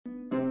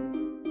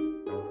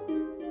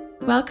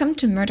Welcome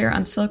to Murder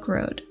on Silk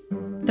Road,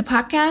 the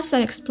podcast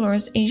that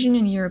explores Asian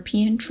and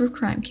European true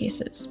crime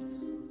cases.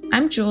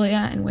 I'm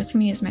Julia, and with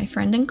me is my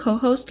friend and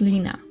co-host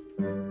Lina.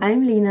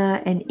 I'm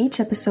Lina, and each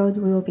episode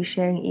we will be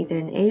sharing either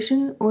an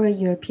Asian or a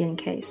European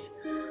case.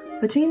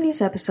 Between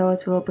these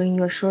episodes, we will bring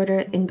you a shorter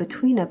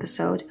in-between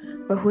episode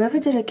where whoever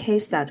did a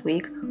case that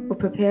week will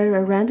prepare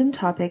a random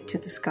topic to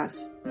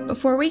discuss.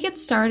 Before we get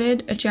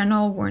started, a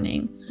general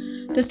warning.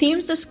 The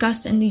themes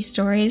discussed in these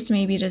stories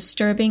may be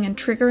disturbing and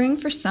triggering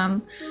for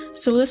some,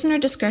 so listener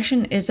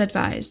discretion is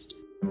advised.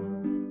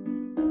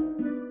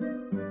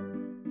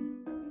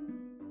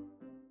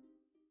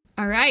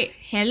 Alright,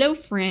 hello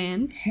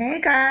friends. Hey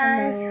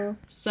guys. Hello.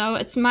 So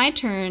it's my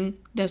turn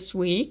this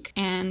week,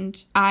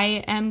 and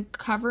I am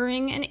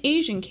covering an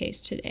Asian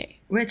case today.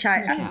 Which I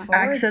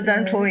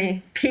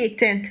accidentally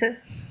peeked into.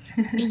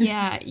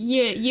 Yeah,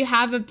 you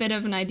have a bit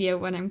of an idea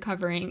what I'm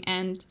covering,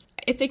 and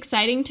it's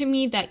exciting to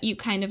me that you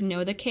kind of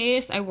know the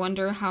case. I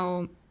wonder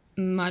how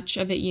much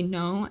of it you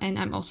know, and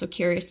I'm also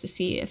curious to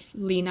see if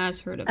Lina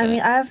has heard of it. I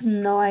mean, I have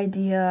no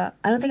idea.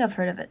 I don't think I've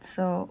heard of it,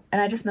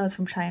 and I just know it's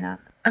from China.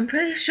 I'm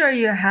pretty sure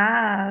you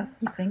have.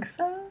 You think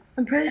so?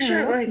 I'm pretty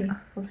sure.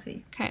 We'll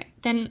see. Okay,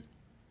 then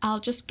I'll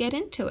just get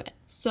into it.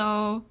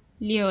 So,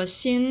 Liu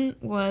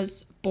Xin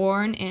was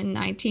born in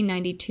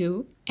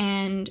 1992,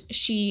 and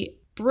she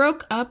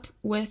broke up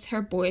with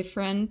her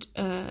boyfriend,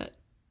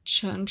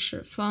 Chen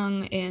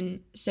Shifeng,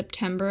 in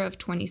September of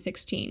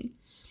 2016.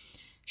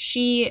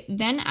 She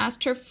then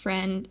asked her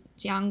friend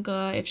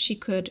Jiang if she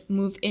could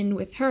move in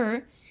with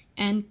her,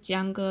 and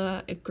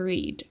Jiang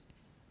agreed.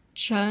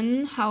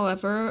 Chen,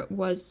 however,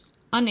 was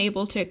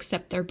unable to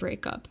accept their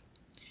breakup.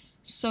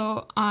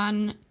 So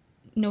on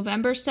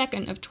November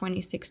 2nd of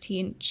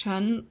 2016,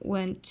 Chen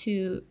went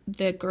to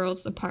the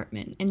girl's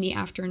apartment in the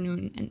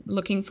afternoon and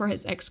looking for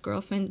his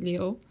ex-girlfriend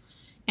Liu.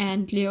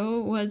 And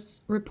Liu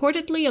was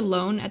reportedly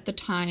alone at the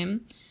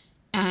time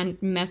and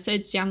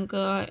messaged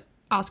Jiang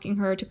asking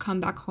her to come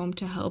back home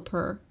to help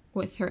her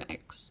with her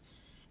ex.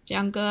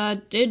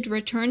 Jiang did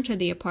return to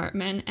the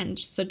apartment and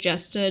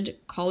suggested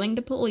calling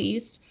the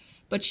police,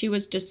 but she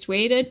was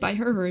dissuaded by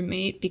her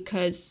roommate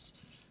because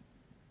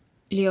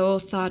Liu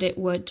thought it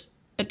would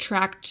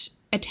attract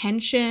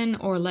attention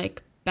or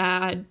like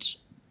bad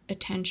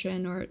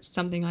attention or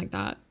something like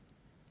that.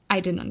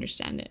 I didn't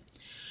understand it.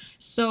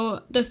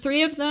 So the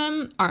three of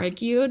them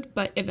argued,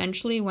 but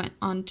eventually went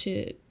on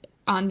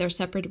their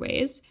separate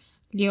ways.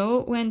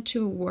 Liu went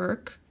to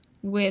work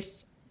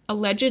with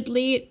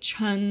allegedly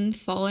Chen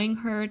following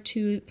her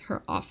to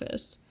her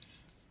office.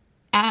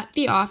 At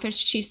the office,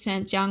 she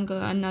sent Jiang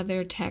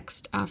another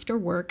text after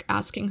work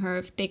asking her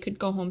if they could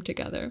go home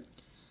together.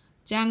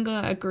 Jiang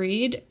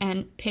agreed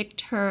and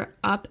picked her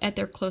up at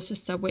their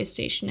closest subway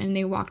station, and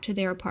they walked to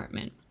their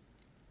apartment.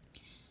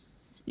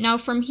 Now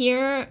from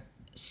here,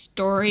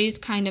 stories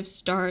kind of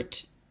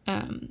start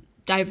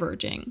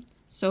diverging.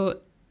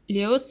 So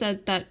Liu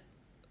says that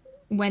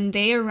when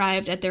they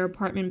arrived at their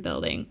apartment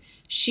building,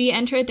 she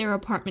entered their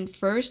apartment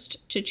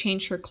first to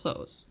change her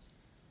clothes.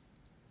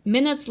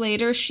 Minutes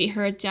later, she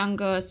heard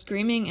Jiang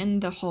screaming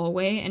in the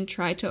hallway and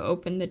tried to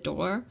open the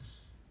door,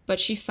 but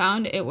she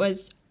found it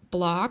was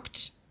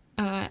blocked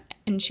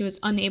and she was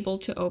unable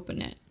to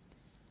open it.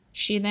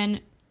 She then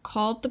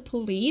called the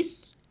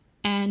police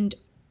and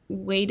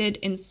waited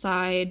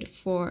inside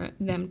for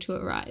them to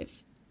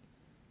arrive.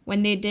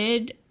 When they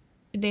did,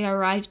 they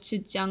arrived to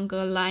Jiang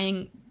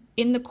lying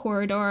in the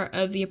corridor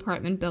of the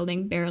apartment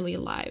building, barely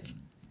alive.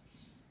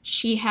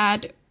 She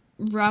had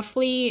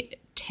roughly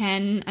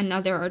 10,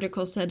 another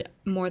article said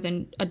more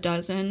than a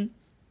dozen,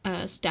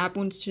 stab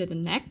wounds to the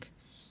neck,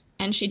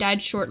 and she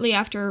died shortly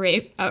after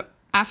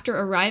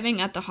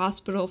arriving at the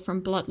hospital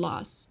from blood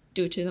loss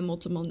due to the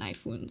multiple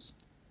knife wounds.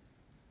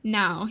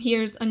 Now,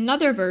 here's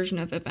another version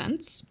of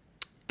events.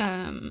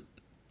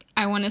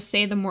 I want to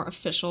say the more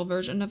official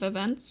version of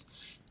events.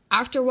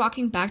 After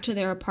walking back to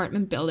their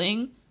apartment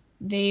building,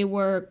 they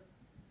were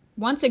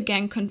once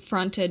again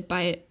confronted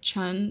by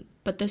Chen,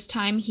 but this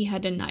time he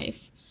had a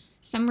knife.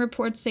 Some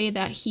reports say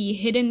that he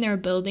hid in their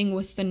building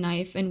with the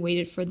knife and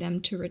waited for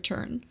them to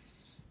return.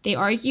 They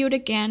argued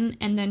again,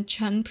 and then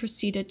Chen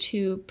proceeded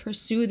to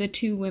pursue the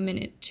two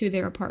women to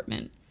their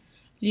apartment.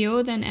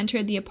 Liu then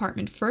entered the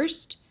apartment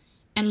first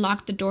and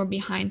locked the door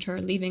behind her,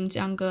 leaving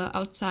Jiang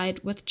outside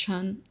with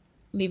Chen,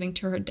 leaving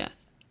to her death.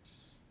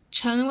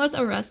 Chen was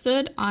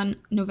arrested on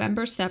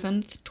November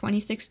 7th,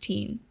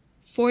 2016,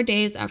 4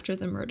 days after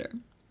the murder.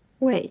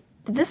 Wait,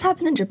 did this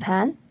happen in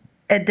Japan?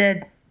 It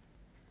did.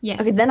 Yes.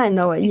 Okay, then I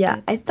know it. Yeah,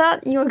 did. I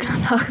thought you were going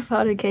to talk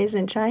about a case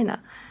in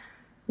China.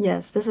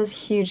 Yes, this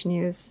is huge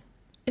news.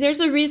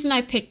 There's a reason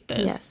I picked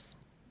this. Yes.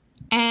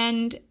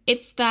 And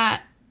it's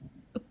that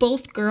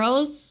both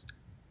girls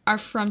are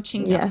from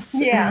Qingdao. Yes.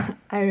 Yeah.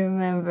 I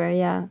remember,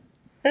 yeah.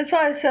 That's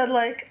why I said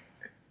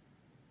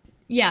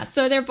Yeah,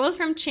 so they're both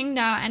from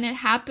Qingdao, and it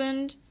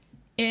happened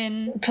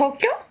in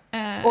Tokyo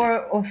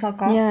or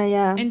Osaka.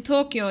 Yeah. in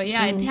Tokyo.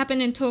 Yeah, it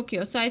happened in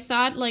Tokyo. So I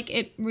thought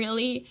it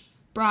really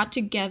brought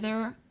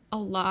together a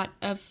lot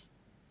of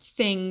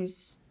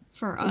things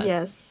for us.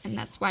 Yes. And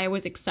that's why I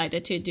was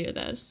excited to do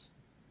this.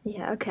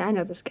 Yeah, okay, I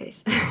know this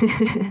case.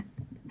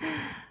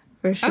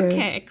 For sure.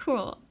 Okay,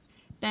 cool.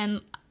 Then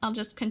I'll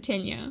just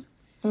continue.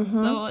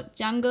 So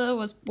Jiang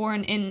was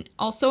born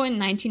also in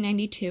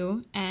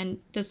 1992, and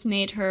this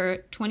made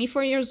her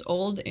 24 years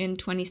old in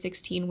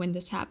 2016 when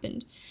this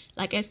happened.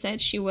 Like I said,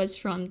 she was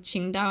from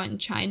Qingdao in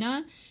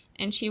China,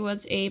 and she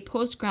was a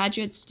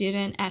postgraduate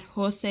student at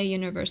Hosei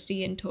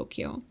University in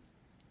Tokyo.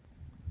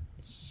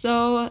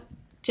 So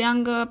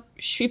Jiang,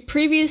 she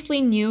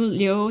previously knew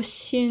Liu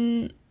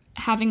Xin,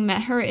 having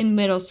met her in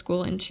middle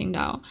school in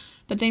Qingdao,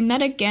 but they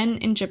met again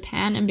in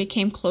Japan and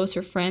became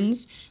closer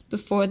friends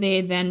before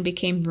they then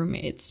became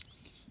roommates.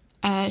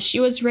 She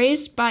was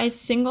raised by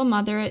single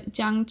mother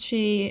Jiang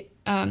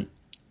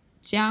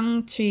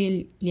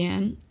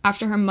Lian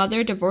after her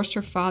mother divorced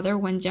her father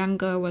when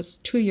Jiang was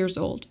 2 years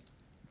old.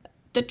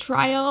 The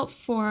trial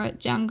for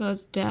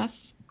Jiang's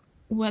death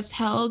was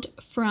held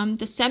from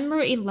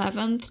December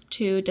 11th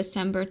to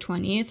December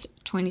 20th,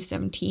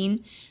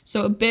 2017,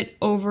 so a bit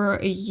over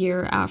a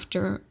year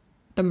after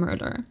the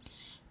murder,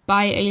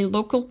 by a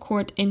local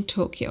court in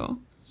Tokyo.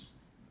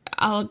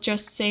 I'll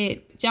just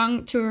say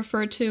Jiang to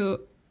refer to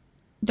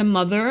the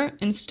mother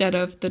instead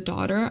of the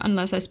daughter,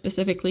 unless I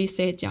specifically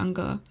say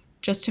Jiang,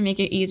 just to make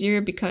it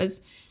easier,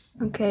 because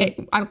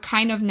I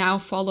kind of now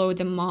follow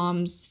the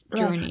mom's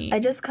journey. I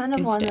just kind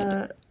of want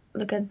to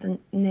look at the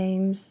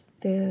names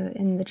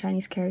in the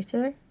Chinese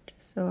character,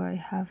 just so I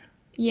have.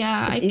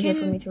 Yeah, it's easier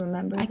for me to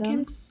remember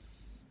them.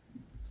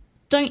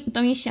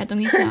 等一下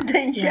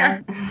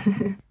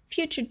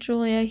Future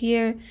Julia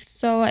here.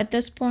 So at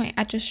this point,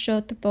 I just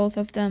showed the both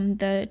of them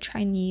the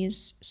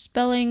Chinese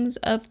spellings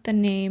of the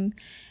name,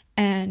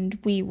 and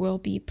we will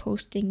be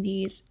posting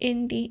these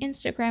in the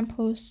Instagram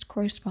post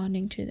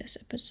corresponding to this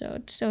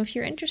episode. So if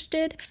you're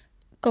interested,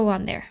 go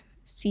on there.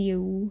 See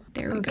you.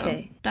 There we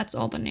go. That's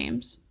all the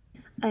names.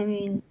 I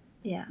mean,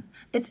 yeah.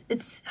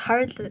 It's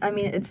hard.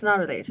 It's not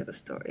related to the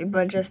story,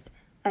 but just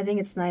I think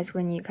it's nice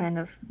when you kind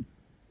of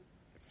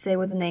say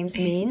what the names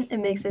mean. It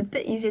makes it a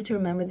bit easier to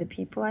remember the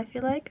people, I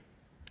feel like.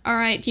 All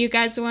right. Do you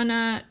guys want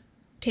to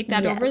take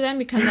that over then?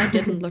 Because I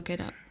didn't look it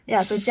up.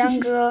 Yeah, so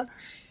Jiang,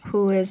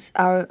 who is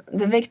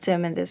the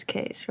victim in this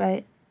case,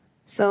 right?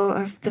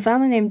 So the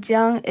family name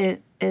Jiang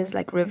is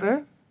like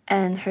river,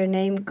 and her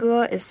name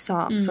Ge is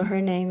song. So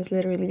her name is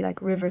literally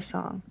like river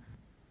song,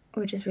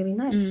 which is really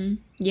nice.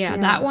 Yeah,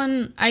 that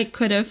one I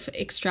could have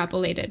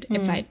extrapolated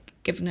if I'd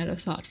given it a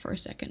thought for a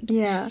second.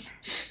 Yeah,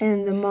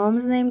 and the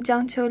mom's name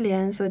Jiang Qiu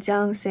Lian. So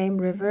Jiang, same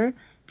river.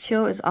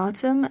 Qiu is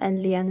autumn,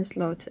 and Lian is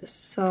lotus.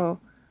 So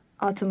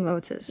autumn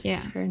lotus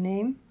is her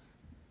name.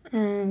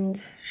 And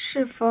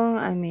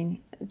Shifeng,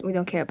 we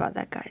don't care about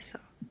that guy, so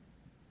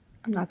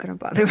I'm not going to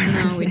bother with his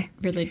name. No, we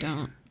really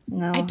don't.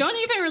 No. I don't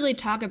even really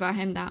talk about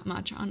him that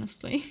much,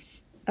 honestly.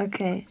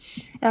 Okay,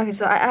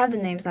 so I have the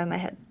names now in my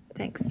head.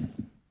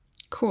 Thanks.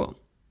 Cool.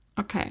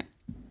 Okay.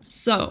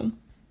 So,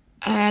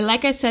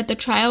 like I said, the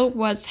trial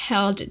was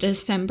held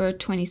December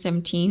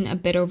 2017, a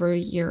bit over a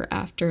year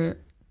after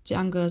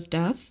Jiang's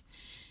death,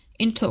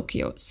 in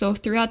Tokyo. So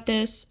throughout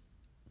this,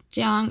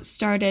 Jiang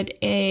started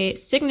a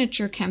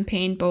signature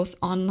campaign both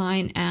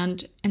online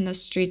and in the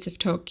streets of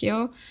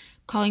Tokyo,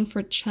 calling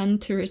for Chen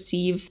to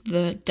receive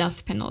the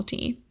death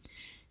penalty.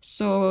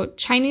 So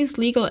Chinese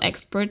legal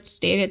experts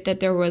stated that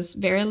there was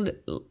very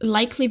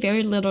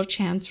little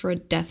chance for a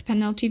death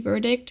penalty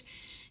verdict,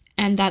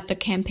 and that the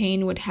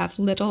campaign would have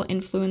little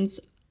influence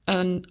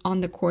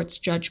on the court's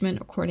judgment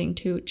according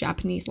to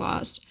Japanese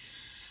laws.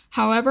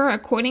 However,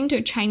 according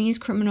to Chinese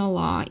criminal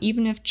law,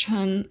 even if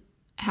Chen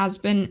has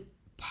been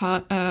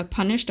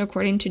punished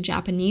according to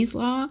Japanese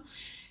law,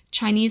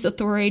 Chinese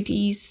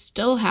authorities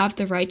still have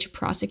the right to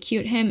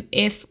prosecute him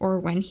if or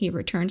when he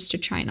returns to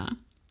China.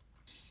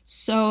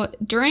 So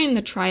during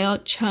the trial,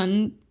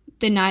 Chen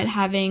denied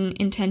having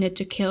intended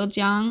to kill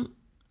Jiang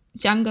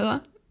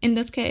in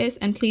this case,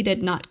 and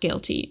pleaded not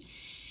guilty.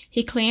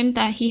 He claimed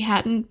that he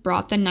hadn't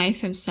brought the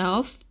knife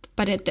himself,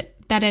 but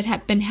that it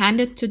had been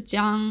handed to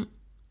Jiang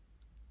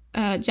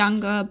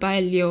by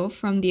Liu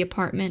from the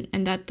apartment,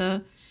 and that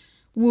the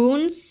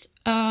wounds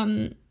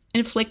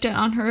inflicted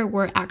on her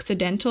were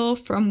accidental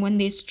from when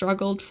they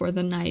struggled for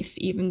the knife,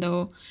 even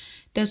though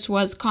this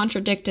was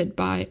contradicted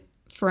by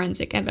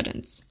forensic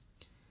evidence.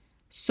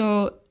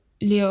 So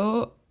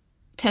Liu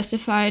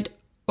testified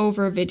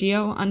over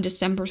video on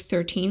December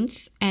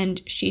 13th,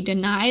 and she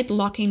denied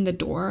locking the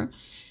door,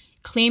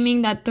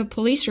 claiming that the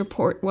police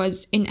report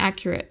was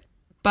inaccurate.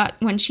 But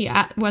when she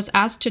was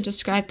asked to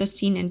describe the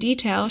scene in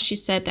detail, she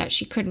said that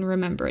she couldn't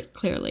remember it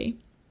clearly,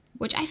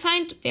 which I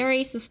find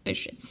very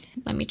suspicious.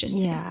 Let me just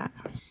say. Yeah.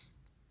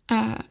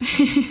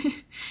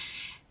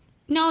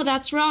 No,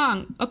 that's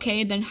wrong.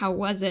 Okay, then how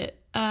was it?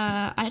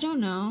 I don't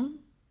know.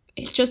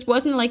 It just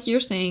wasn't like you're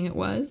saying it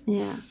was.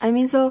 Yeah.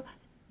 So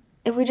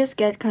if we just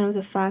get kind of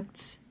the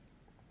facts,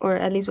 or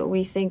at least what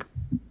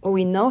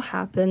we know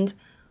happened,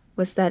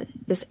 was that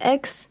this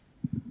ex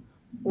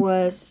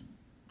was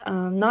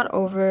not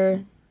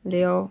over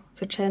Liu.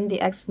 So Chen,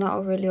 the ex, was not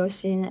over Liu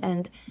Xin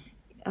and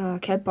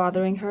kept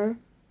bothering her.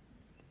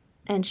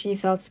 and she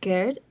felt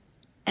scared,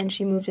 and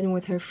she moved in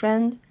with her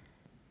friend.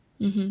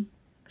 Mm-hmm.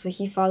 So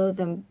he followed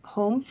them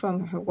home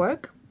from her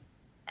work,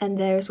 and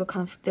there was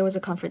a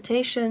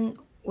confrontation,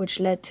 which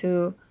led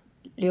to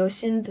Liu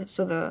Xin,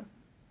 so the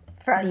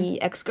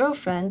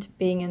ex-girlfriend,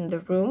 being in the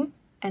room,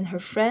 and her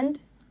friend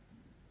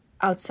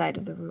outside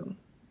of the room,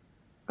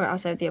 or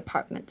outside of the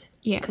apartment,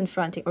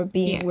 confronting or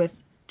being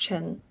with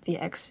Chen, the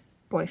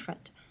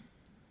ex-boyfriend.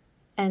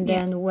 And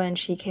then when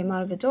she came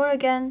out of the door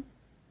again,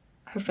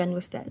 her friend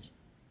was dead.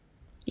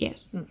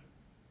 Yes.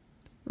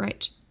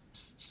 Right.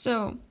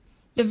 So,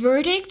 the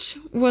verdict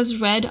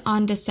was read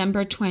on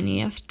December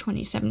 20th,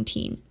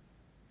 2017.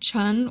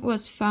 Chen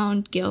was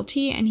found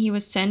guilty and he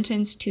was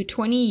sentenced to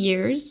 20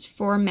 years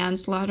for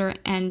manslaughter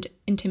and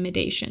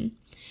intimidation.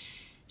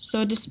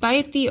 So,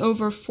 despite the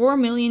over 4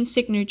 million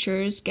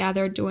signatures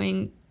gathered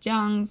during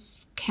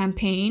Jiang's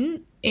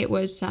campaign, it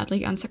was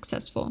sadly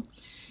unsuccessful.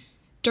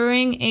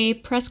 During a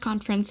press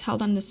conference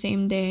held on the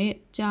same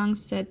day, Jiang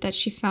said that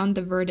she found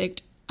the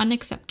verdict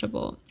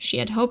unacceptable. She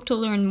had hoped to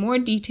learn more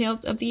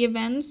details of the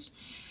events,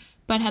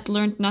 but had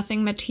learned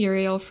nothing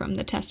material from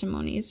the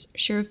testimonies.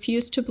 She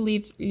refused to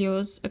believe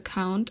Liu's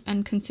account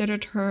and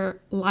considered her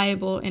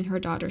liable in her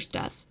daughter's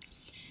death.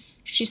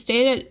 She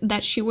stated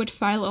that she would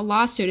file a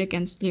lawsuit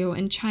against Liu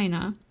in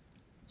China.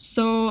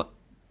 So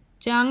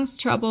Jiang's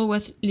trouble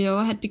with Liu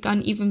had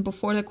begun even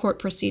before the court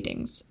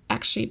proceedings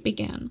actually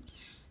began.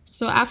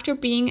 So after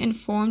being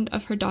informed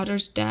of her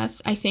daughter's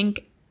death, I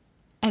think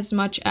as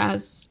much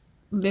as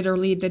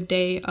literally the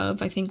day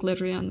of, I think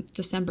literally on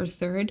December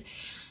 3rd,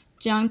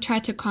 Jiang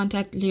tried to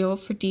contact Liu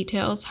for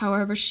details.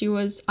 However, she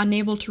was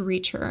unable to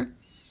reach her.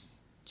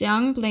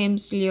 Jiang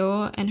blames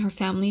Liu and her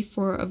family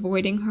for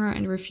avoiding her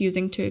and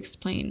refusing to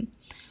explain.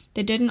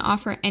 They didn't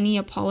offer any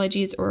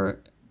apologies or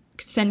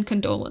send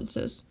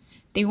condolences.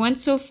 They went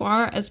so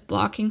far as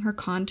blocking her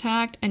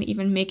contact and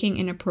even making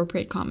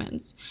inappropriate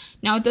comments.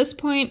 Now, at this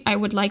point, I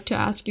would like to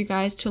ask you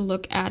guys to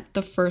look at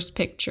the first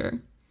picture.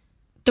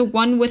 The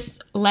one with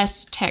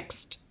less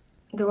text.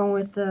 The one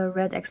with the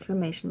red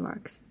exclamation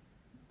marks.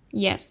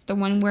 Yes, the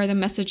one where the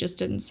messages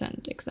didn't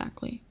send,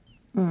 exactly.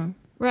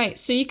 Right,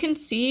 so you can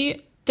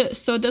see,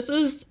 so this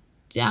is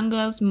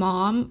Jiang's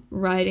mom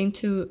writing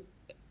to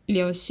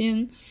Liu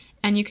Xin,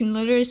 and you can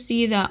literally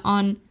see that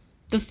on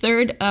the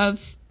 3rd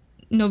of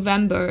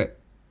November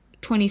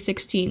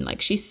 2016, like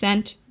she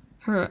sent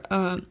her,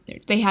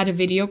 they had a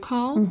video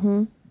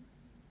call,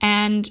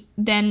 and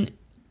then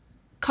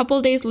a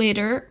couple days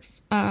later,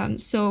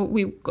 so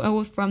we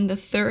go from the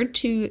 3rd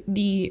to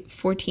the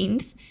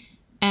 14th,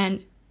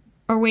 and,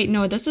 or wait,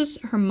 no, this is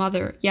her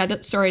mother. Yeah,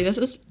 this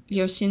is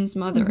Liu Xin's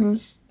mother,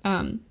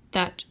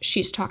 that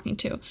she's talking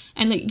to.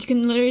 And like, you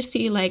can literally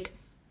see, like,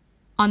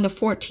 on the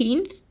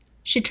 14th,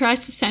 she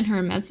tries to send her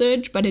a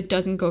message, but it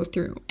doesn't go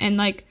through. And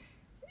like,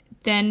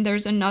 then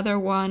there's another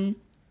one,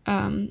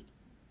 when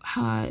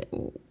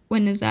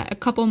is that? A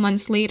couple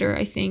months later,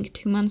 I think,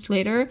 2 months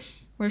later,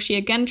 where she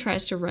again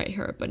tries to write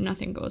her, but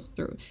nothing goes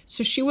through.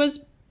 So she was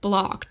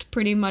blocked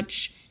pretty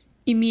much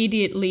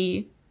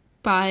immediately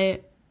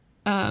by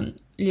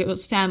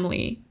Liu's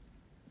family,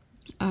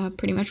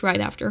 pretty much right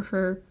after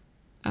her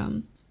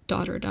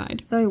daughter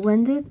died. Sorry,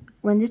 when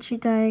did she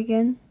die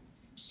again?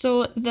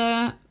 So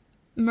the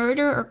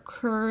murder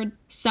occurred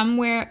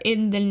somewhere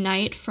in the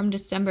night from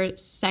December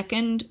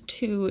 2nd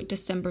to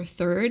December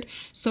 3rd.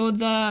 So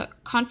the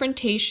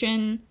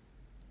confrontation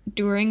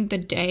during the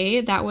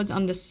day, that was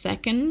on the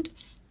 2nd,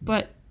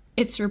 but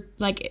it's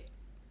like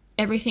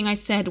everything I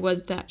said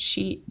was that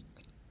she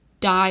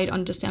died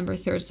on December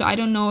 3rd. So I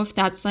don't know if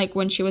that's like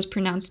when she was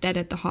pronounced dead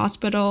at the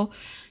hospital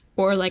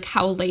or like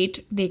how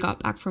late they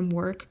got back from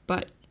work,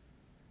 but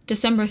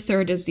December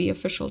 3rd is the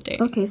official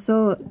date. Okay,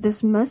 so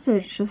this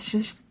message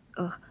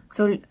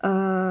Jiang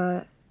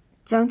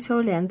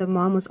Qiulian, the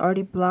mom, was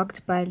already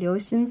blocked by Liu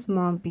Xin's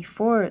mom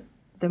before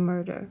the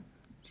murder.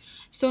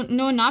 So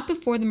no, not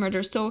before the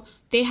murder. So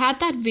they had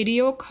that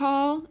video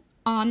call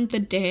on the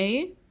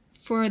day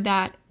for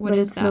that. But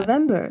it's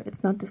November.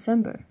 It's not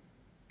December.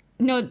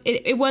 No,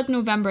 it was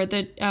November.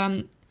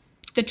 The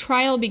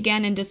trial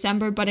began in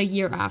December, but a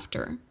year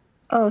after.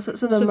 Oh,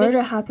 so the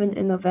murder happened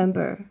in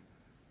November.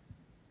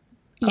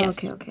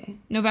 Yes. Oh, okay.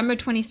 November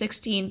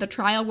 2016. The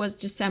trial was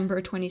December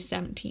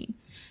 2017.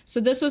 So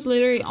this was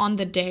literally on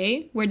the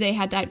day where they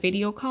had that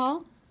video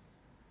call.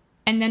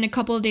 And then a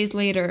couple of days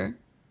later,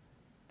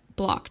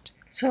 blocked.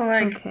 So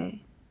like,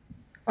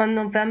 on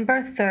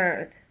November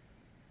 3rd,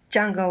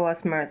 Jiang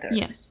was murdered.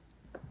 Yes.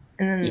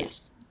 And then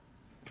yes.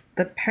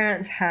 The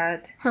parents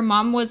had... Her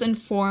mom was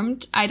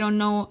informed. I don't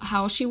know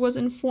how she was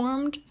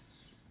informed.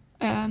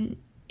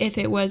 If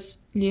it was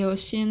Liu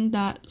Xin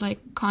that like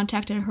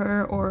contacted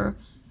her, or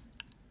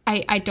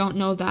I don't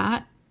know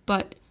that.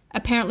 But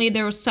apparently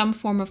there was some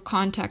form of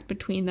contact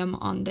between them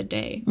on the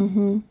day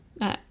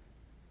that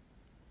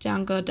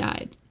Jiang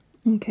died.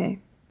 Okay.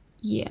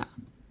 Yeah.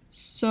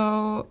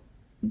 So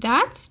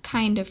that's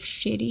kind of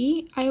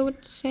shitty, I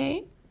would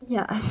say.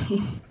 Yeah, I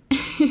mean,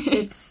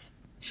 it's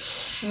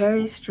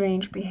very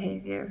strange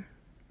behavior.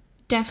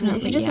 Definitely,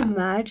 if you just yeah.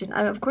 imagine,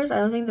 of course, I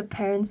don't think the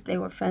parents, they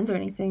were friends or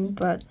anything,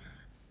 but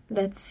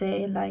let's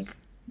say, like,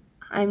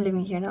 I'm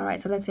living here now, right?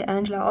 So let's say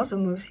Angela also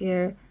moves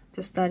here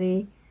to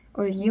study,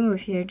 or you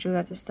move here,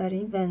 Julia, to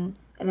study, and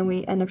then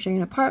we end up sharing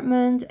an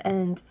apartment,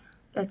 and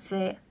let's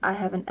say I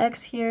have an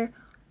ex here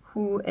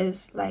who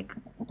is like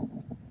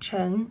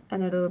Chen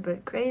and a little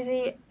bit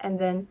crazy, and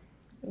then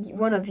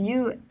one of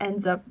you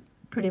ends up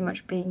pretty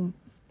much being,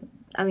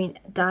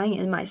 dying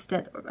in my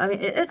stead.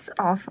 It's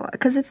awful,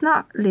 because it's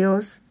not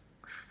Leo's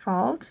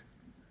fault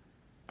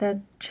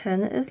that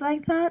Chen is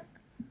like that.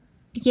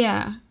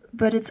 Yeah.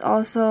 But it's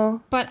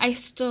also... But I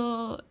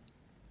still...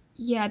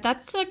 Yeah,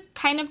 that's the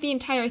kind of the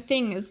entire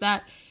thing, is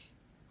that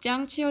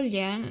Jiang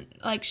Qiulian,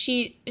 like,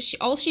 she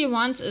all she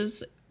wants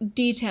is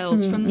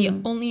details from the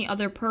only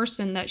other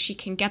person that she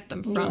can get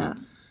them from. Yeah.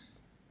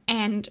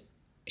 And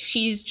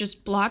she's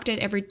just blocked at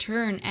every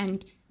turn,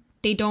 and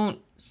they don't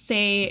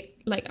say,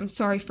 like, I'm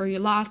sorry for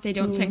your loss. They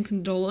don't send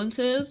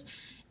condolences.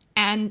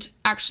 And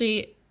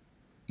actually,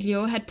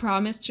 Liu had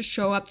promised to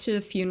show up to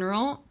the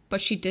funeral,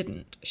 but she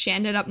didn't. She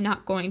ended up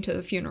not going to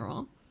the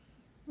funeral.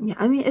 Yeah,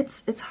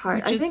 it's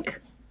hard. I think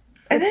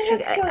it's true.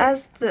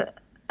 Like...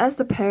 As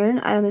the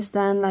parent, I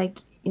understand, like,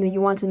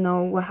 you want to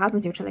know what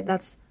happened to your child. Like,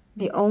 that's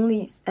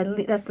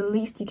that's the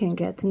least you can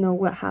get, to know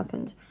what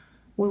happened,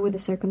 what were the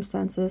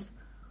circumstances.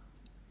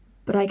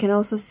 But I can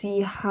also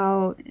see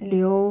how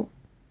Liu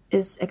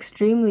is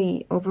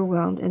extremely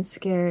overwhelmed and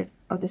scared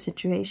of the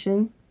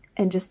situation,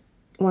 and just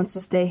wants to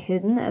stay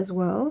hidden as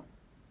well.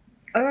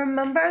 I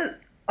remember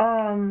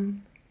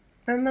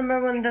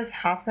when this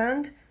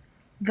happened,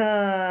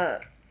 the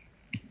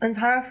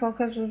entire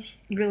focus was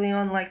really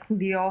on, like,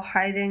 Leo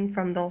hiding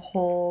from the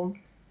whole,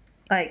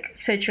 like,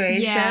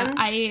 situation. Yeah,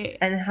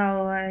 and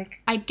how,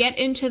 like... I get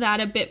into that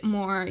a bit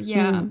more.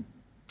 Yeah,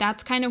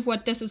 that's kind of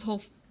what this is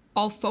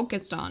all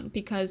focused on,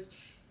 because,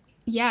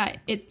 yeah,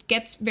 it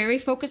gets very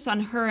focused on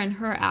her and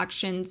her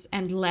actions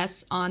and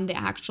less on the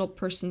actual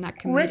person that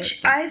committed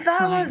Which the I thought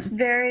crime. was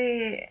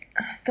very...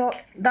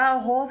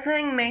 That whole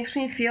thing makes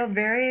me feel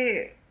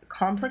very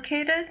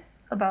complicated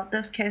about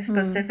this case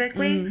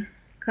specifically.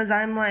 Because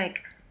I'm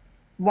like,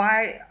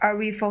 why are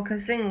we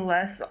focusing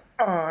less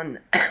on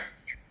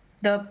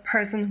the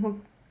person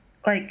who,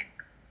 like...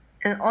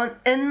 In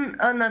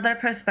another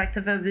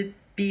perspective, it would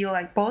be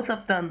like both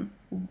of them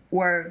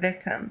were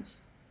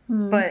victims.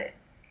 But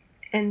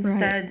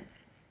instead,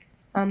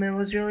 it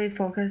was really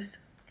focused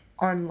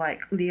on,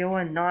 like, Leo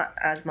and not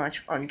as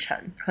much on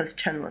Chen. Because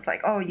Chen was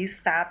like, oh, you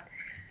stabbed,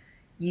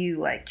 you,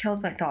 like,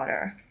 killed my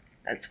daughter.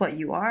 That's what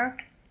you are.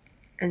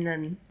 And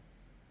then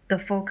the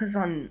focus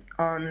on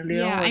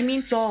Leo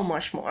was so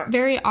much more.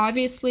 Very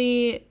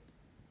obviously,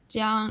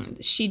 Jiang,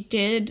 she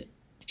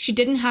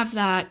didn't have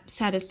that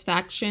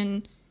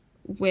satisfaction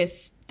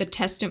with the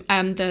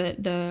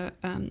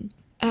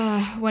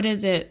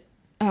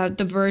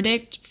the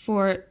verdict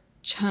for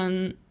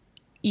Chen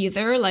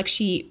either. Like,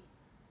 she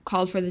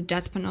called for the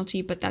death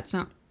penalty, but that's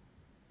not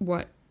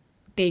what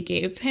they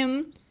gave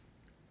him.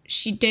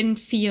 She didn't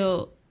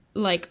feel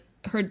like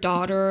her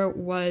daughter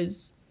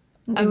was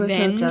avenged. Was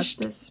no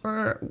justice.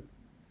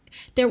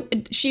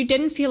 She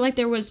didn't feel like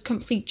there was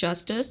complete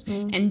justice.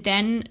 And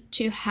then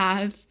to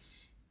have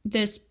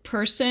this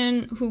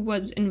person who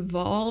was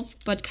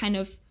involved, but kind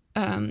of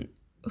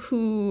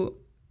who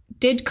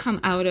did come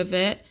out of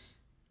it,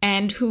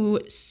 and who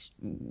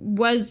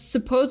was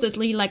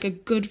supposedly, like, a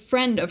good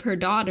friend of her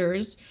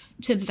daughter's,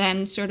 to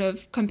then sort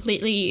of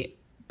completely,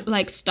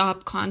 like,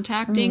 stop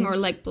contacting or,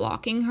 like,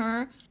 blocking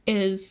her,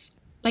 is,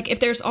 like, if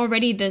there's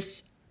already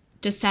this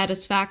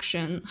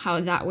dissatisfaction,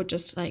 how that would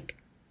just, like,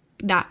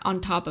 that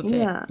on top of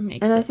it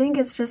makes it. And I think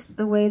it's just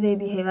the way they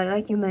behave.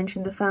 Like you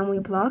mentioned, the family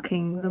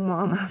blocking the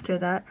mom after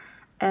that,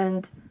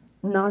 and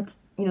not,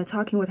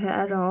 talking with her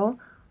at all.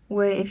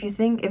 Where if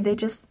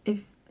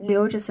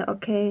Leo just said,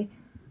 okay,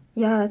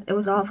 yeah, it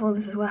was awful,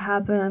 this is what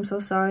happened, I'm so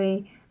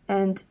sorry,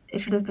 and it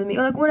should have been me,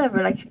 or, like,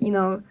 whatever, like,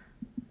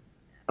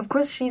 of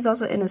course she's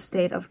also in a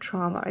state of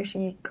trauma.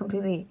 She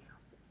completely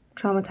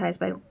traumatized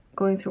by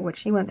going through what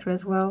she went through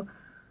as well,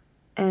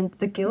 and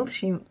the guilt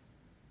she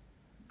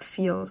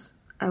feels,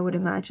 I would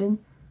imagine,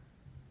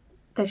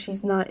 that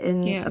she's not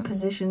in a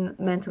position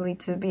mentally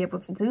to be able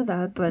to do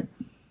that. But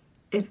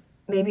if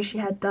maybe she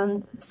had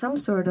done some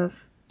sort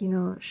of,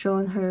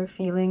 shown her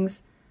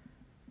feelings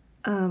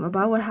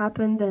about what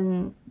happened,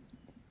 then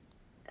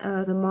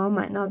the mom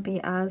might not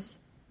be as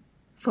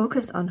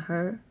focused on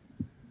her,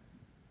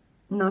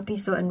 not be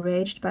so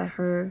enraged by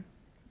her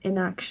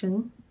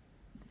inaction.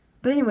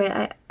 But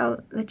anyway,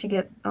 I'll let you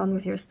get on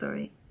with your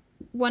story.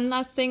 One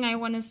last thing I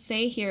want to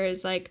say here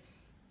is, like,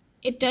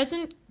 it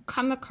doesn't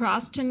come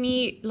across to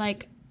me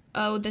like,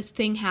 oh, this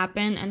thing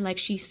happened and, like,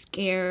 she's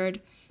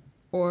scared,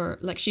 or,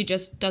 like, she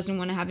just doesn't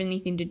want to have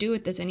anything to do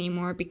with this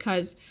anymore,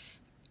 because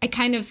I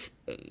kind of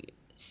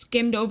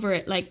skimmed over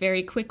it, like,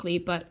 very quickly,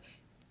 but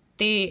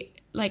they,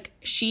 like,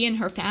 she and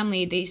her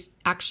family, they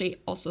actually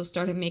also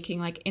started making,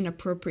 like,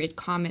 inappropriate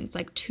comments,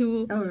 like,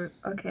 to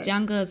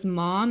Jiang's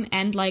mom,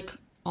 and, like,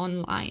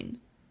 online.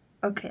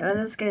 Okay,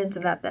 let's get into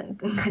that then.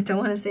 I don't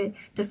want to say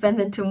defend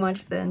them too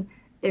much then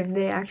if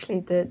they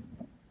actually did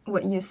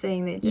what you're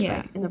saying they did,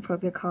 like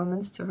inappropriate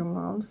comments to her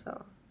mom,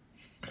 so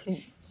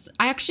please.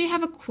 I actually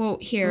have a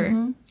quote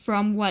here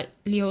from what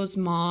Liu's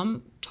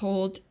mom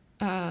told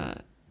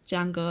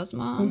Jiang Ge's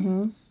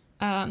mom.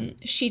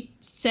 She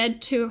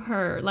said to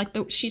her,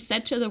 she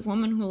said to the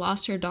woman who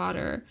lost her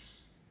daughter,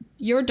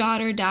 "Your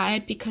daughter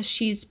died because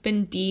she's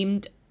been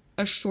deemed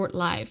a short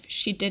life.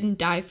 She didn't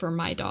die for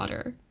my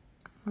daughter."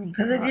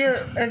 Because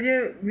if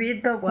you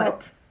read the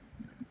what?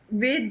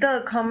 Read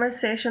the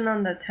conversation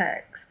on the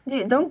text.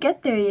 Dude, don't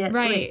get there yet.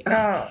 Right.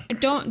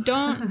 Don't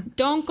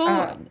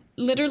go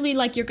literally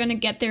like you're gonna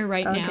get there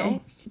right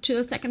now to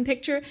the second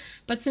picture.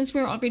 But since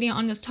we're already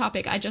on this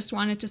topic, I just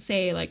wanted to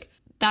say like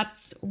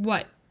that's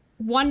what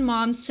one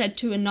mom said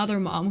to another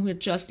mom who had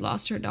just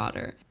lost her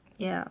daughter.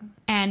 Yeah.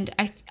 And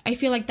I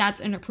feel like that's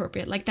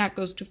inappropriate. Like that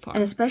goes too far.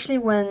 And especially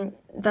when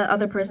that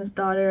other person's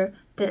daughter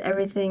did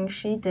everything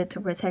she did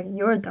to protect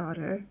your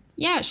daughter.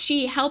 Yeah,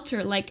 she helped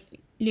her. Like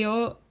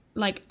Liu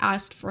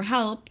asked for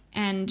help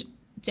and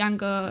Jiang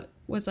Ge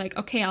was like,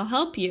 okay, I'll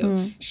help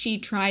you. She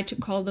tried to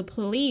call the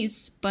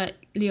police, but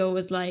Liu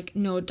was like,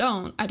 no,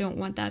 don't. I don't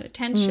want that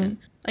attention.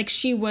 Like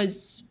she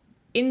was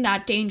in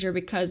that danger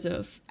because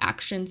of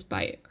actions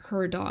by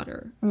her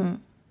daughter.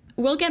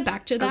 We'll get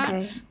back to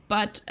that.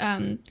 But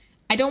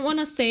I don't want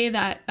to say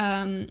that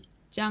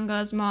Jiang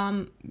Ge's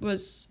mom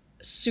was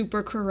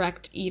super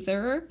correct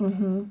either.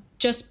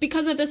 Just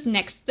because of this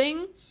next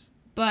thing.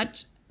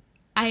 But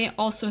I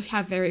also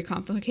have very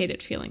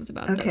complicated feelings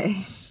about this.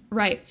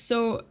 Right.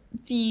 So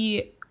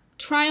the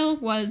trial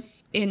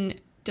was in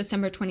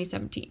December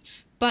 2017.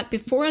 But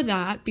before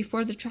that,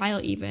 before the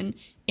trial even,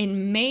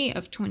 in May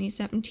of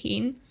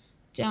 2017,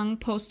 Jiang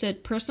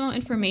posted personal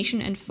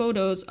information and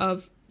photos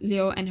of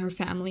Liu and her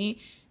family,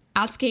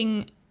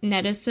 asking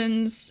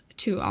netizens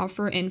to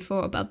offer info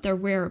about their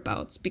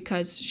whereabouts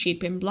because she'd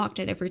been blocked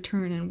at every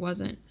turn and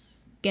wasn't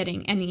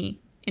getting any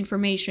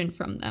information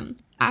from them.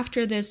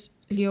 After this,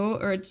 Liu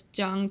urged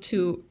Jiang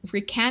to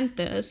recant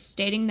this,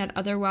 stating that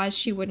otherwise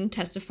she wouldn't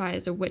testify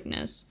as a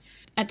witness.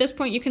 At this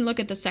point, you can look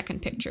at the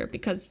second picture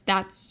because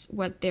that's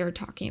what they're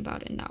talking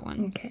about in that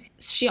one.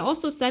 She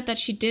also said that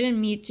she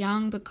didn't meet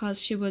Jiang because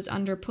she was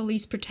under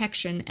police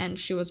protection and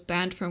she was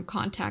banned from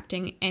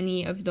contacting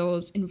any of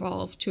those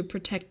involved to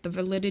protect the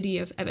validity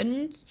of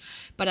evidence,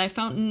 but I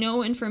found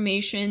no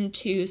information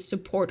to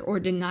support or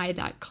deny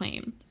that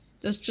claim.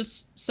 That's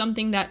just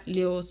something that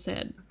Liu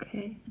said.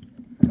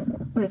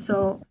 Wait,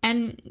 so...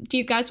 And do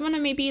you guys want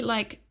to maybe,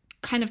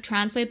 kind of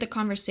translate the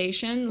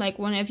conversation? Like,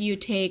 one of you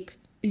take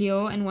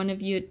Liu and one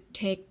of you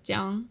take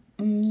Jiang?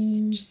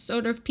 Just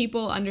sort of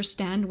people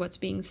understand what's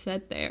being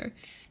said there.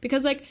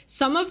 Because,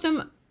 some of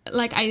them,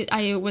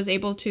 I was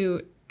able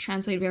to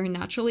translate very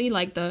naturally,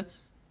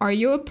 are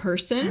you a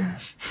person?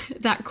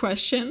 That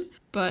question.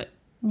 But...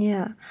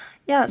 Yeah,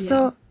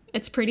 so...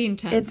 It's pretty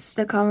intense. It's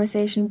the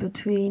conversation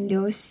between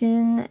Liu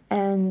Xin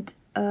and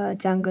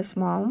Jiang Ge's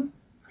mom.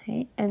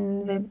 Right?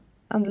 And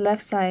on the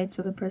left side,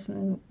 so the person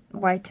in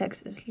white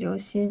text is Liu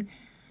Xin.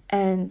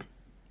 And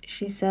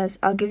she says,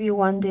 I'll give you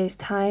 1 day's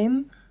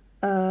time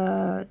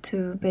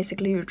to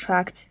basically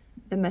retract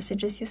the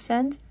messages you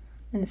sent.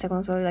 And the second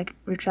one, so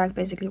retract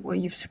basically what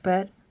you've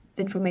spread,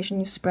 the information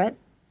you've spread.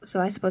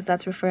 So I suppose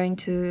that's referring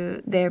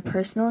to their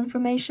personal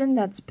information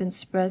that's been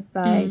spread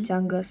by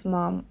Jiang Ge's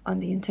mom on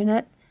the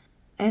internet.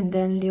 And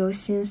then Liu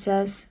Xin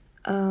says,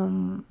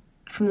 from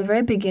the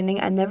very beginning,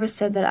 I never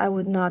said that I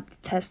would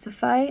not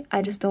testify.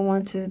 I just don't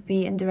want to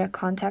be in direct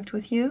contact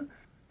with you.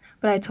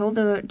 But I told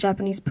the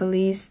Japanese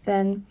police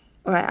then,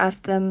 or I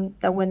asked them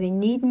that when they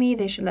need me,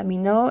 they should let me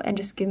know and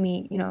just give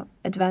me,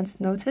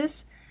 advance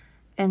notice.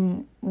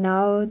 And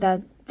now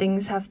that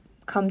things have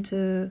come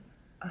to,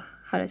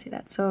 how do I say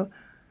that? So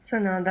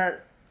now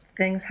that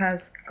things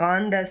has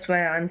gone this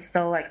way, I'm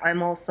still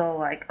I'm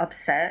also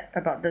upset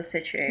about the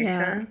situation.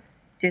 Yeah.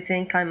 Do you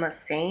think I'm a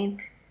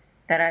saint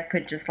that I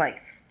could just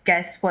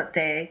guess what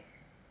day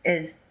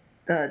is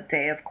the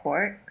day of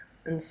court?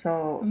 And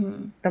so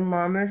the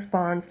mom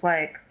responds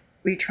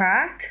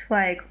retract?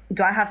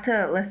 Do I have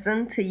to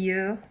listen to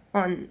you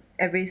on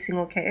every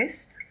single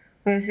case?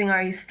 Liu Xing,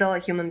 are you still a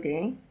human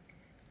being?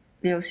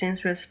 Liu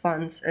Xing's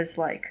response is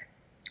oh,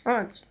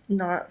 it's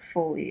not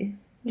fully.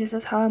 This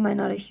is how am I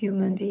not a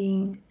human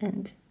being?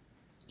 And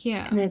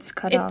it's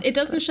cut off. It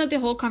doesn't show the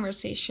whole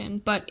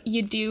conversation, but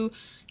you do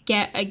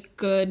get a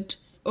good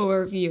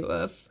overview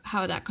of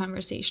how that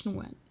conversation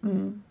went.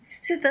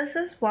 See, this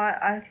is why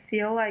I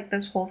feel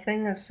this whole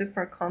thing is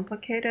super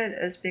complicated,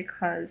 is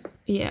because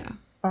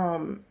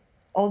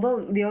although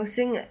Liu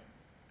Xing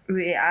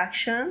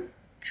reaction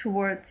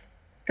towards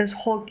this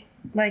whole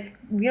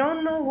we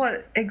don't know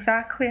what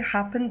exactly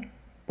happened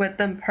with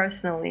them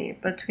personally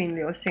between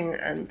Liu Xing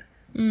and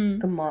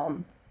the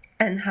mom,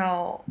 and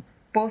how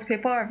both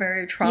people are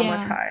very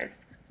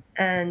traumatized.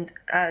 And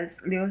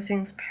as Liu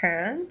Xing's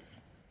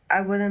parents,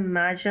 I would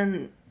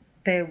imagine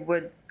they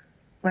would,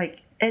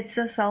 it's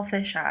a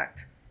selfish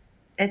act.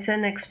 It's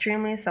an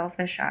extremely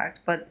selfish act,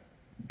 but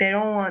they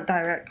don't want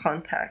direct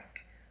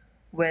contact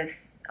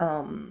with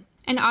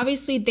And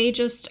obviously they're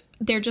just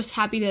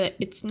happy that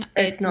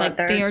it's not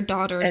their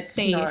daughter's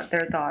safe. It's not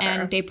their daughter.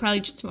 And they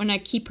probably just want to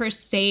keep her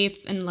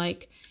safe and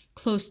like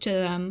close to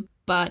them.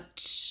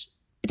 But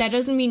that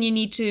doesn't mean you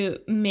need to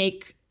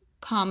make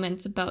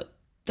comments about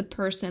the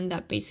person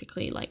that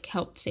basically like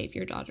helped save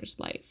your daughter's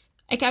life.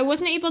 Like, I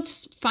wasn't able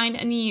to find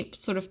any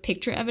sort of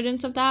picture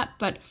evidence of that,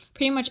 but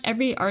pretty much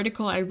every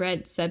article I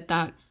read said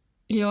that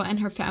Liu and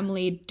her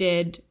family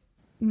did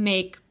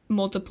make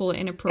multiple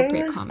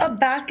inappropriate comments. It was a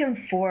back and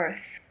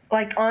forth,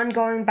 like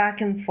ongoing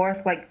back and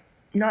forth, like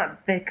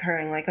not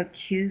bickering, like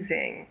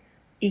accusing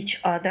each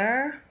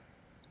other.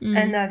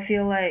 And I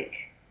feel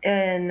like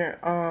in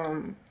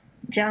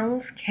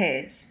Jiang's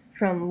case,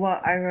 from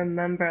what I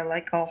remember,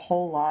 like a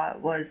whole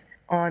lot was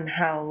on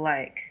how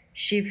like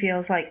she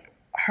feels like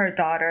her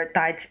daughter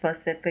died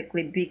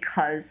specifically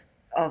because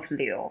of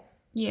Liu.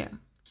 Yeah.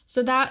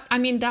 So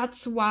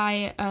that's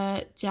why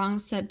Jiang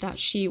said that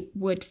she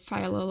would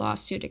file a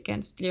lawsuit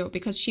against Liu,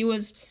 because she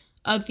was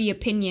of the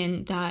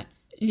opinion that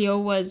Liu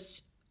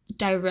was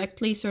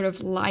directly sort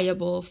of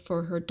liable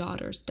for her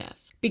daughter's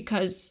death.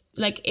 Because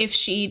like if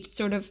she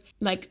sort of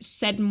like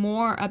said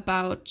more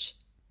about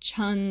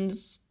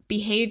Chen's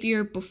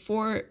behavior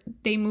before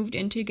they moved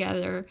in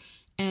together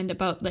and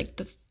about like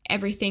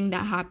everything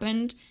that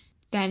happened,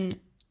 then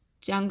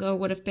Jiang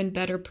would have been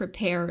better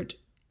prepared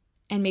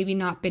and maybe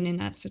not been in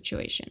that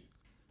situation.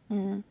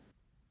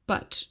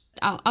 But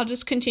I'll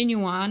just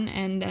continue on,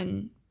 and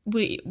then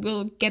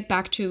we'll get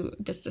back to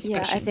this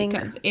discussion, I think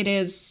because it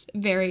is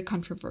very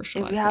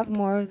controversial. If we have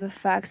more of the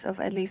facts of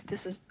at least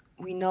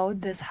we know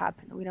this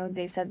happened, we know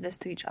they said this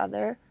to each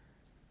other,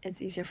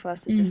 it's easier for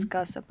us to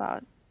discuss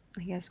about,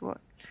 I guess, what,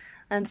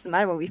 and it doesn't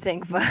matter what we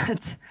think,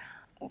 but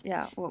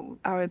yeah,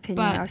 our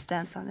opinion, our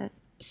stance on it.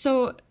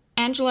 So,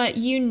 Angela,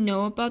 you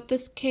know about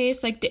this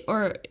case, like,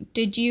 or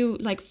did you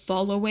like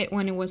follow it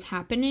when it was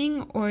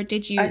happening, or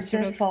did you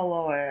sort of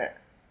follow it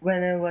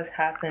when it was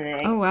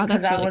happening? Oh wow,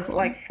 that's really cool. Because I was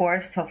like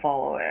forced to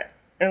follow it.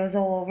 It was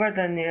all over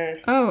the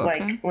news. Oh,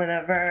 okay. Like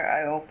whenever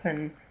I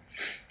open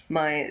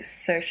my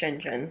search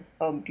engine,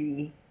 it'll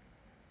be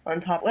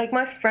on top. Like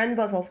my friend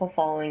was also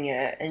following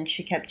it, and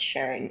she kept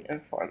sharing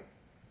info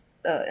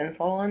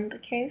on the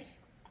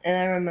case. And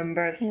I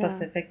remember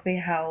specifically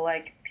how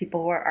like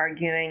people were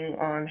arguing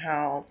on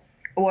how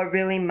what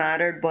really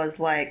mattered was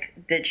like,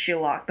 did she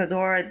lock the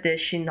door or did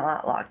she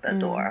not lock the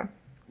door?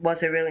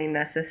 Was it really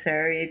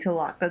necessary to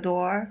lock the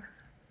door?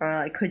 Or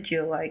like could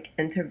you like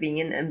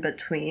intervene in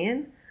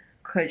between?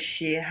 Could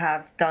she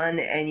have done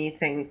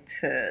anything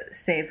to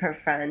save her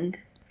friend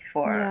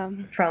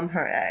from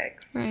her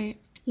ex? Right.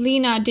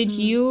 Lena, did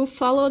you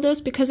follow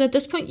this? Because at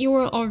this point you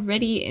were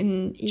already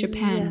in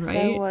Japan, right? Yes,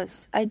 I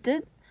was.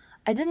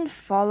 I didn't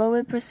follow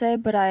it per se,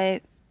 but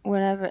I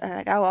will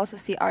also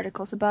see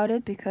articles about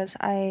it, because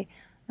I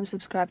am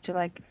subscribed to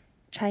like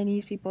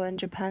Chinese people in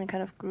Japan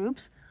kind of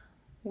groups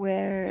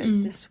where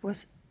this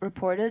was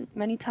reported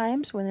many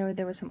times whenever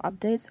there were some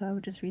updates. So I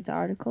would just read the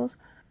articles,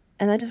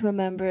 and I just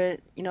remember,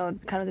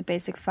 kind of the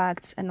basic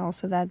facts, and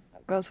also that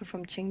girls were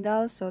from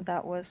Qingdao, so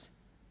that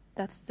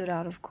stood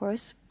out, of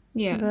course.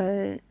 Yeah.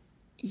 But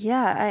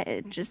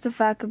yeah, just the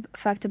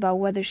fact about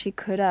whether she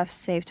could have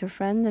saved her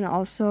friend, and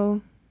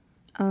also.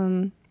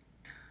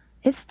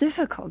 It's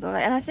difficult, though,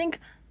 and I think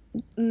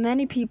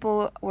many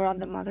people were on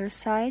the mother's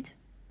side,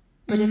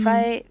 but if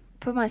I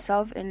put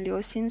myself in Liu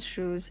Xin's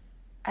shoes,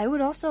 I would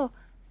also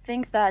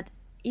think that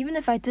even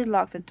if I did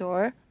lock the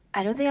door,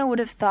 I don't think I would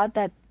have thought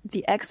that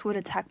the ex would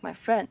attack my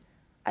friend.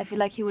 I feel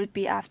like he would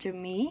be after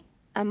me.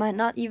 I might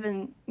not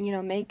even,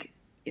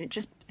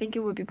 just think it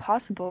would be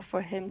possible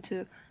for him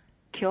to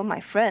kill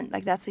my friend.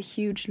 Like, that's a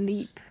huge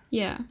leap.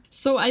 Yeah.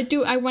 So I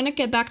want to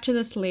get back to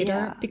this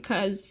later,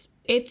 because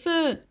it's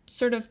a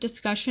sort of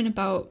discussion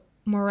about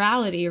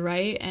morality,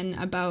 right? And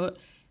about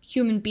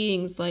human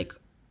beings, like,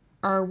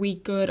 are we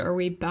good? Are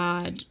we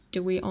bad?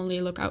 Do we only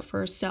look out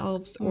for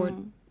ourselves? Or,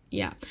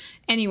 yeah.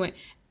 Anyway,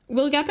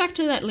 we'll get back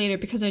to that later,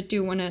 because I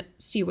do want to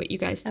see what you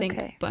guys think.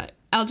 Okay. But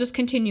I'll just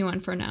continue on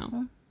for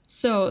now.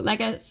 So, like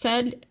I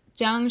said,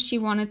 Jiang, she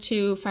wanted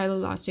to file a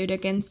lawsuit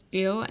against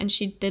Liu, and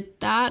she did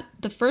that.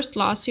 The first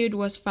lawsuit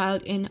was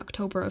filed in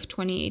October of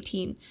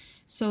 2018.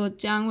 So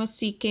Jiang was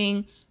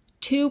seeking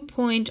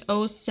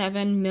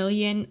 2.07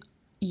 million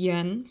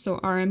yuan, so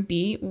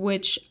RMB,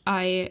 which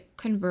I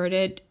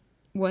converted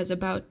was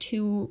about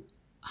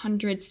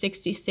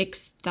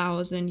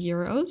 266,000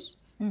 euros.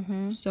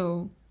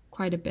 So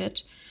quite a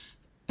bit.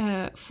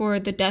 For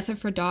the death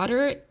of her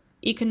daughter,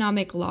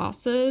 economic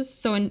losses.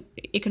 So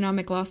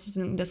economic losses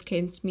in this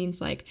case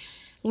means like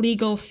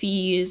legal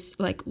fees,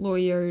 like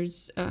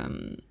lawyers,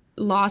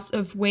 loss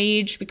of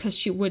wage because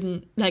she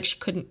couldn't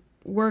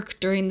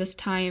work during this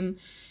time,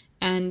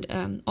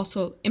 and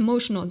also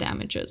emotional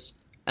damages.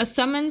 A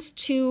summons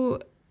to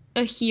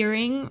a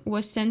hearing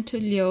was sent to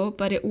Liu,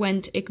 but it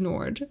went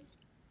ignored.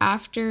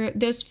 After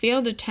this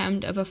failed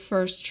attempt of a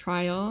first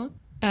lawsuit,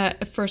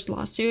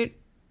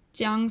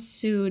 Jiang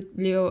sued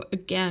Liu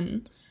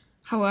again.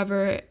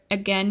 However,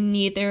 again,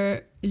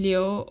 neither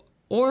Liu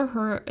or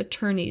her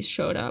attorneys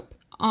showed up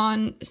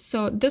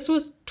So this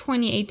was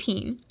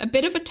 2018, a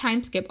bit of a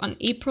time skip. On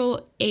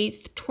April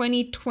 8th,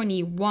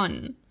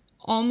 2021,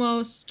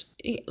 almost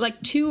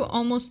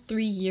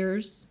 3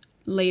 years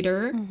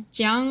later,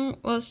 Jiang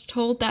was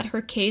told that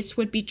her case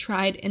would be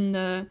tried in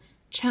the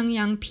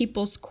Changyang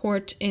People's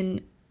Court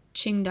in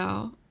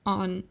Qingdao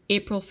on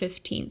April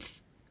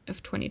 15th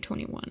of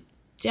 2021.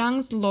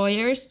 Jiang's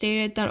lawyer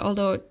stated that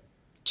although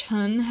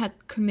Chen had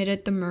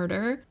committed the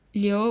murder,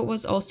 Liu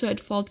was also at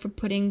fault for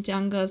putting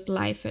Jiang's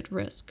life at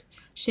risk.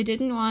 She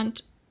didn't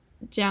want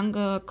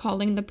Jiang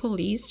calling the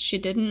police. She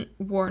didn't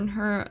warn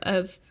her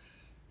of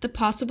the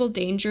possible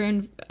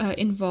danger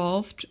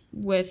involved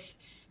with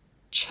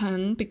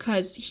Chen,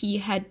 because he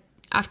had,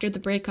 after the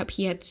breakup,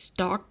 he had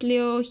stalked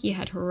Liu, he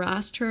had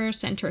harassed her,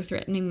 sent her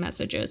threatening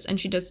messages, and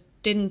she just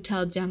didn't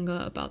tell Jiang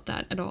about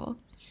that at all.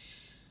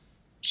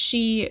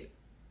 She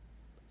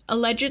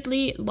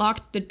allegedly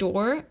locked the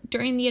door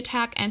during the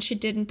attack, and she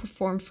didn't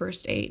perform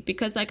first aid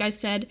because, like I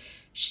said,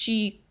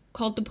 she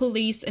called the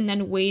police and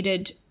then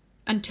waited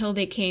until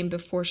they came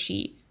before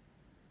she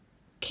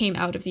came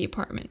out of the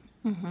apartment.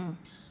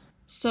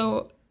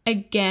 So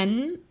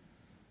again,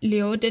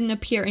 Liu didn't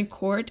appear in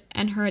court,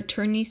 and her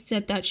attorney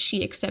said that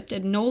she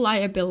accepted no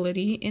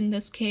liability in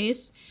this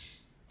case,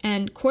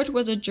 and court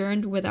was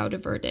adjourned without a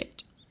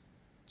verdict.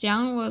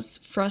 Jiang was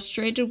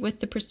frustrated with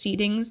the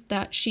proceedings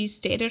that she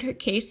stated her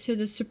case to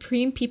the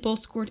Supreme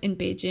People's Court in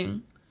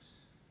Beijing.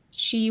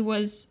 She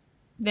was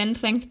then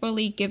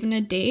thankfully given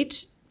a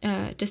date,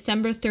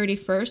 December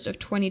 31st of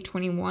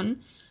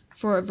 2021,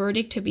 for a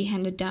verdict to be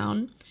handed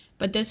down,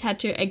 but this had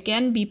to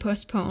again be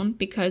postponed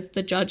because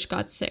the judge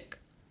got sick.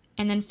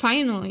 And then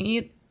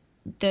finally,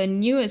 the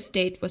newest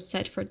date was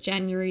set for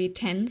January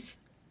 10th,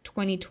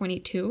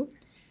 2022,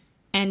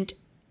 and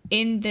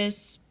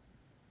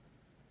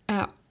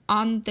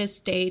on this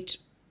date,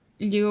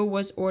 Liu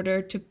was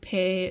ordered to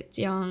pay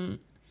Jiang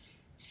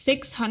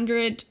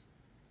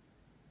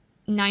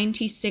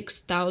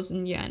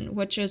 696,000 yuan,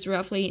 which is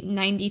roughly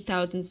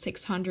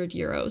 90,600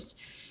 euros,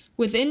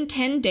 within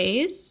 10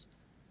 days,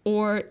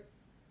 or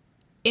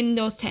in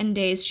those 10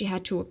 days she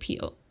had to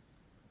appeal.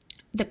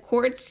 The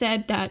court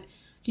said that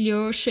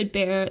Liu should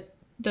bear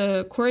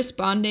the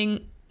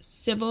corresponding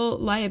civil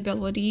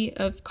liability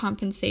of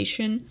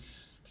compensation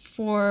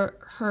for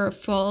her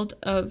fault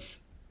of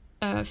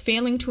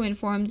failing to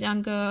inform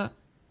Jiang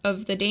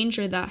of the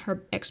danger that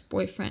her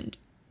ex-boyfriend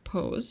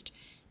posed,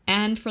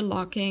 and for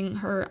locking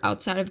her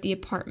outside of the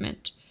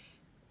apartment.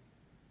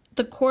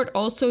 The court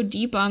also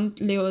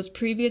debunked Liu's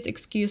previous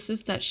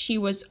excuses that she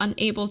was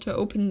unable to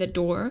open the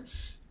door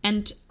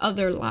and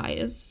other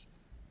lies.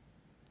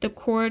 The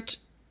court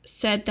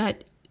said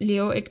that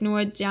Liu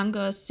ignored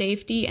Jiang's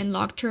safety and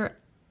locked her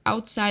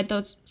outside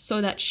so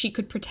that she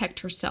could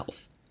protect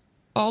herself.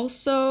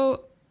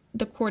 Also,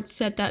 the court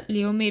said that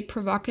Liu made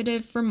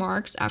provocative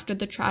remarks after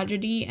the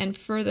tragedy and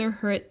further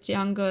hurt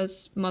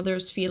Jiang's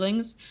mother's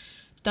feelings.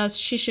 Thus,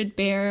 she should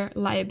bear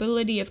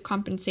liability of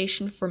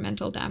compensation for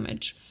mental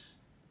damage.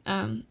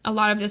 A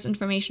lot of this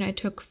information I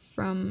took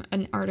from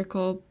an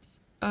article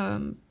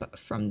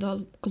from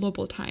the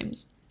Global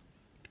Times.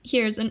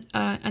 Here's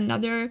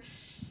another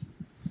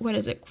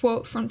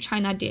quote from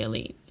China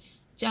Daily.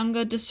 Jiang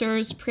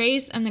deserves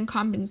praise and then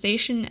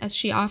compensation as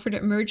she offered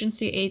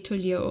emergency aid to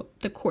Liu,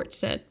 the court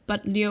said.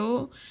 But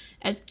Liu,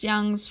 as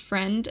Jiang's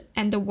friend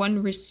and the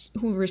one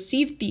who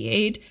received the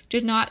aid,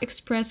 did not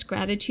express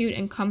gratitude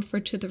and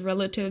comfort to the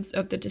relatives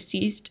of the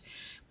deceased,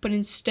 but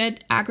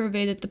instead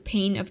aggravated the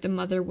pain of the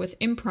mother with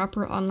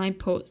improper online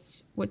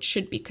posts, which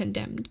should be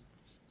condemned.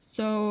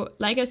 So,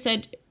 like I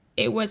said,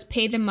 it was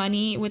pay the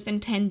money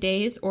within 10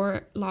 days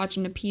or lodge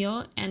an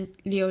appeal, and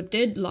Liu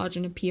did lodge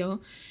an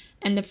appeal.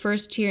 And the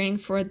first hearing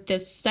for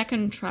this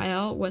second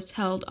trial was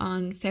held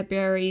on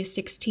February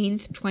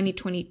 16th,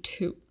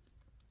 2022.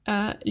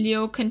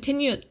 Liu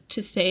continued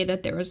to say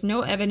that there was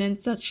no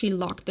evidence that she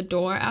locked the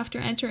door after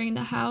entering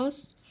the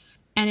house,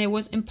 and it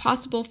was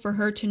impossible for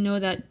her to know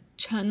that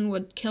Chen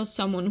would kill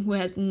someone who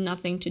has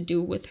nothing to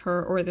do with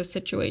her or the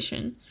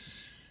situation.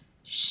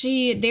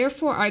 She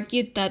therefore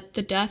argued that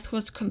the death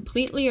was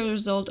completely a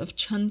result of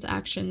Chen's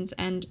actions,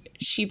 and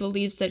she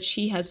believes that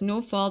she has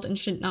no fault and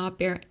should not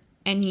bear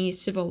any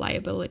civil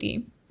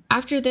liability.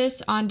 After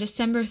this, on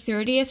December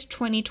 30th,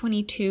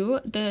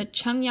 2022, the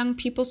Changyang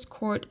People's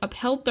Court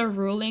upheld their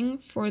ruling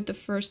for the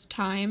first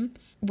time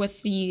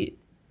with the,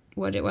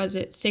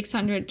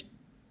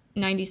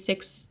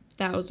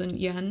 696,000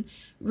 yuan,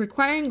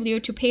 requiring Liu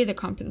to pay the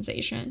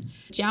compensation.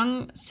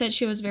 Jiang said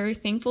she was very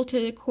thankful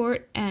to the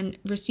court and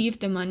received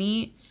the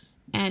money,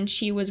 and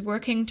she was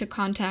working to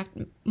contact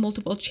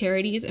multiple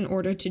charities in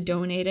order to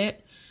donate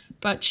it.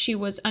 But she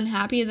was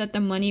unhappy that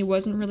the money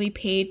wasn't really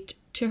paid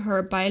to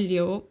her by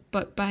Liu,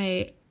 but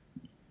by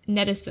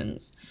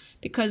netizens,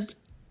 because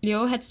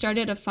Liu had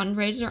started a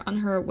fundraiser on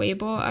her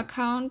Weibo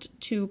account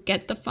to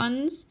get the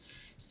funds,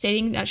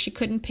 stating that she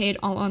couldn't pay it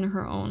all on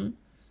her own.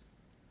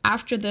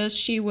 After this,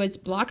 she was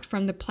blocked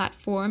from the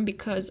platform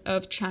because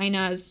of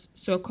China's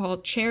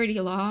so-called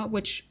charity law,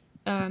 which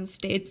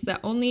states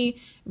that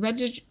only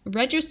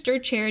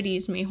registered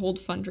charities may hold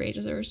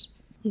fundraisers.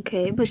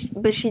 Okay, but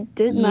she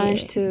did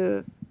manage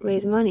to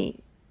raise money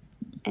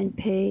and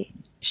pay.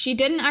 She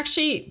didn't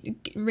actually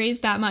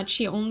raise that much.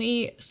 She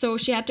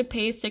had to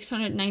pay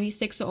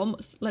 696, so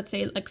almost, let's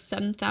say, like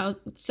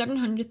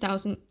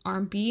 700,000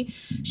 RMB.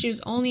 She was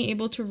only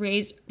able to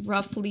raise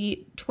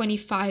roughly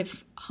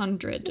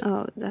 2,500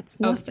 that's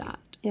of that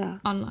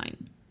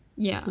online.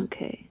 Yeah.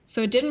 Okay.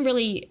 So it didn't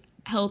really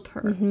help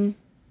her in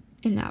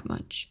that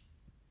much.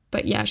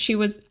 But yeah, she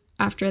was,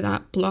 after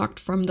that, blocked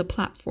from the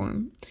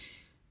platform.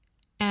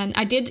 And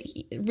I did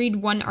read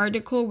one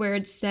article where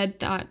it said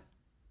that,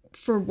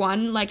 for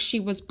one, like,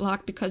 she was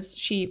blocked because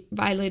she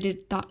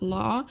violated that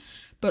law,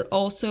 but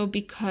also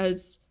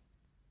because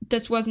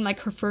this wasn't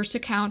like her first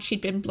account. She'd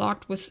been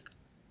blocked with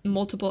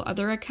multiple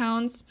other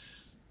accounts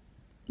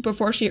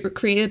before she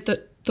created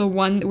the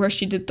one where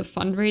she did the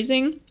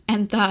fundraising,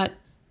 and that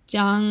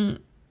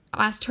Jiang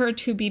asked her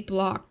to be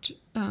blocked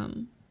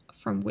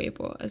from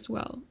Weibo as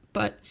well.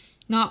 But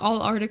not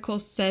all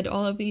articles said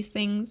all of these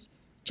things,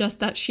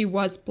 just that she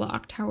was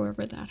blocked,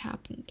 however that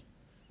happened.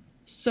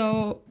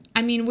 So,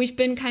 I mean, we've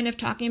been kind of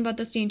talking about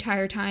this the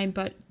entire time,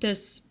 but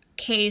this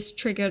case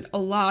triggered a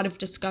lot of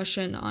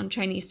discussion on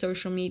Chinese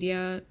social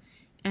media.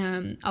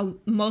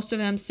 Most of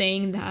them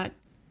saying that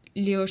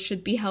Liu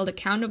should be held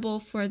accountable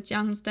for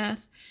Jiang's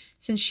death,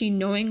 since she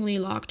knowingly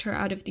locked her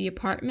out of the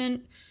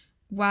apartment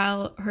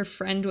while her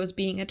friend was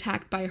being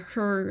attacked by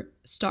her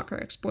stalker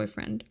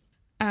ex-boyfriend.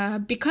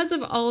 Because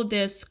of all of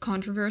this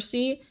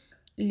controversy,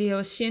 Liu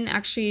Xin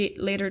actually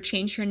later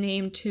changed her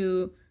name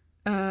to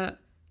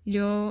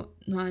Liu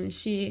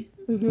Nuanxi,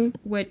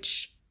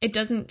 which it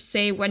doesn't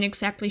say when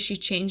exactly she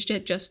changed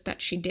it, just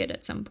that she did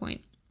at some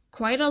point.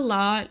 Quite a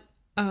lot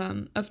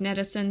of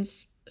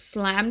netizens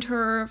slammed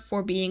her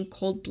for being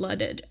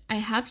cold-blooded. I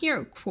have here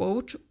a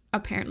quote,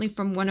 apparently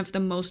from one of the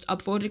most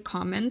upvoted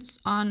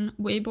comments on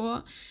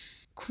Weibo.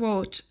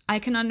 Quote, "I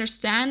can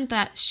understand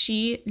that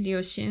she, Liu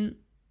Xin,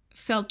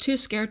 felt too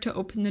scared to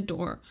open the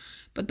door,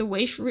 but the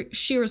way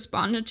she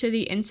responded to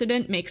the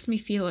incident makes me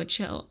feel a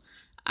chill.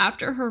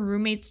 After her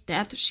roommate's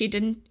death, she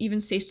didn't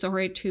even say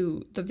sorry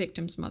to the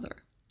victim's mother."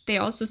 They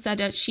also said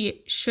that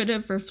she should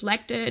have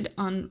reflected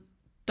on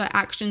the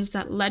actions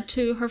that led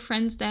to her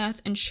friend's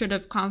death and should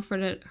have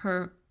comforted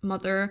her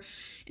mother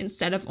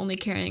instead of only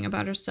caring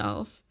about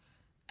herself.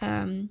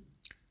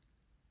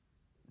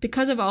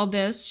 Because of all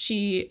this,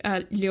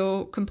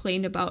 Liu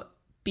complained about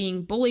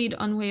being bullied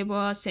on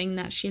Weibo, saying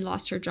that she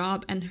lost her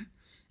job and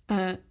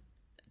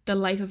the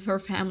life of her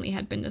family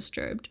had been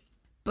disturbed.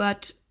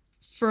 But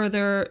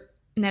further,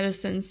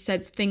 netizens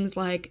said things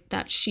like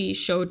that she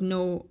showed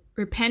no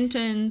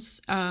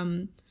repentance,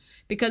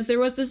 because there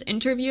was this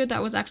interview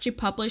that was actually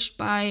published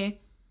by,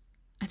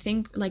 I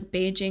think, like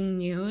Beijing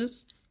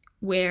News,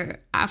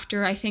 where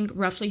after, I think,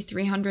 roughly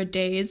 300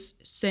 days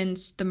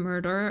since the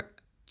murder,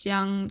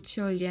 Jiang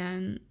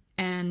Qiulian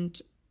and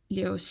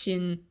Liu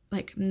Xin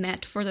like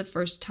met for the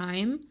first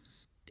time.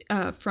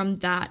 From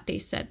that, they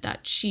said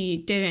that she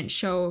didn't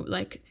show,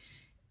 like,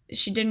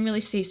 she didn't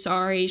really say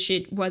sorry.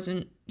 She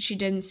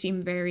didn't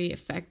seem very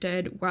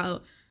affected,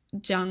 while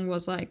Jiang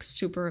was like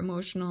super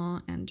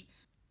emotional. And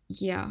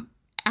yeah,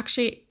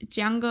 actually,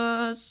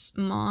 Jiang's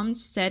mom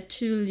said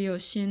to Liu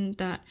Xin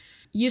that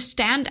you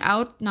stand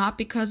out not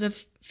because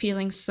of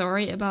feeling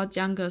sorry about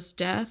Jiang's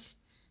death,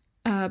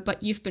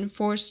 but you've been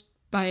forced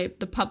by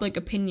the public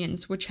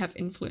opinions which have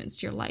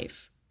influenced your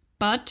life.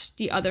 But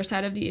the other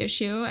side of the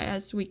issue,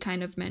 as we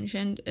kind of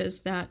mentioned,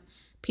 is that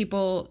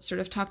people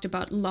sort of talked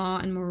about law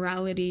and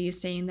morality,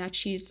 saying that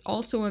she's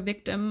also a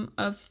victim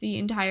of the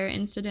entire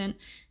incident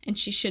and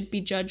she should be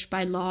judged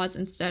by laws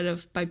instead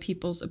of by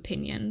people's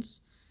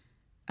opinions.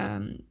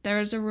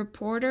 There's a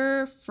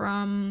reporter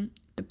from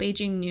the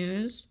Beijing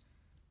News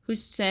who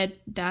said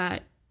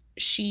that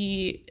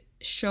she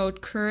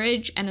showed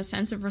courage and a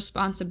sense of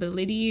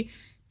responsibility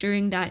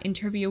during that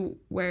interview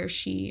where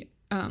she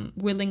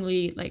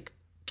willingly like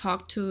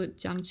talked to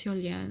Jiang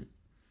Qiulian.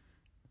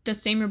 The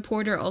same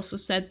reporter also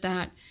said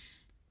that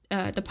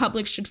the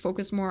public should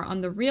focus more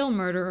on the real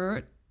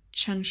murderer,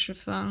 Chen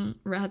Shifeng,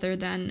 rather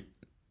than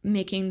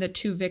making the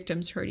two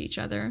victims hurt each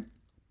other.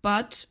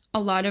 But a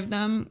lot of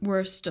them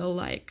were still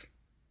like,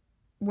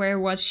 where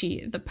was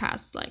she the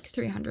past like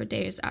 300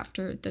 days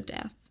after the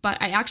death? But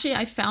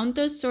I found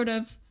this sort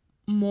of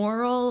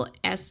moral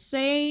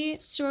essay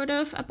sort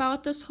of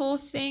about this whole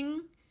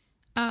thing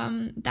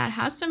that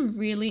has some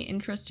really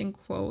interesting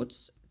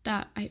quotes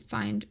that I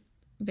find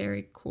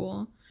very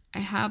cool. I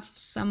have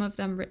some of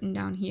them written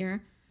down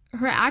here.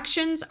 Her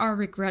actions are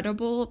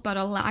regrettable, but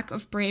a lack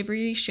of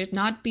bravery should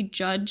not be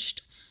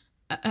judged,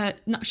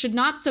 should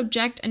not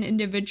subject an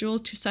individual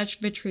to such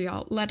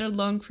vitriol, let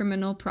alone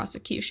criminal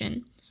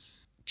prosecution.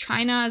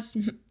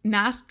 China's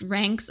masked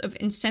ranks of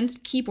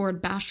incensed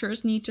keyboard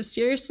bashers need to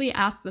seriously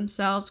ask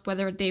themselves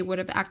whether they would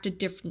have acted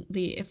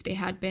differently if they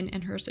had been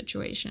in her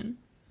situation.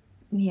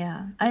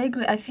 Yeah, I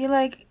agree. I feel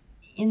like,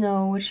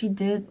 what she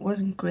did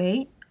wasn't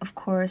great, of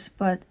course,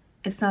 but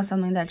it's not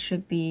something that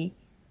should be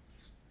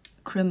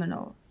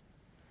criminal.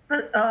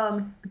 But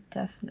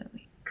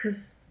definitely.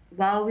 because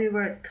while we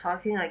were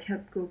talking, I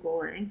kept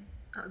Googling,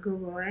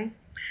 Googling,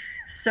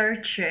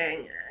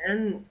 searching,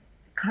 and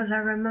because I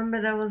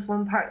remember there was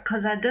one part,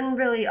 because I didn't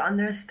really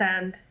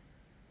understand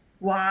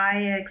why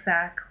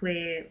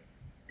exactly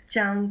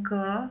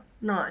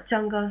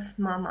Jiangge's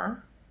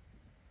mama,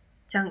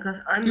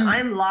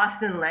 I'm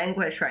lost in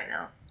language right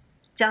now.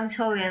 Jiang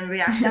Qiulian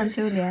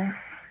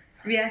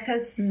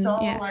reacted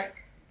so Yeah. like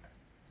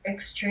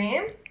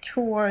extreme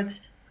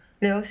towards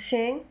Liu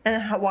Xing,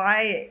 and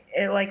why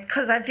it like,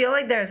 because I feel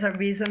like there's a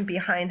reason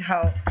behind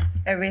how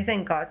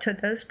everything got to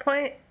this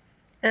point.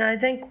 And I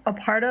think a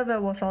part of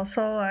it was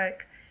also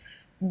like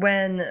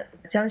when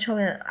Jiang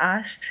Qiulian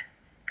asked,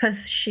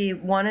 because she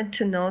wanted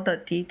to know the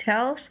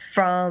details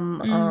from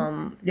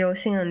Liu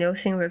Xing, and Liu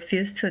Xing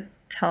refused to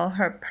tell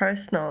her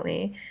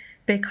personally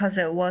because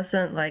it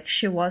wasn't like,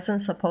 she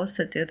wasn't supposed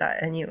to do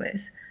that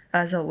anyways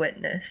as a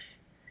witness,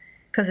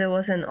 because it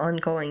was an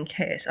ongoing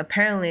case.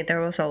 Apparently there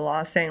was a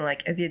law saying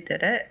like, if you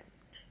did it,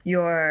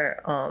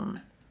 your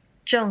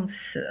证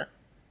词,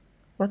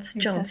 what's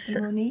证词?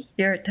 testimony?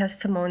 Your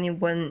testimony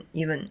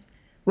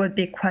would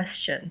be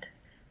questioned.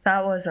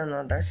 That was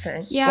another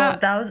thing. Yeah. Well,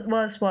 that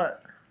was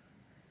what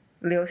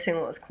Liu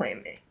Xing was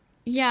claiming.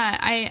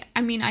 Yeah,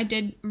 I mean, I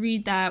did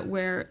read that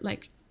where,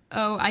 like,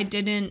 oh, I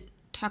didn't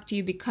talk to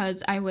you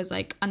because I was,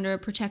 like, under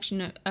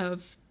protection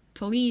of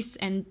police,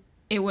 and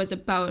it was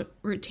about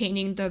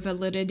retaining the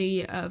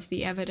validity of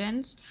the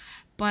evidence.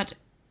 But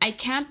I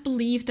can't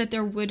believe that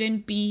there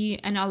wouldn't be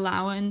an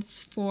allowance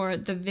for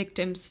the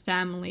victim's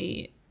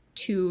family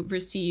to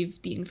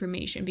receive the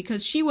information,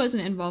 because she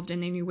wasn't involved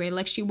in any way.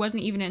 Like, she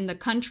wasn't even in the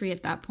country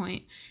at that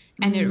point,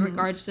 and it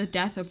regards the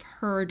death of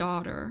her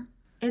daughter.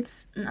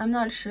 I'm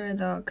not sure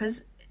though,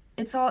 because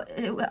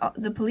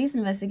the police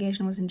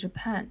investigation was in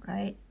Japan,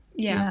 right?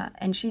 Yeah.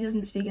 And she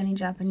doesn't speak any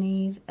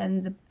Japanese,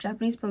 and the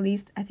Japanese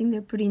police, I think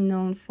they're pretty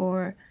known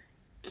for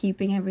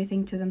keeping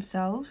everything to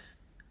themselves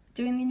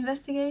during the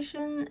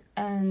investigation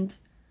and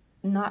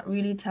not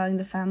really telling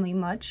the family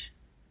much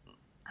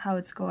how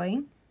it's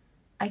going.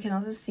 I can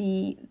also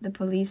see the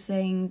police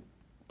saying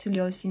to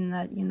Liu Xin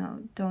that,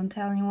 don't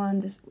tell anyone,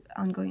 this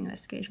ongoing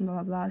investigation, blah,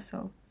 blah, blah.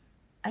 So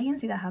I can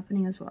see that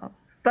happening as well.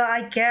 But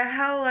I get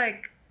how,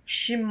 like,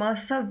 she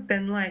must have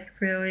been, like,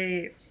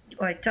 really,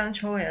 like, Jiang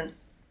Qiulian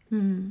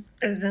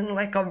is in,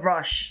 like, a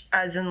rush,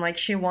 as in, like,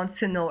 she wants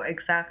to know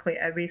exactly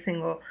every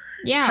single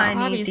tiny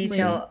obviously.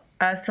 detail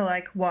as to,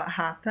 like, what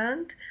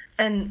happened.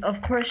 And,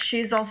 of course,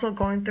 she's also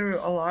going through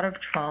a lot of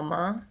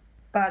trauma.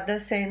 But at the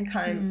same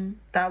time,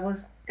 that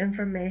was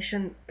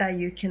information that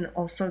you can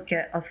also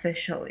get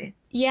officially.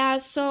 Yeah,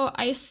 so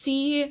I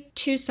see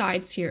two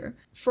sides here.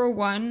 For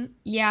one,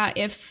 yeah,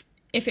 if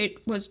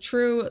it was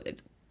true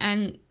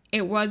and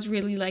it was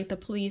really like the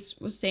police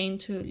was saying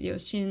to Liu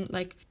Xin,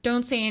 like,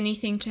 don't say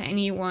anything to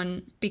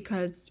anyone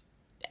because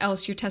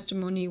else your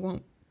testimony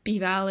won't be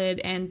valid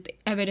and the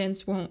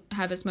evidence won't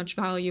have as much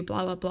value,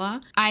 blah, blah, blah.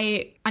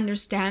 I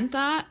understand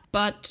that,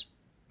 but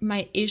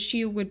my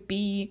issue would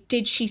be,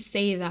 did she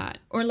say that?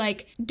 Or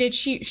like, did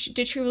she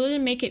really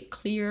make it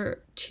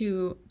clear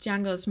to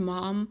Jiangge's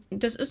mom,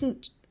 this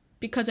isn't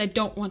because I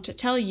don't want to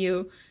tell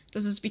you,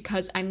 this is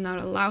because I'm not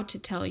allowed to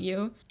tell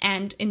you.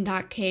 And in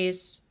that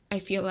case, I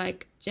feel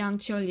like Jiang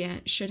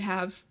Qiulian should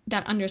have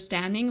that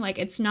understanding. Like,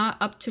 it's not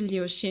up to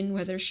Liu Xin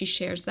whether she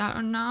shares that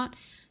or not.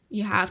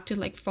 You have to,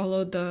 like,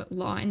 follow the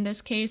law in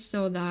this case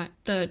so that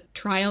the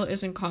trial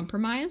isn't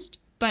compromised.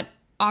 But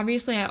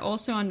obviously, I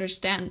also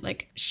understand,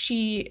 like,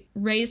 she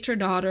raised her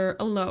daughter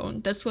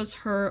alone. This was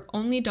her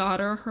only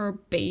daughter, her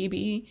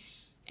baby,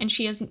 and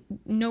she has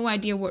no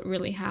idea what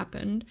really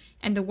happened.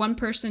 And the one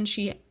person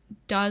she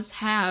does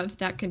have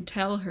that can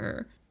tell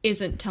her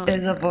isn't telling her.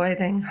 Is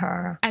avoiding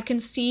her. I can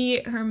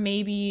see her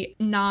maybe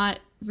not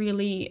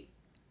really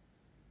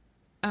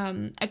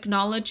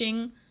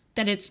acknowledging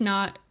that it's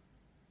not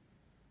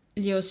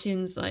Liu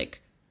Xin's,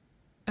 like,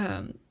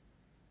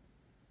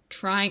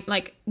 trying,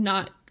 like,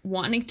 not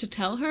wanting to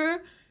tell her,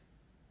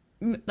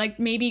 like,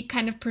 maybe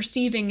kind of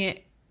perceiving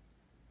it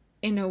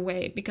in a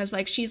way, because,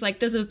 like, she's like,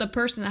 this is the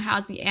person that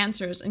has the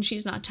answers, and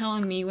she's not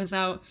telling me,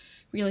 without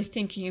really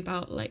thinking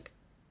about, like,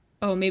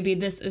 oh, maybe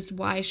this is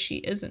why she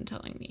isn't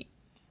telling me.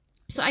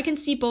 So I can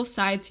see both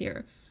sides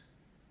here.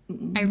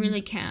 I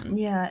really can.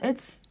 Yeah,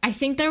 I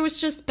think there was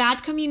just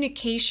bad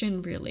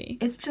communication, really.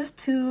 It's just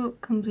two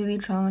completely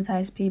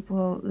traumatized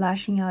people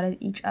lashing out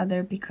at each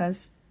other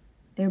because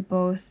they're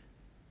both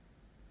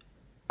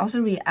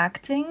also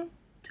reacting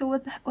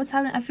to what's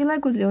happening. I feel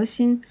like with Liu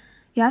Xin,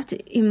 you have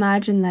to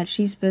imagine that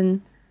she's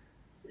been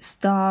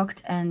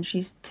stalked and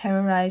she's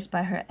terrorized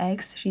by her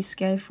ex. She's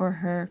scared for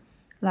her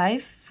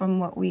life, from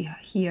what we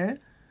hear.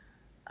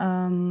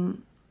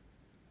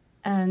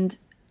 And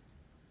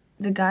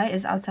the guy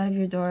is outside of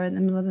your door in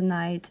the middle of the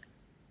night,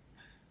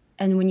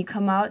 and when you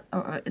come out,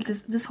 or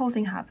this whole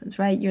thing happens,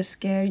 right? You're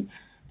scared,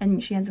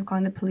 and she ends up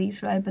calling the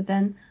police, right? But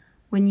then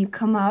when you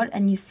come out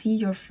and you see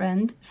your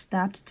friend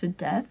stabbed to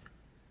death,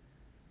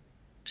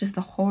 just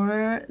the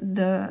horror,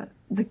 the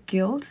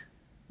guilt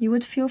you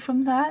would feel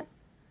from that.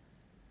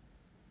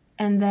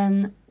 And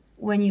then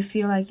when you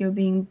feel like you're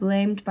being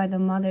blamed by the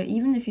mother,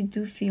 even if you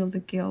do feel the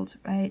guilt,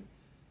 right?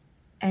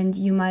 and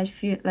you might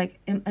feel like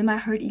it might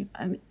hurt you.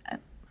 I'm not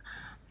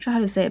sure how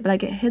to say it, but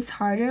like it hits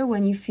harder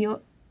when you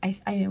feel,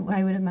 I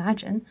would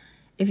imagine,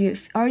 if you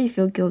already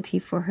feel guilty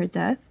for her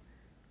death,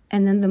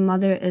 and then the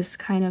mother is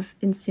kind of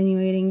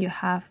insinuating you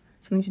have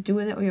something to do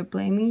with it or you're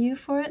blaming you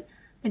for it,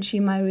 then she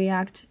might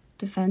react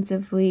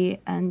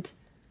defensively and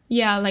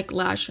like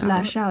lash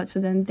out. So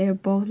then they're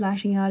both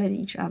lashing out at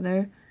each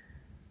other.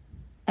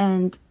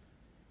 And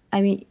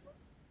I mean,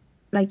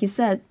 like you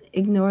said,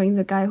 ignoring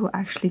the guy who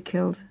actually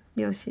killed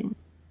Liu Xin.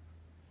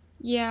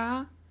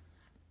 Yeah,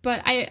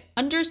 but I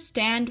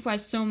understand why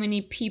so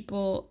many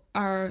people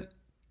are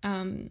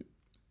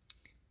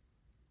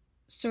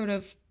sort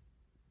of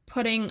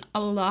putting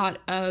a lot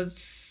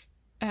of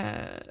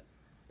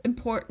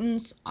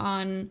importance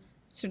on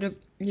sort of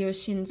Liu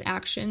Xin's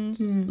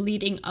actions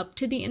leading up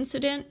to the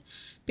incident.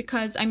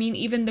 Because, I mean,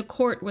 even the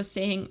court was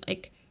saying,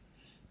 like,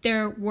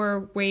 there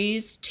were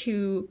ways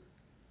to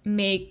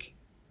make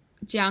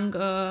Jiang,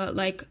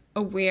 like,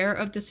 aware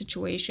of the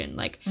situation.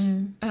 Like,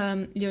 Liu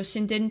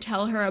Xin didn't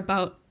tell her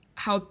about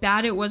how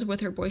bad it was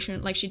with her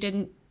boyfriend. Like, she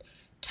didn't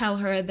tell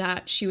her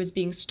that she was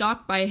being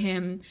stalked by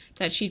him,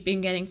 that she'd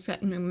been getting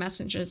threatening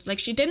messages. Like,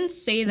 she didn't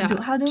say that.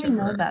 How do we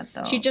know that,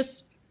 though? She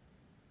just...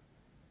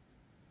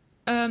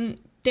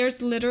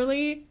 there's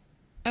literally...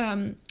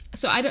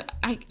 so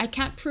I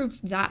can't prove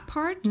that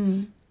part.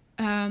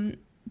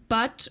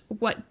 But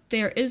what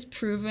there is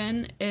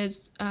proven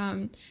is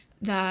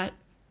that...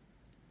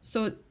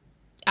 So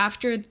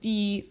after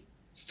the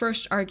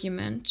first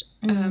argument,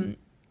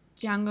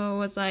 Jiang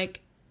was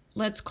like,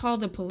 let's call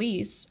the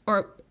police.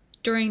 Or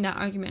during that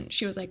argument,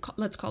 she was like,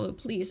 let's call the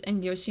police.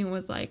 And Liu Xin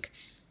was like,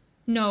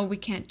 no, we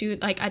can't do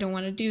it. Like, I don't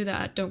want to do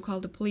that. Don't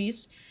call the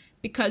police.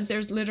 Because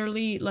there's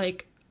literally,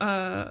 like,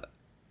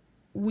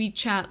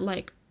 WeChat,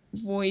 like,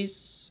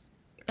 voice,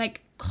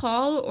 like,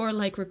 call or,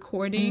 like,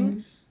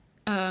 recording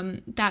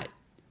that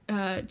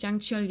Jiang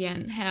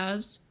Qiulian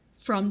has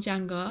from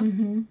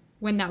Jiang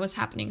when that was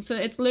happening. So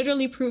it's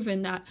literally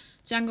proven that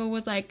Jiang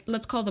was like,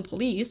 let's call the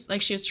police.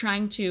 Like, she was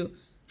trying to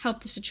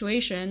help the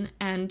situation,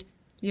 and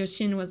Liu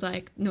Xin was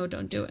like, no,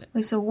 don't do it.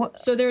 Wait, so what?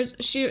 So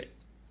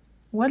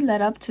what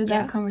led up to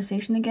that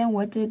conversation again?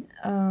 What did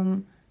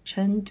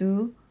Chen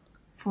do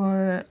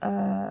for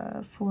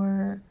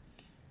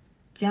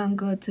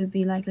Jiang to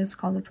be like, let's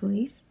call the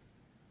police?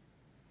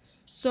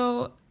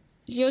 So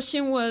Liu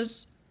Xin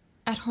was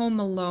at home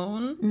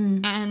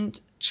alone, and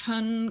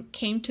Chen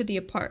came to the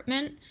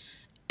apartment,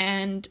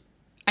 and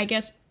I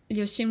guess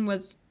Liu Xin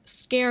was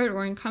scared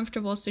or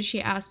uncomfortable, so she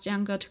asked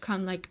Jiang to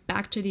come, like,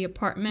 back to the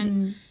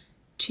apartment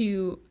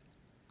to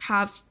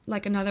have,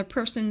 like, another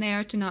person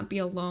there, to not be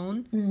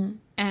alone.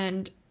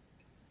 And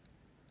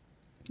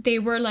they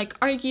were, like,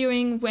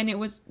 arguing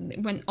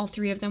when all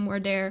three of them were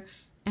there,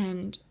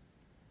 and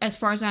as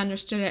far as I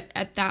understood it,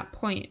 at that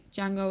point,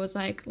 Jiang was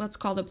like, let's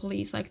call the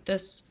police, like,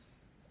 this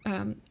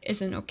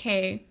isn't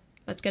okay,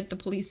 let's get the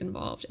police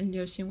involved. And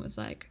Liu Xin was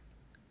like,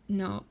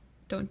 no,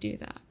 don't do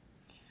that.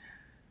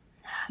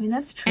 I mean,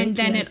 that's tricky. And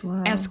then it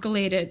well.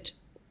 escalated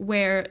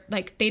where,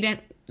 like, they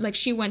didn't, like,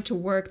 she went to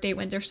work, they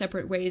went their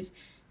separate ways,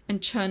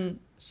 and Chen,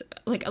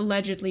 like,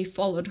 allegedly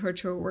followed her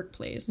to her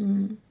workplace.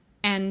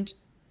 And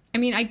I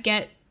mean,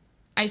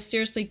 I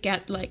seriously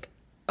get, like,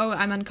 oh,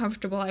 I'm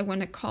uncomfortable, I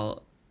want to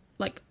call,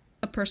 like,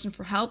 a person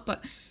for help,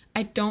 but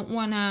I don't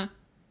want to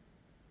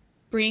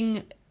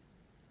bring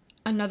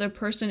another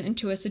person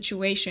into a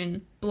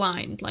situation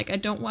blind. Like, I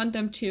don't want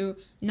them to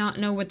not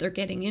know what they're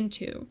getting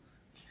into.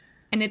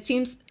 And it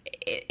seems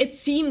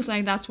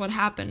like that's what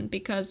happened,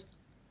 because,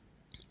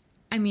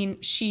 I mean,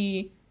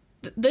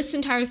 this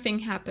entire thing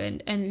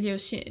happened, and Liu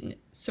Xin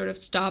sort of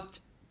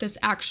stopped this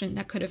action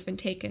that could have been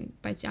taken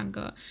by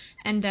Jiang.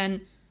 And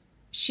then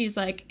she's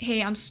like,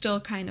 hey, I'm still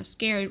kind of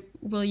scared.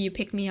 Will you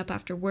pick me up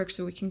after work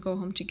so we can go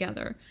home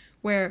together?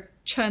 Where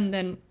Chen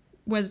then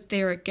was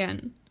there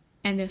again,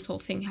 and this whole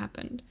thing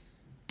happened.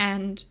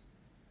 And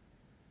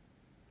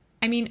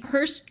I mean,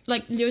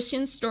 Liu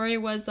Xin's story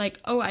was like,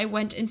 oh, I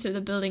went into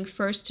the building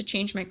first to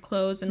change my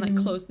clothes and, like,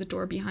 close the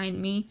door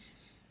behind me,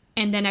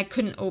 and then I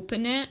couldn't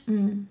open it.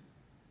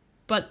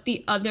 But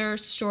the other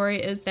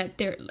story is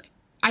that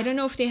I don't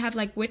know if they have,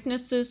 like,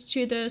 witnesses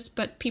to this,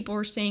 but people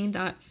were saying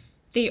that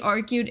they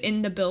argued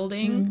in the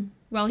building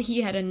while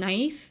he had a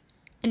knife,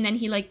 and then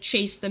he, like,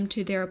 chased them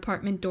to their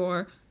apartment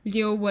door.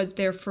 Liu was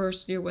there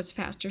first. Liu was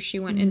faster. She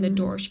went in the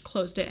door, she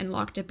closed it and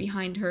locked it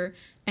behind her,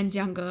 and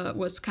Jiang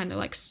was kind of,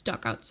 like,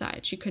 stuck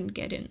outside. She couldn't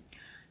get in.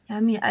 Yeah,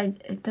 I mean,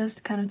 it does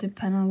kind of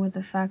depend on what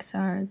the facts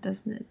are,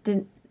 doesn't it?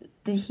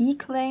 Did he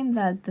claim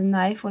that the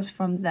knife was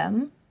from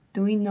them?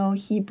 Do we know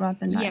he brought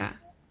the knife? Yeah.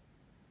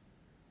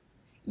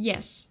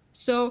 Yes.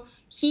 So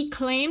he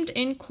claimed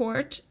in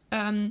court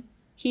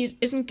he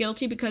isn't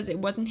guilty because it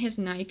wasn't his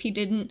knife. He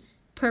didn't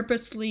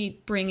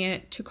purposely bring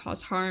it to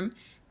cause harm,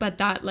 but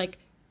that, like,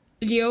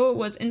 Liu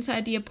was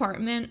inside the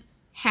apartment,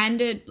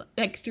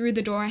 through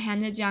the door,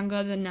 handed Jiang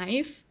the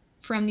knife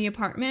from the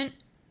apartment,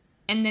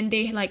 and then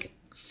they, like,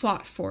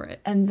 fought for it.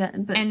 And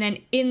then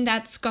in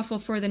that scuffle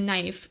for the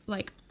knife,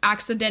 like,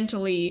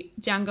 accidentally,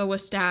 Jiang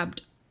was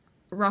stabbed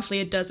roughly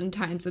a dozen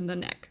times in the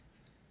neck,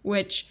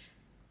 which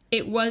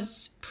it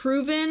was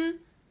proven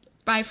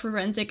by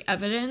forensic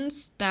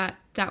evidence that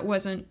that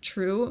wasn't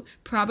true,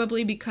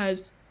 probably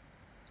because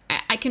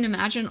I can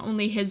imagine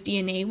only his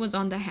DNA was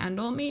on the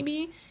handle,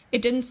 maybe.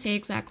 It didn't say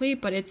exactly,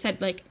 but it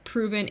said, like,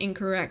 proven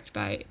incorrect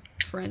by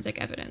forensic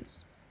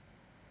evidence.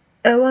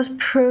 It was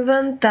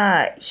proven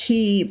that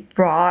he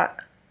brought,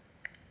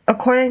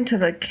 according to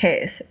the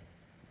case,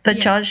 the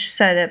judge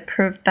said it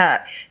proved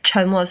that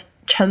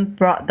Chen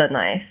brought the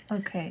knife.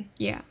 Okay.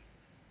 Yeah.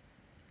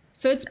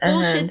 So it's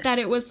bullshit that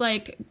it was,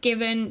 like,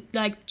 given,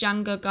 like,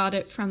 Jiang got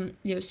it from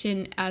Liu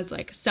Xin as,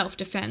 like,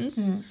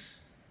 self-defense.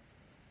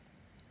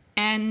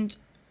 And,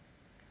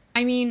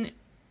 I mean,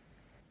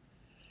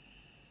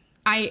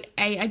 I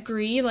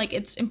agree, like,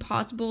 it's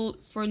impossible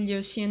for Liu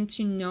Xin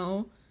to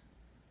know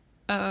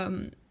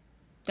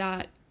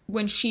that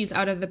when she's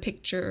out of the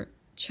picture,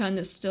 Chen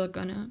is still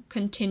gonna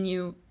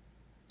continue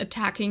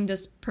attacking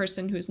this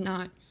person who's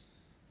not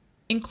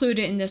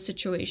included in this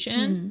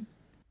situation.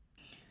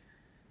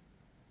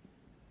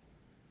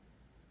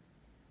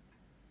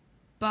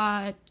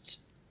 But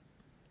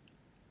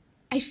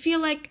I feel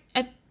like,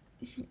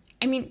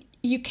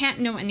 you can't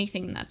know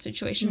anything in that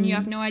situation. You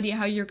have no idea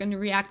how you're going to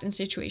react in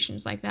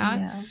situations like that.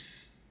 Yeah.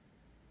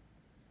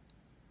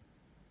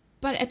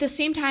 But at the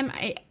same time,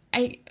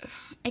 I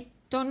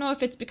don't know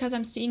if it's because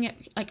I'm seeing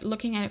it, like,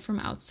 looking at it from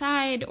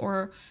outside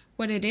or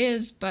what it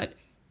is, but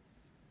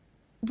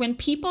when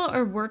people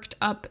are worked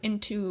up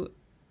into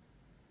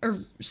a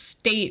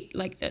state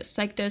like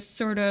this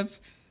sort of,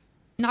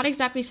 not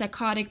exactly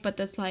psychotic, but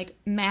this, like,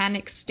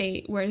 manic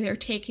state where they're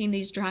taking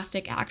these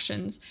drastic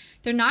actions,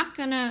 they're not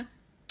gonna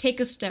take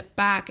a step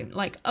back and,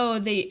 like, oh,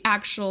 the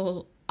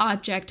actual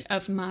object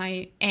of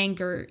my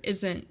anger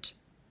isn't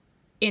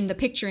in the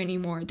picture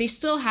anymore. They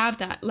still have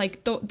that,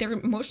 like, their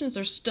emotions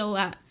are still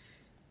at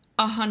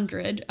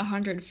 100,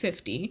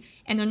 150,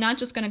 and they're not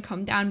just gonna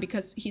come down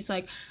because he's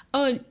like,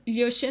 oh,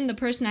 Liu Xin, the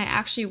person I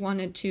actually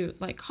wanted to,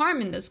 like,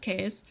 harm in this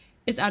case,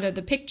 is out of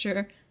the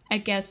picture. I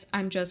guess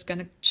I'm just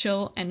gonna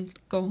chill and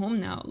go home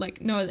now.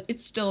 Like, no,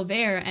 it's still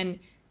there, and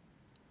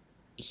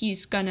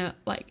he's gonna,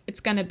 like, it's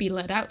gonna be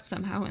let out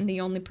somehow, and the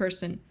only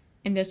person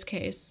in this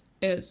case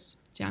is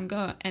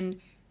Jiang.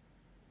 And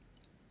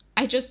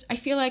I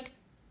feel like,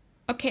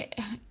 okay,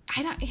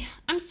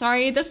 I'm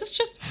sorry, this is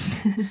just...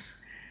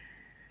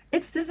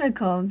 It's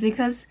difficult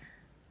because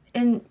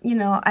in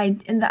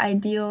the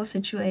ideal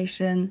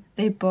situation,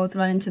 they both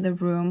run into the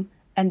room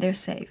and they're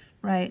safe,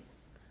 right?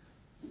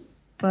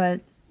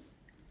 But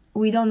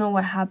we don't know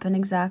what happened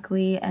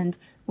exactly, and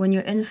when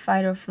you're in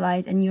fight or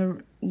flight and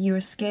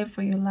you're scared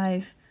for your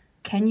life,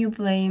 can you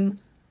blame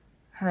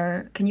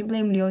her? Can you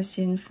blame Liu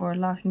Xin for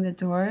locking the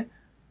door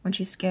when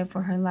she's scared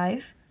for her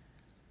life?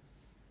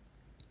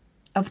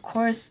 Of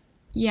course,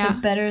 the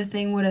better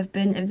thing would have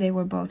been if they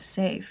were both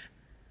safe.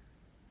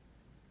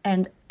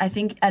 And I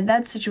think at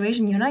that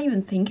situation, you're not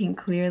even thinking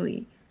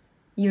clearly.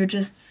 You're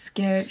just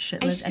scared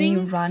shitless, and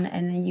you run,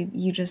 and then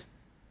you just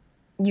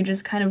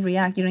kind of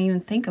react. You don't even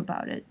think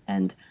about it,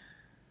 and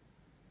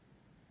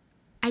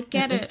I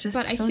get it's it, just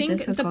but I so think the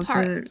difficult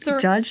part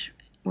to judge.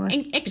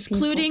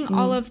 Excluding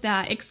all of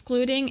that,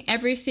 excluding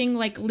everything,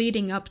 like,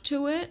 leading up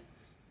to it,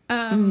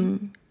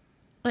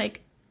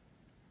 like,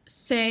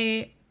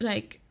 say,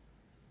 like,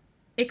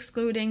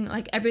 excluding,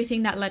 like,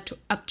 everything that led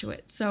up to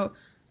it. So,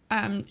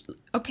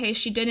 okay,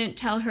 she didn't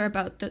tell her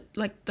about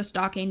the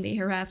stalking, the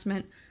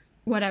harassment,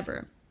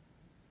 whatever.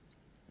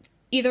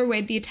 Either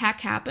way, the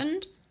attack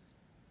happened.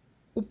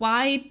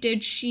 Why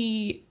did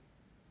she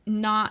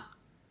not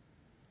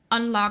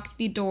unlock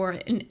the door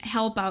and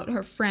help out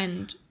her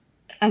friend?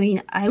 I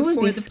mean, I would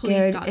be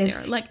scared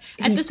if like,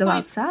 he's still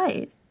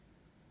outside.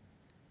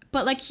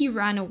 But, like, he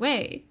ran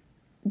away.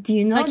 Do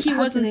you know? Like, he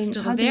wasn't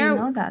still there. How do you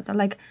know that? Or,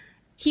 like,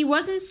 he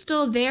wasn't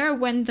still there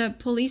when the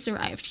police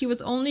arrived. He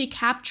was only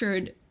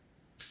captured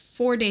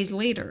 4 days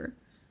later.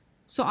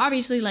 So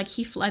obviously, like,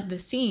 he fled the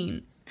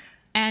scene.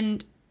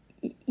 And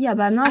yeah,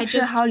 but I'm not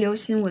sure how Liu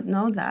Xin would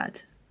know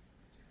that.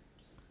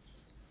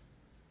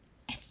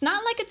 It's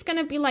not like it's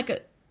gonna be like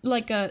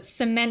a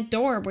cement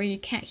door where you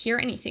can't hear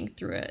anything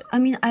through it. I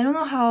mean, I don't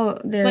know how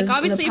their like,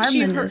 obviously,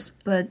 apartment is,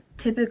 but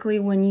typically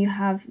when you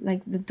have,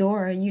 like, the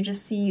door, you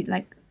just see,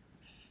 like,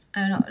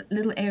 I don't know, a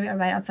little area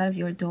right outside of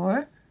your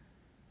door,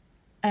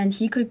 and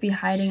he could be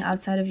hiding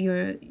outside of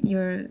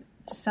your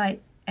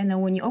sight. And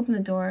then when you open the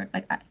door,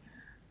 like,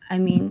 I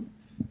mean,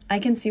 I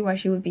can see why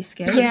she would be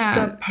scared.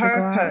 Yeah, the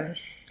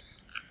purpose.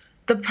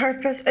 The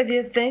purpose, if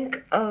you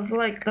think of,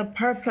 like, the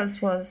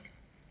purpose was,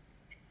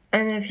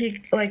 and if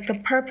he, like, the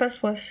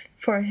purpose was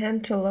for him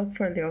to look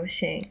for Liu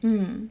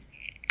Xin.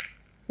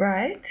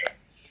 Right?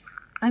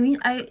 I mean,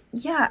 I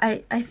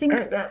think...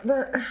 but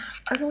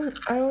I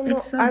don't know.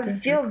 It's so I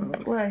difficult.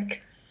 feel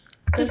like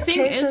The this thing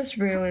case is- is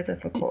really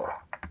difficult.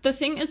 The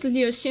thing is,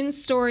 Liu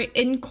Xin's story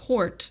in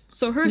court.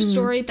 So her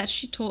story that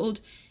she told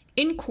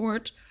in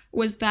court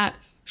was that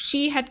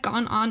she had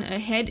gone on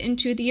ahead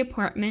into the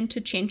apartment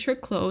to change her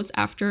clothes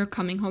after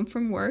coming home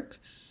from work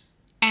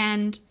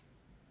and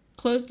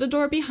closed the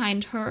door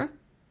behind her,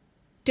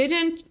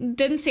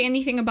 didn't say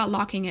anything about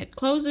locking it,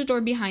 closed the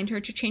door behind her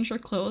to change her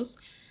clothes.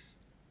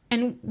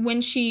 And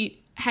when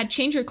she had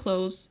changed her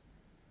clothes,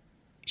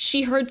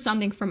 she heard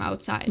something from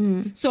outside.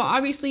 So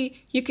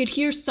obviously you could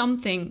hear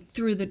something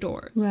through the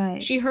door.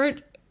 Right. She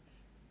heard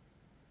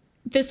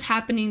this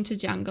happening to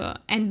Jiang,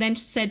 and then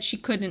said she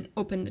couldn't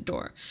open the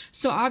door.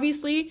 So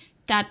obviously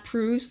that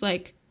proves,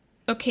 like,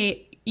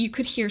 okay, you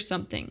could hear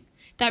something.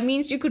 That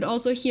means you could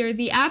also hear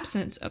the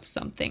absence of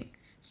something.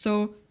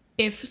 So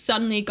if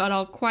suddenly it got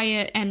all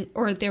quiet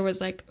or there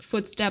was like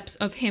footsteps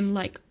of him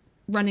like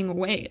running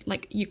away,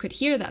 like you could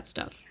hear that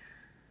stuff.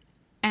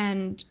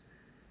 And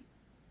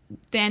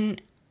then,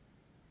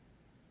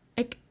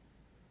 like,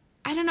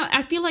 I don't know,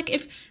 I feel like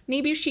if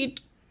maybe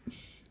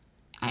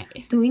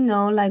do we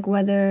know like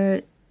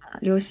whether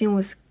Liu Xin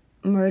was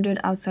murdered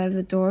outside of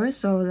the door,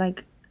 so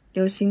like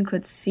Liu Xin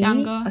could see?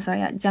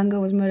 Jiang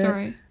was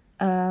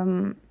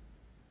murdered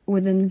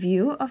within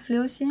view of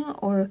Liu Xin,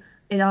 or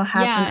it all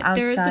happened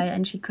outside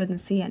and she couldn't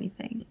see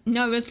anything?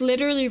 No, it was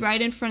literally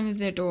right in front of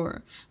their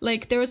door.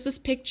 Like, there was this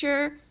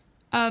picture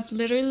of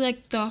literally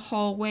like the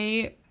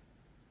hallway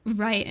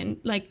right and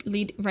like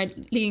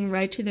leading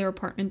right to their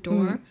apartment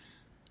door.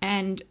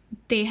 And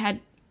they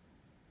had,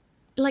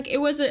 like, it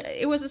was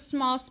a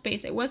small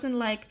space. It wasn't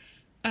like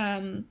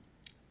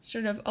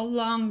sort of a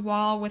long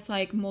wall with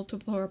like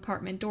multiple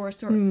apartment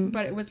doors,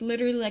 but it was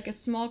literally like a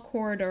small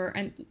corridor,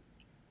 and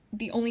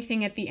the only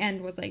thing at the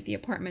end was like the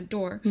apartment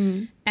door.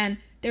 And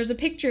there's a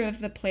picture of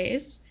the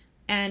place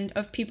and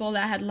of people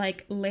that had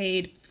like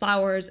laid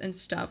flowers and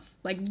stuff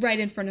like right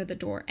in front of the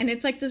door, and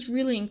it's like this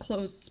really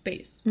enclosed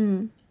space.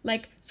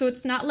 Like, so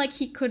it's not like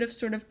he could have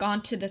sort of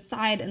gone to the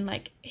side and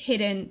like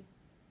hidden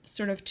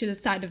sort of to the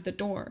side of the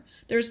door.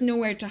 There's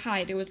nowhere to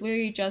hide. It was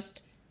literally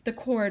just the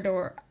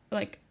corridor,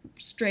 like,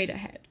 straight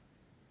ahead.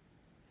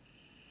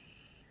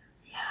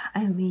 Yeah,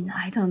 I mean,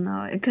 I don't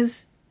know,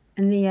 because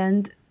in the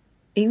end,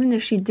 even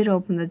if she did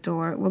open the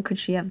door, what could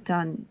she have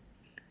done?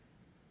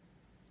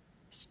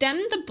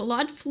 Stem the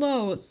blood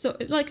flow. So,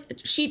 like,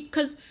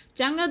 because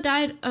Jiang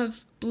died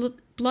of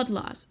blood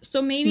loss.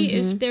 So maybe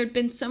if there'd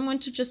been someone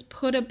to just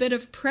put a bit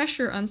of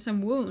pressure on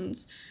some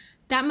wounds,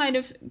 that might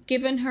have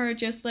given her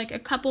just like a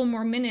couple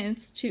more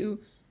minutes to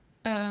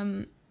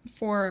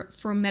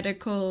for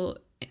medical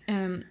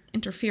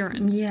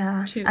interference.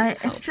 Yeah,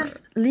 it's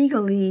just her.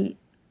 Legally,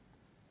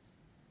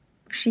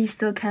 she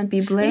still can't be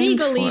blamed.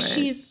 Legally, for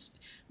she's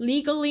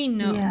legally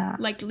no. Yeah.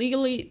 Like,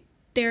 legally,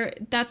 there.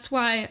 That's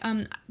why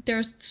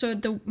there's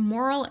the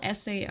moral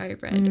essay I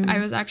read. I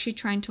was actually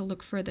trying to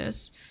look for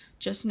this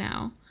just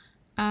now.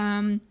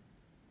 I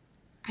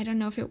don't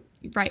know if it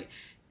right.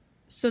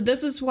 So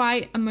this is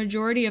why a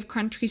majority of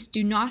countries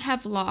do not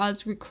have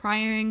laws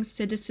requiring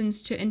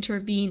citizens to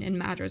intervene in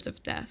matters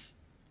of death.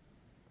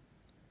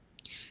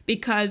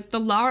 Because the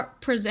law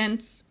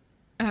represents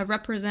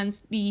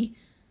the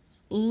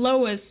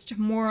lowest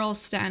moral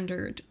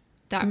standard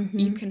that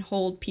you can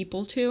hold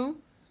people to.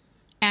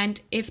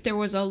 And if there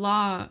was a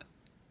law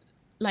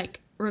like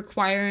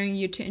requiring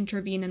you to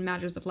intervene in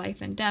matters of life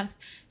and death,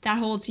 that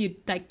holds you,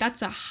 like,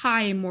 that's a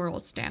high moral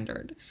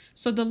standard.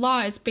 So the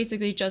law is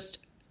basically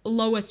just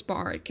lowest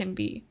bar it can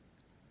be,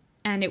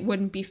 and it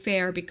wouldn't be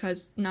fair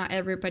because not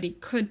everybody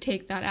could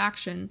take that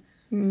action.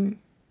 But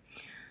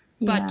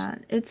yeah,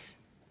 it's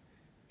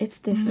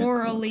difficult.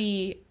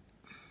 Morally,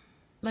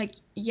 like,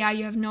 yeah,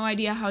 you have no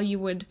idea how you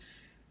would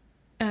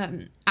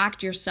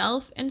act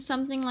yourself in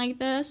something like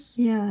this.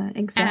 Yeah,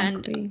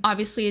 exactly. And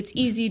obviously it's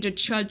easy to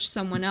judge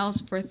someone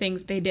else for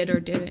things they did or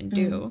didn't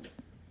do.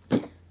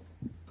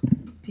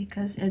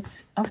 Because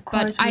it's, of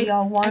course, we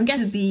all want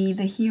to be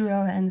the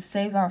hero and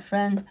save our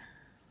friend.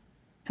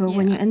 But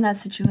when you're in that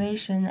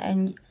situation,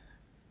 and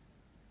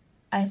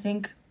I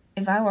think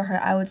if I were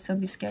her, I would still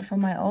be scared for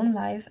my own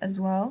life as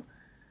well.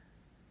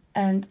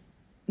 And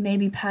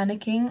maybe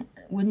panicking,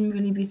 wouldn't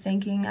really be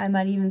thinking. I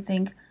might even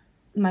think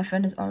my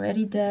friend is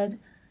already dead.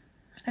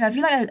 Like, I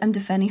feel like I'm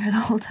defending her the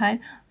whole time,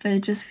 but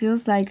it just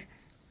feels like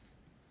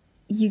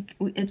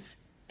it's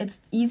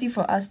easy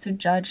for us to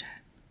judge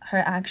her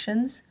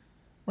actions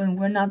when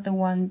we're not the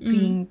one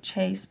being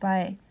chased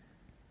by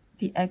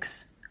the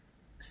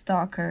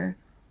ex-stalker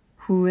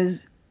who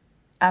is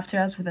after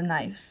us with a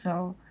knife.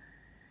 So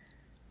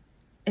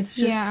it's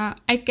just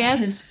I guess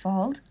his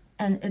fault,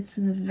 and it's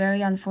a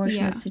very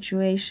unfortunate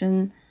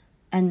situation,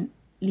 and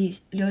Liu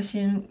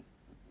Xin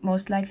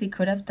most likely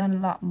could have done a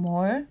lot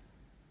more.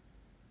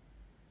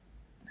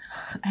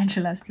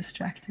 Angela's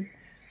distracted.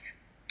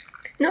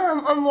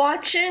 No, I'm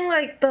watching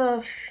like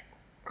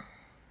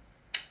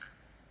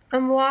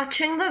I'm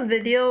watching the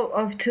video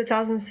of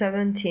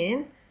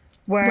 2017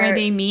 where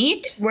they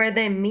meet.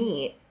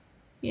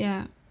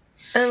 Yeah.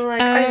 And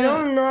like I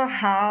don't know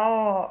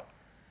how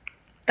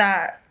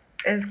that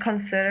is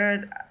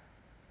considered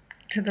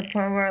to the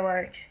point where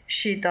like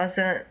she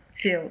doesn't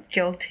feel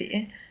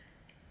guilty.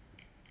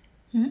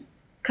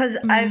 Because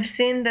I've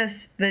seen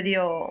this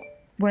video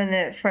when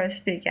it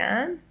first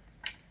began,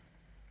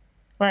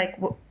 like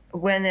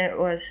when it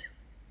was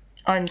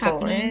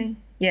ongoing.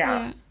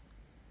 Yeah.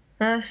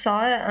 And I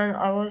saw it and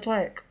I was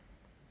like,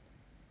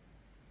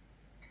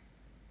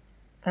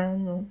 I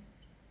don't know.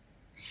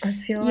 I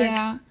feel like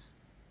Yeah,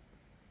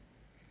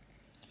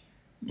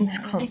 it's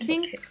Yeah, I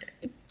think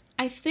complicated.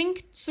 I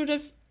think sort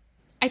of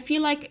I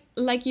feel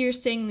like you're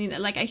saying, Lena,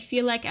 like I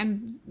feel like I'm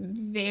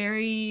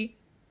very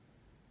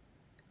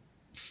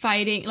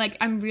fighting, like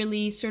I'm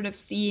really sort of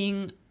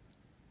seeing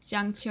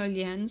Jiang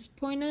Qiulian's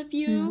point of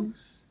view mm,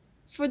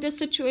 for this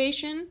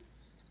situation.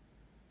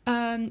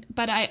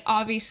 But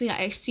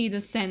I see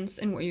the sense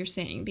in what you're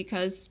saying,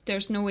 because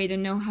there's no way to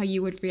know how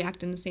you would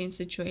react in the same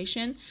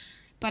situation.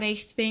 But I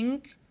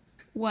think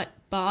what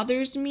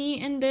bothers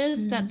me in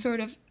this, that mm, sort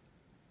of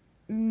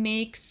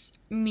makes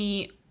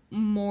me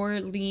more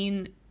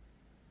lean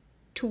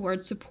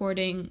towards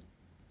supporting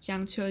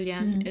Jiang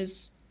Qiulian, mm,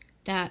 is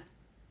that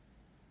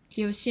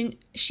Liu Xin,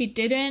 she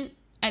didn't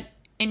at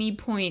any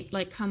point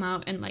like come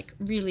out and like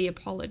really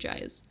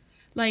apologize.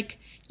 Like,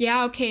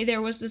 yeah, okay,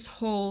 there was this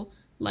whole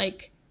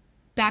like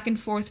back and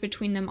forth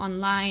between them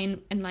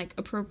online and like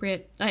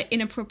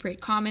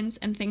inappropriate comments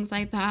and things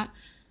like that.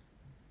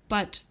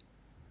 But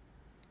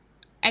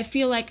I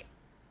feel like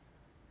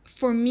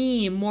for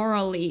me,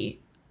 morally,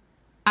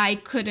 I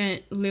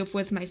couldn't live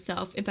with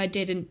myself if I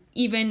didn't,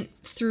 even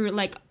through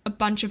like a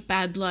bunch of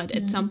bad blood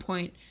at some mm.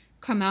 point,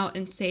 come out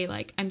and say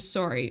like, I'm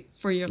sorry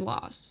for your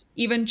loss.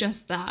 Even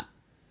just that.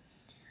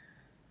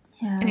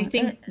 And I Yeah,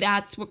 think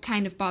that's what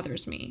kind of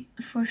bothers me.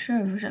 for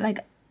sure, for sure. Like,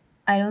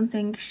 I don't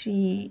think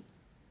she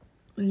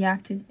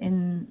reacted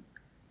in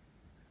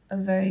a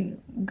very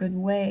good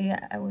way,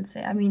 I would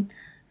say. I mean,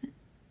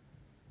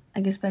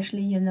 like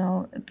especially,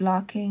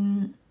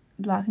 blocking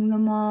the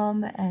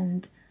mom,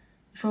 and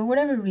for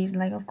whatever reason,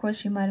 like of course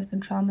she might have been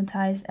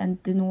traumatized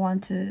and didn't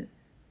want to,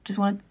 just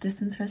wanted to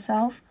distance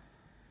herself,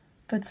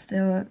 but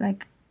still,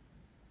 like,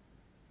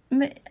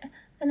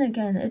 and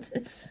again,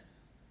 it's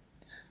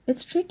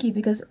tricky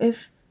because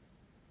if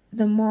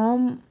the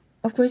mom,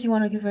 of course you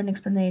want to give her an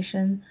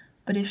explanation,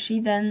 but if she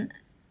then,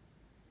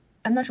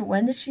 I'm not sure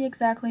when did she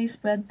exactly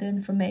spread the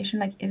information,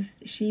 like if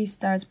she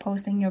starts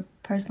posting your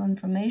personal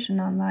information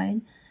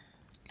online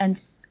and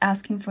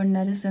asking for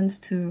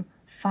netizens to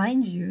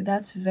find you,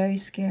 that's very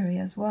scary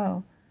as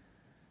well.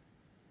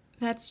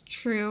 That's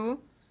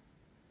true.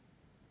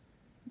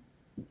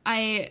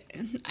 I,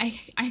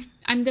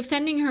 I'm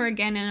defending her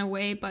again in a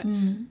way, but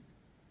Mm.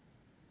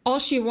 all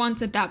she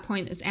wants at that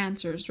point is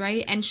answers,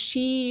 right? And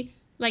she,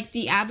 like,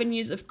 the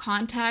avenues of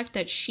contact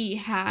that she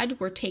had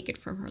were taken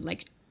from her.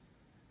 Like,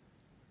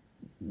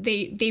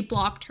 they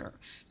blocked her,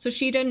 so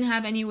she didn't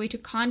have any way to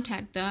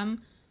contact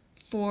them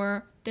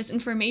for this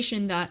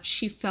information that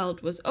she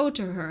felt was owed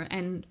to her.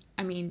 And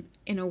I mean,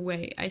 in a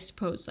way, I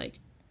suppose like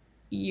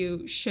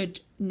you should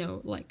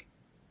know like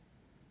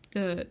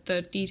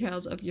the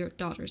details of your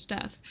daughter's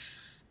death.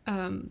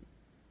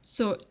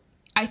 So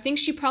I think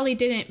she probably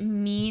didn't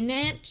mean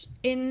it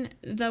in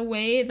the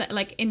way that,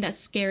 like, in that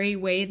scary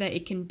way that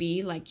it can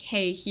be, like,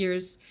 hey,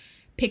 here's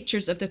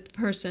pictures of the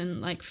person,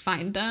 like,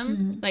 find them.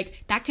 Mm.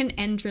 Like, that can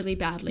end really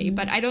badly,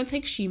 but Mm. I don't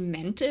think she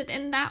meant it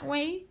in that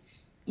way.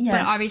 But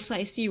Yes. obviously,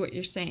 I see what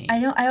you're I saying.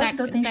 don't. I also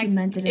don't think she That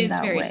meant it in is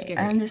that very way. I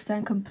scary.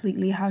 understand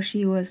completely how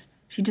she was.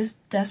 She just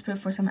desperate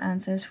for some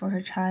answers for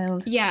her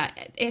child. Yeah,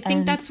 I think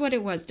And that's what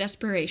it was,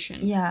 desperation.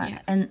 yeah,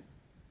 Yeah. and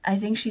I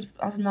think she's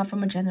also not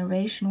from a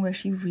generation where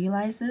she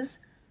realizes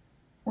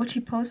what she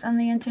posts on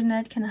the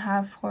internet can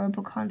have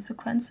horrible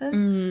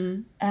consequences.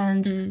 Mm.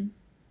 And Mm.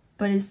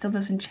 but it still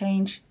doesn't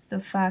change the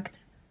fact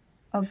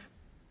of,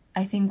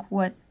 I think,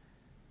 what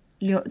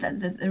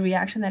the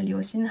reaction that Liu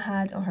Xin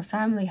had or her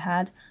family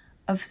had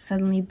of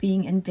suddenly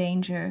being in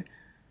danger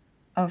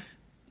of,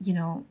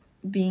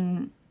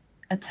 being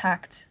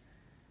attacked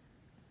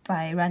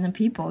by random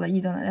people that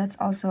you don't know. That's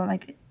also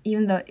like,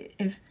 even though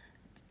if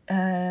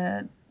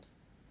the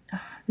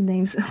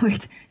names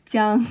wait,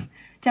 Jiang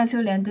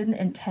Qiulian didn't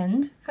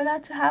intend for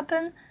that to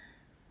happen,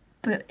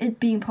 but it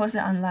being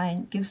posted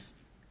online gives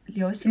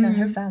Liu Xin and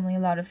her family a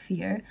lot of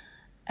fear,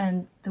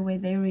 and the way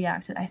they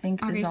reacted, I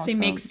think, is Obviously also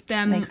makes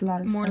them makes a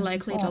lot of more sense as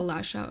likely to well.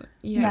 lash out.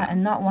 Yeah, Yeah.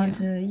 and not want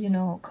Yeah.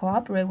 to,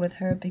 cooperate with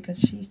her because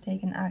she's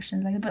taken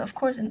action like that. But of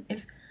course,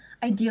 if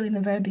ideally in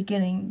the very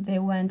beginning they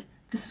went,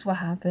 this is what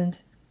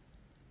happened,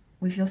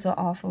 we feel so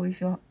awful, we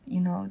feel,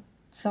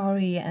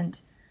 sorry,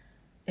 and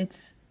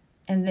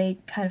they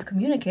kind of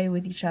communicated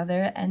with each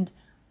other and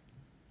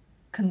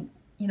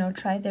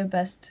tried their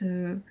best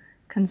to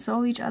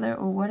console each other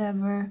or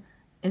whatever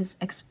is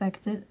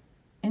expected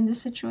in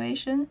this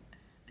situation,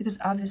 because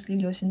obviously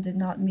Liu Xin did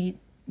not meet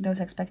those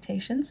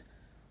expectations.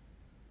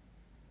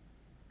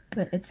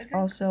 But it's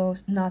also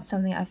not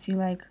something I feel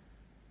like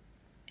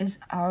is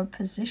our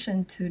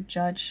position to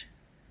judge,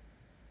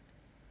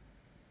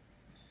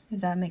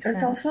 if that makes It's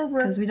sense. also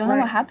Because we with don't know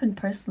what like happened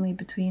personally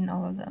between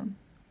all of them.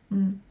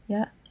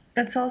 Yeah.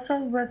 it's also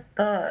with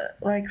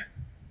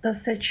the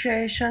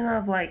situation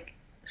of like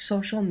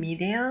social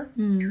media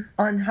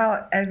on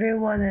how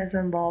everyone is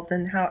involved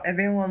and how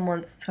everyone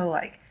wants to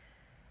like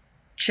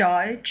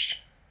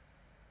judge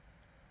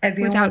Without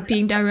everyone's.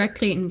 being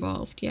directly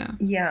involved. Yeah.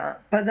 Yeah,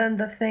 but then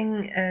the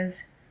thing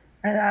is,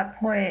 at that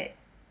point,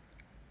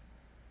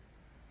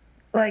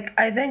 like,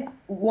 I think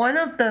one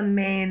of the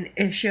main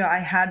issue I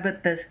had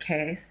with this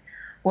case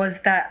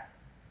was that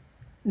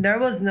there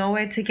was no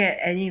way to get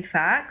any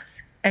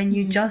facts, and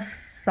you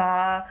just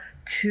saw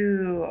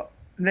two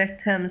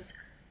victims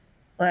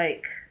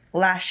like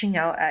lashing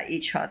out at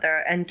each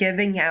other and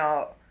giving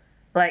out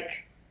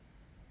like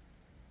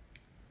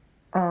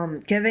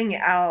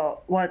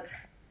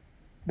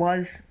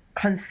was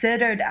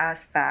considered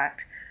as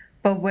fact,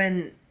 but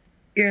when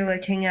you're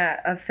looking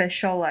at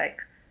official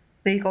like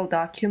legal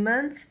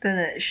documents, then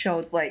it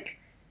showed like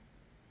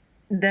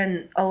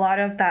then a lot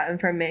of that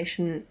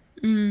information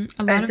A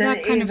lot of isn't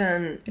that kind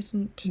even of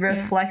isn't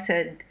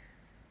reflected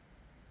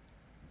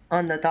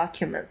on the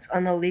documents,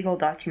 on the legal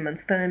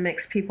documents. Then it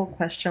makes people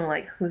question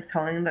like who's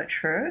telling the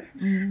truth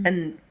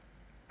and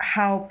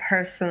how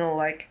personal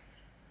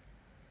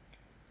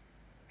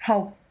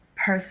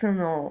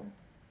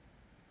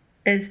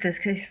is this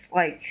case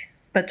like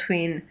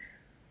between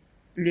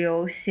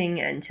Liu Xing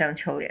and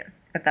Jiang Qiulian,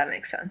 if that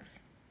makes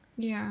sense.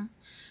 Yeah.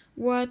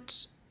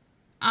 What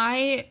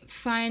I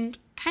find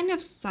kind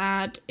of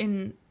sad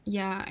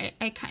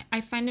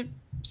I find it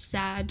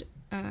sad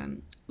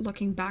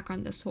looking back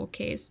on this whole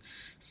case.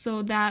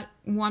 So that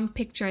one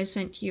picture I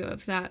sent you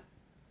of that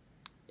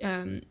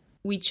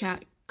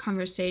WeChat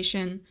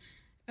conversation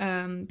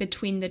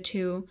between the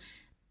two,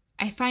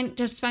 I find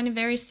it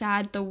very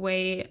sad the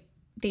way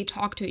they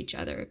talk to each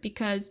other,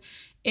 because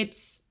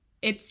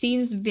it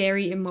seems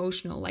very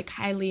emotional, like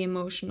highly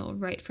emotional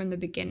right from the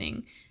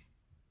beginning,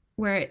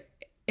 where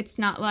it's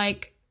not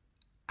like,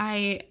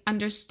 I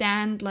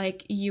understand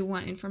like you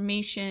want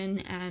information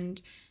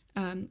and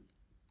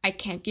I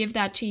can't give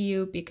that to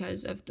you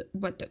because of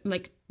what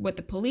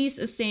the police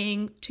is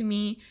saying to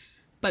me,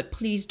 but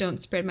please don't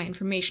spread my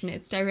information.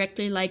 It's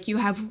directly like, you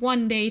have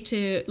one day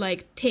to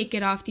like take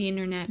it off the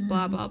internet,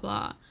 blah blah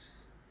blah.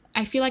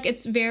 I feel like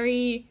it's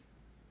very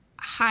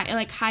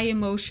high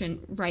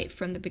emotion right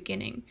from the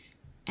beginning,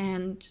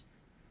 and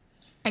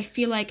I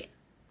feel like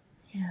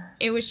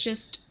it was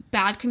just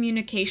bad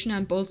communication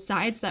on both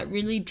sides that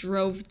really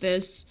drove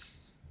this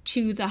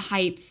to the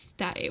heights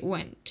that it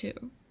went to.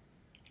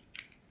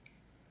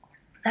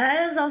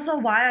 That is also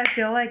why I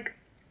feel like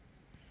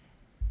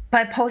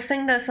by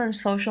posting this on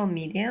social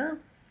media,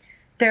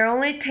 they're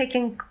only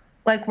taking,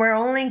 like, we're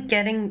only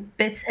getting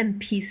bits and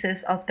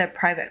pieces of their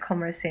private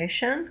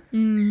conversation,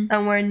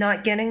 and we're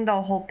not getting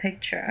the whole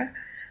picture.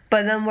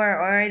 But then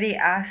we're already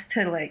asked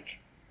to, like,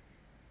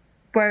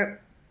 we're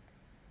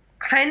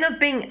kind of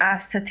being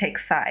asked to take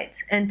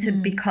sides and to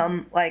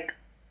become, like,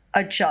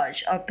 a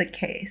judge of the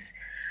case.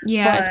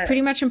 Yeah, it's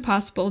pretty much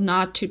impossible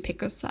not to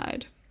pick a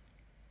side.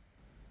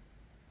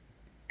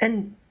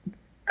 And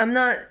I'm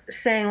not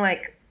saying,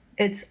 like,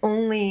 it's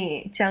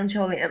only Jiang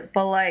Qiulian,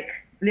 but, like,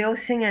 Liu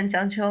Xing and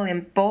Jiang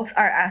Qiulian both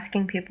are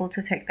asking people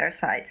to take their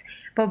sides.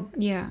 But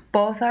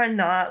both are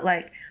not,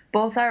 like,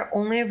 both are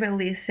only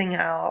releasing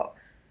out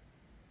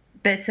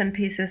bits and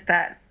pieces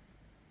that,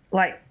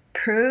 like,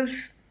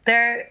 proves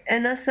their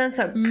innocence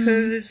or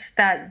proves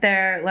that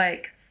they're,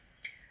 like,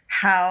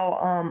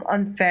 how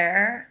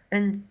unfair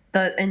and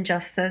the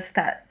injustice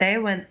that they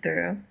went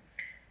through.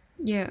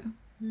 Yeah.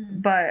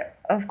 But,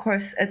 of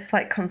course, it's,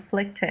 like,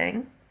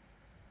 conflicting.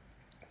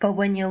 But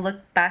when you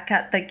look back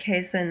at the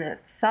case in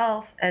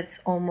itself, it's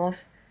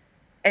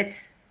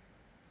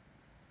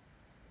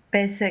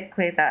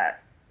basically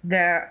that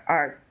there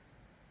are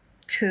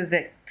two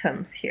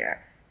victims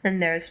here,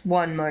 and there's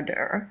one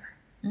murderer.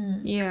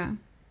 Yeah.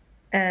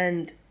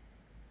 And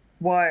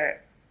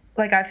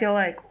I feel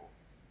like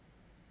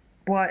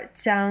what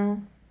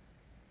Jiang,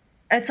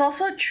 it's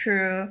also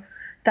true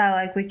that,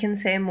 like, we can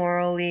say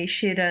morally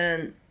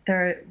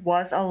there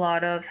was a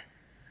lot of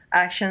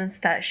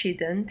actions that she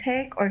didn't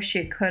take or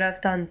she could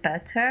have done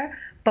better,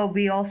 but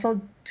we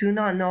also do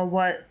not know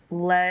what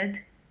led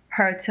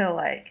her to,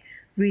 like,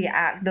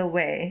 react the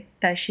way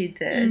that she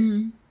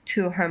did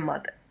to her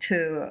mother,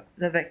 to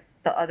the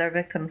other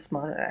victim's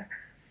mother.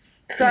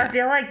 So I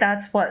feel like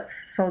that's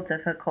what's so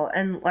difficult.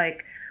 And,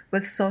 like,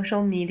 with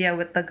social media,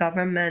 with the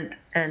government,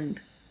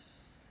 and,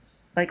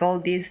 like, all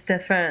these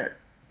different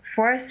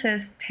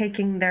forces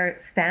taking their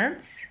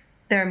stance,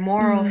 their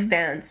moral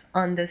stance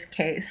on this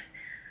case,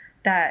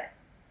 that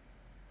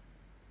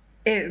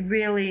it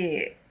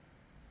really,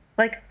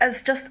 like,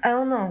 it's just, I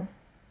don't know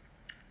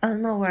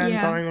where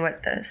I'm going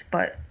with this,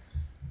 but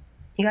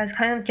you guys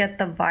kind of get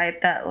the vibe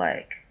that,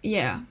 like,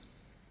 you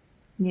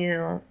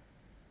know,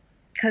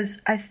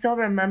 because I still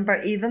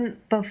remember even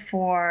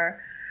before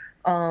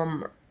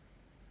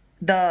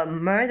the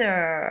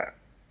murder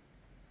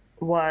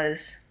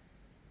was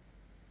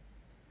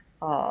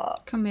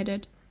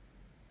committed.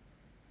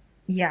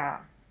 Yeah.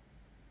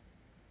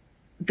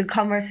 The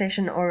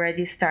conversation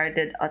already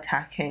started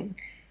attacking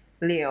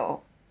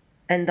Leo,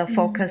 and the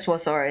focus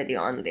was already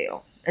on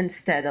Leo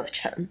instead of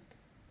Chen.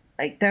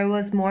 Like, there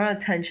was more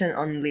attention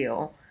on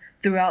Leo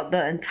throughout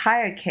the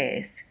entire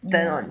case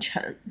than on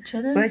Chen,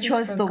 which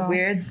was the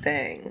weird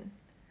thing.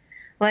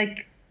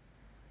 Like,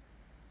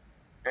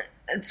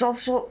 it's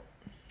also,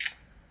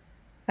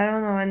 I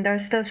don't know, and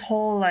there's this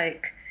whole,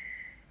 like,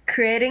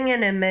 creating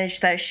an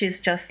image that she's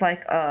just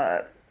like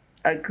a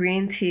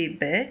green tea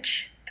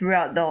bitch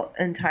throughout the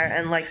entire,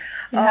 and like,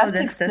 You have to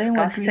this explain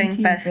what green disgusting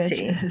tea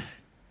bestie. bitch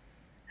is.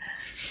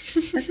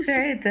 It's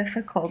very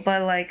difficult,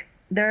 but like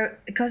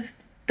because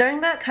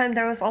during that time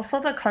there was also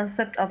the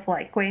concept of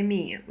like 闺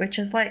蜜, which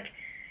is like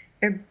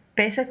you're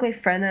basically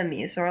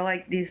frenemies, or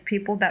like these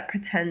people that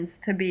pretend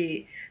to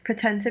be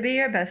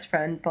your best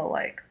friend, but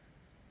like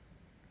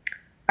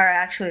are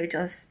actually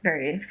just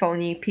very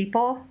phony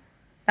people.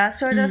 That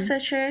sort of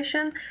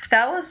situation.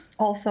 That was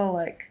also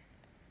like,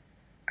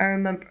 I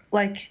remember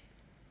like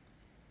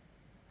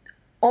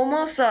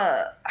almost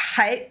a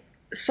hype,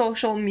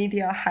 social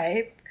media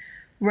hype,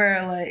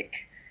 where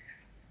like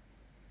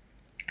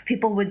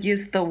people would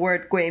use the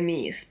word 闺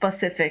蜜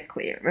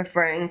specifically,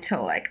 referring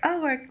to like,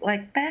 oh, we're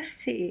like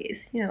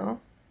besties, you know.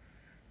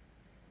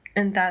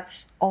 And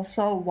that's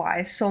also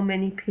why so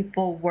many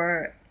people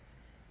were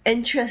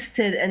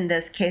interested in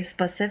this case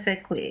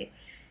specifically,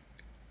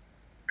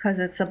 because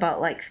it's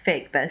about like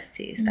fake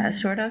besties, that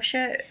sort of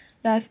shit.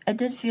 Yeah, I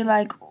did feel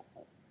like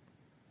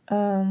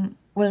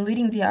when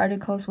reading the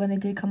articles, when they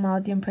did come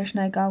out, the impression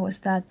I got was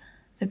that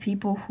the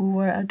people who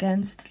were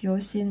against Liu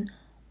Xin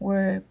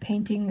were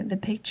painting the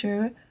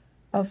picture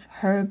of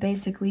her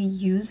basically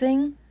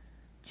using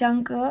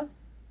Jiang Ge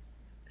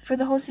for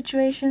the whole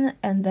situation,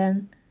 and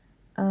then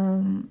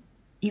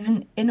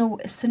even in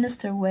a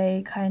sinister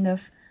way, kind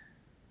of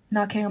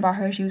not caring about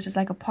her. She was just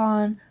like a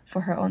pawn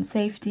for her own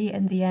safety.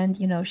 In the end,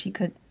 you know, she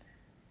did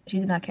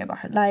not care about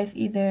her life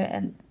either,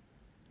 and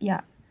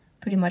yeah,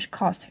 pretty much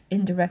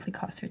indirectly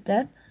cost her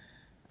death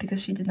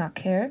because she did not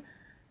care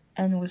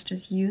and was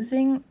just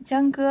using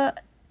Jiang Ge,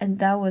 and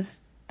that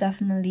was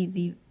definitely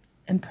the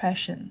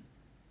impression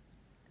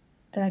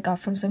that I got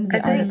from some of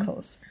the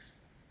articles.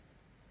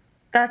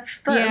 That's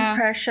the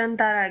impression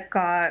that I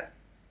got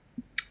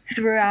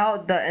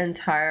throughout the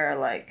entire,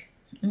 like,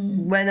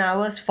 when I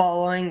was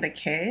following the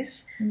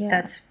case.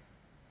 That's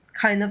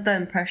kind of the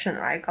impression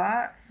I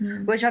got,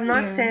 which I'm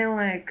not saying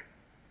like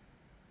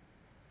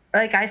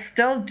I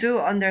still do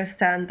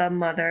understand the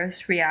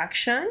mother's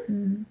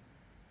reaction,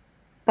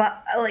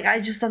 but like I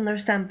just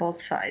understand both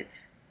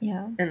sides.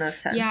 Yeah, in a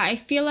sense. Yeah, I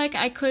feel like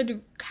I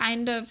could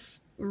kind of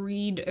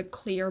read a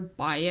clear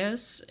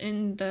bias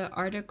in the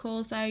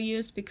articles I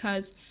used,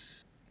 because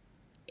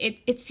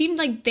it seemed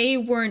like they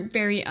weren't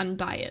very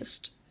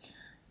unbiased.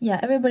 Yeah,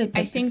 everybody picked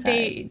I think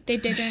a side, they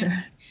didn't.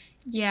 Sure.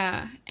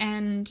 Yeah,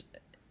 and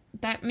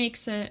that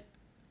makes it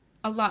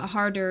a lot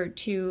harder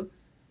to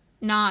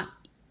not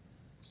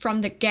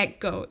from the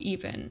get-go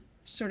even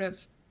sort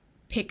of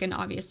pick an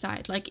obvious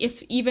side. Like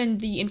if even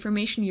the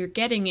information you're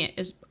getting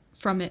is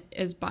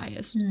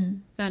biased,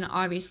 then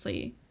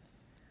obviously.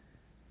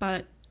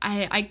 But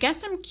I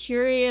guess I'm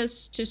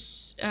curious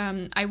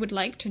to I would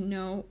like to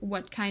know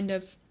what kind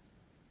of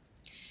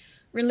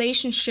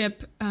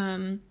relationship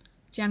Jiang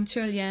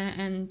Quelian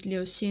and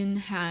Liu Xin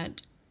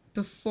had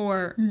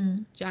before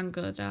Jiang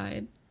Ge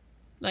died.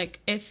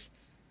 Like if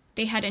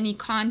they had any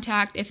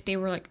contact, if they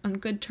were like on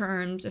good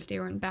terms, if they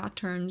were in bad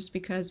terms,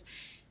 because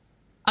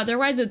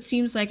otherwise it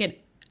seems like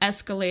it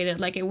escalated,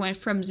 like it went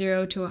from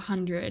 0 to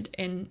 100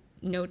 in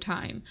no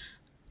time.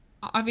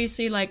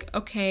 Obviously, like,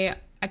 okay,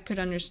 I could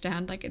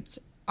understand, like it's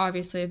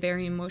obviously a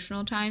very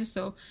emotional time,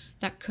 so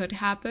that could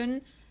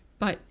happen.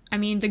 But I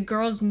mean, the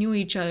girls knew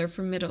each other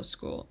from middle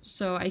school,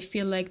 so I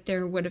feel like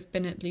there would have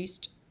been at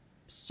least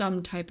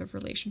some type of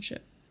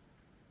relationship.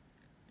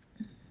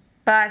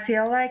 But I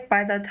feel like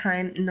by the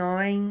time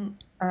knowing,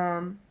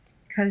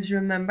 because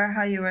remember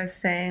how you were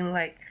saying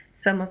like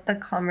some of the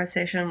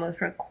conversation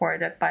was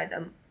recorded by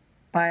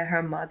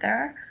her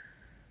mother.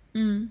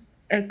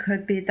 It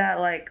could be that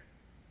like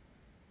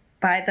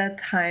by the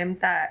time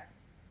that,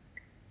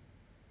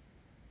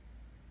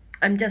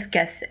 I'm just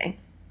guessing,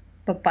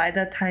 but by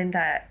the time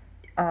that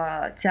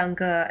Jiang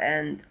Ge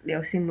and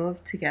Liu Xin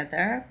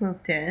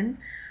moved in,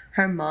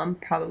 her mom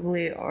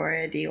probably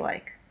already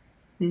like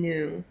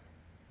knew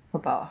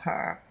about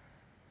her.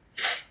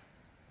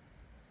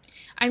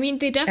 I mean,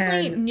 they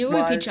definitely knew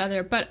of each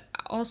other, but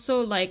also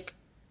like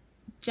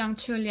Jiang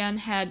Quelian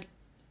had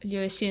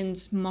Liu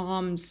Xin's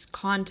mom's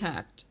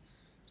contact,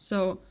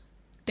 so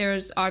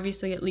there's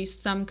obviously at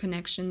least some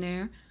connection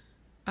there.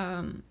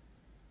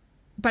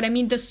 But I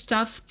mean, the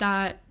stuff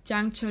that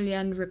Jiang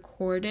Quelian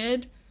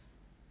recorded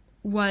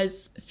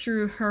was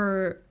through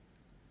her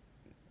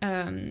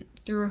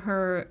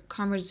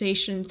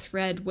conversation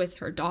thread with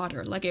her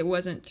daughter. Like it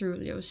wasn't through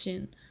Liu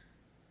Xin.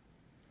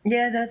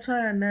 Yeah, that's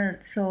what I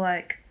meant. So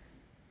like,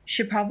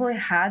 she probably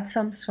had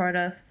some sort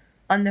of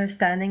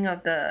understanding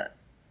of the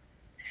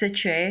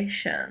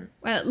situation.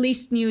 Well, at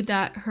least knew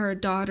that her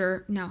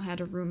daughter now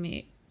had a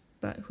roommate,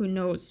 but who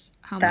knows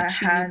how much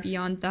she knew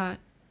beyond that.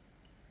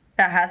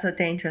 That has a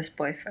dangerous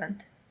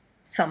boyfriend,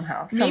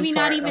 somehow. Maybe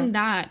not even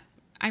that.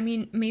 I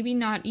mean, maybe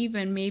not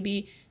even.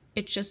 Maybe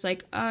it's just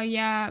like, oh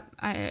yeah,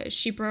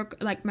 she broke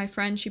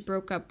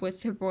up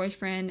with her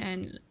boyfriend,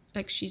 and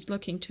like she's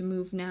looking to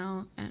move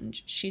now, and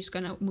she's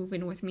gonna move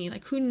in with me.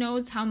 Like, who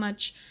knows how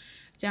much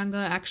Jiang Ge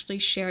actually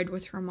shared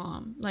with her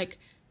mom? Like,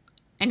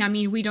 And I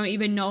mean, we don't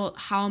even know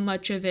how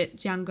much of it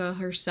Jiang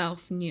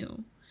herself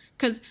knew.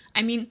 Because,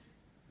 I mean,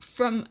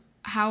 from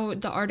how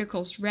the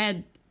articles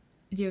read,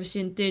 Liu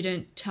Xin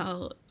didn't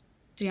tell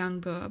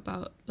Jiang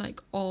about, like,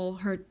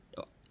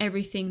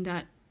 everything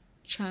that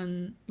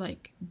Chen,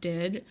 like,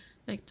 did,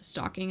 like, the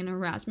stalking and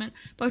harassment.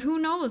 But who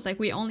knows? Like,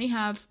 we don't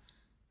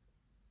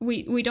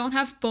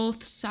have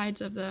both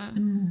sides of the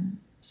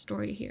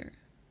story here.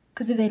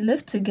 Because if they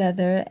live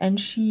together and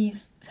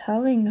she's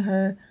telling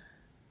her,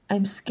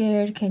 I'm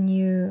scared, can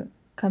you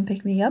come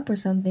pick me up or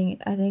something,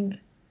 I mean,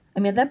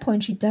 at that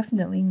point, she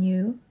definitely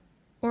knew.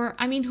 Or,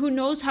 I mean, who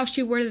knows how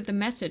she worded the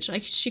message?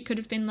 Like, she could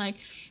have been like,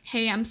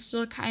 hey, I'm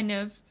still kind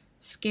of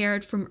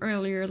scared from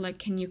earlier, like,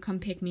 can you come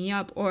pick me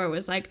up? Or it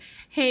was like,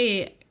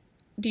 hey,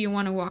 do you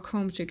want to walk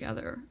home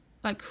together?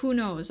 Like, who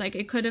knows? Like,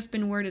 it could have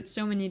been worded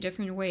so many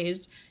different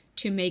ways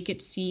to make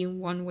it seem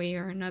one way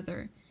or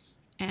another.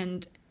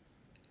 And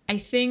I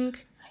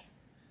think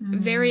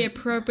very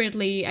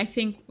appropriately, I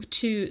think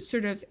to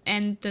sort of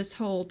end this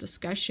whole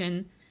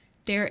discussion,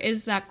 there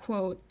is that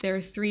quote, there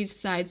are 3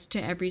 sides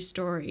to every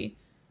story.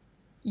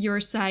 Your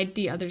side,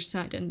 the other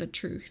side, and the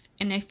truth.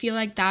 And I feel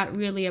like that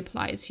really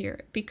applies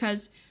here,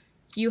 because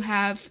you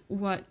have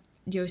what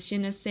Liu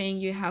Xin is saying,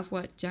 you have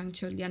what Jiang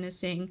Qiulian is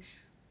saying,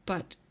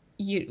 but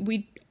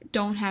we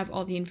don't have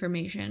all the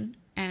information,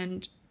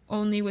 and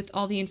only with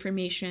all the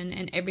information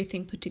and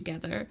everything put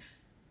together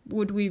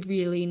would we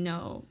really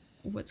know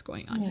what's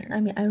going on here. I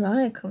mean,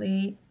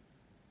 ironically,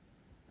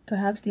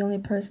 perhaps the only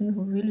person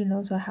who really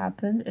knows what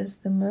happened is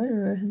the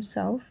murderer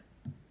himself.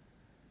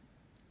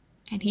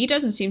 And he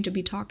doesn't seem to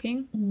be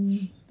talking.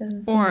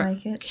 Doesn't seem or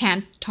like it.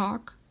 Can't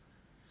talk.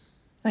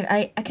 Like,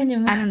 I can't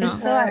imagine. I don't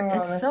know.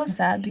 It's so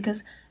sad,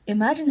 because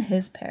imagine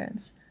his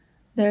parents.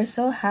 They're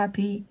so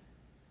happy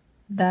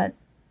that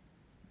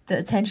the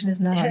attention is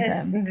not on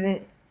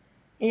them.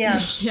 Yeah.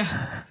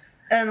 Yeah.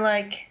 And,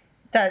 like,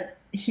 that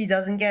he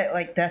doesn't get,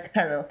 like, death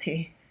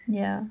penalty.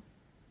 Yeah.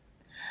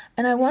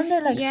 And I wonder,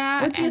 like,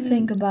 what do you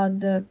think about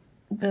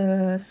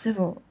the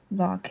civil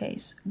law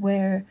case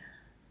where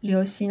Liu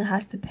Xin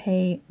has to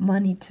pay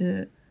money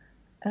to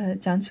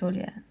Jiang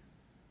Qiulian?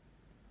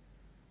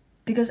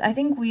 Because I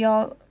think we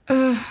all,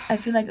 I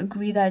feel like,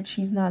 agree that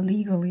she's not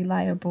legally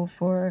liable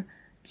for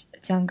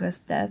Jiang's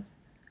death.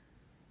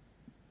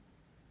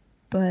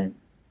 But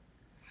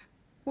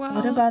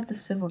what about the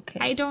civil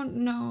case? I don't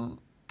know.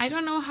 I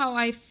don't know how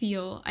I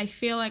feel. I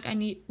feel like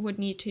I would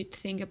need to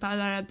think about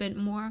that a bit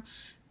more.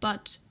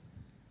 But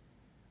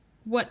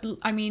what,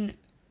 I mean,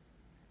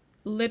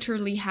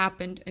 literally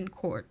happened in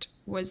court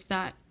was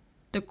that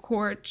the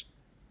court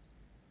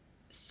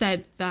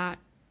said that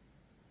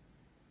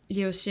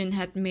Liu Xin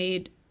had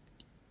made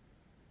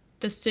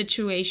the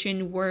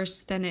situation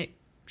worse than it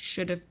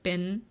should have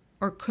been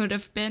or could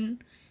have been.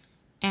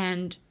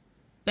 And,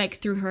 like,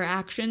 through her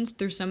actions,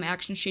 through some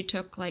actions she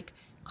took, like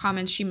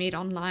comments she made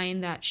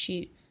online that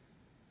she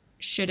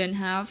shouldn't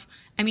have.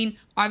 I mean,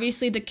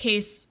 obviously the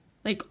case,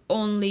 like,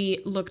 only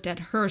looked at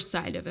her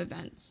side of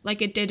events.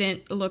 Like, it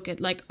didn't look at,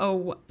 like,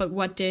 oh, but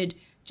what did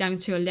Jiang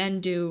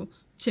Qiulian do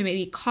to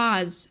maybe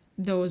cause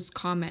those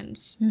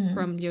comments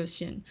from Liu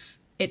Xin?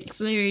 It's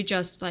literally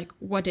just, like,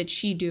 what did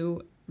she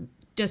do,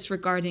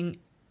 disregarding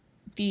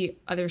the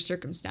other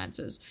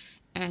circumstances.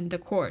 And the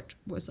court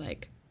was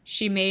like,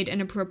 she made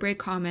inappropriate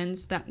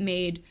comments that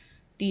made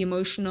the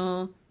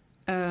emotional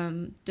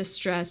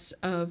distress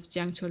of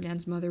Jiang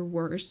Qiulian's mother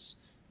worse,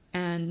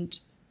 and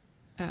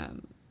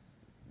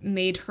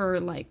made her,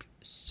 like,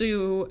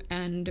 sue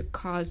and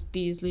cause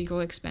these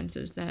legal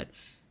expenses that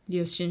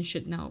Liu Xin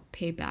should now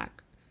pay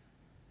back.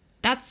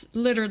 That's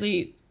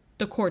literally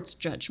the court's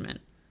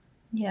judgment.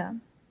 Yeah.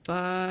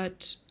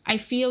 But I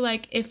feel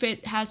like if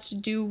it has to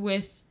do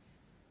with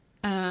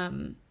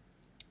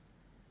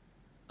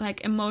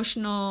like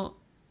emotional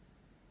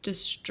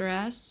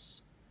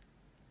distress,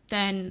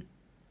 then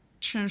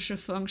Chen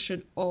Shifeng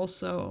should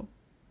also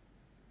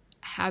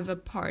have a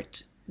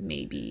part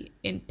maybe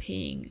in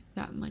paying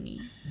that money.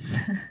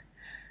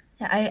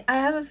 Yeah, I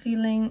have a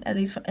feeling, at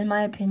least in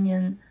my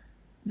opinion,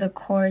 the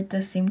court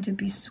does seem to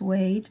be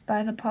swayed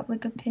by the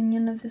public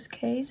opinion of this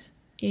case.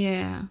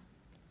 Yeah.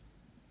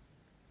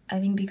 I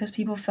think because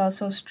people felt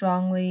so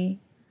strongly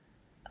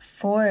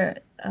for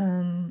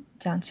Jiang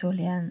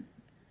Qiulian,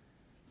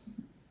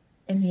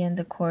 in the end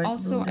the court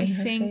also ruled in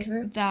her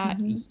favor.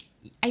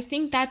 I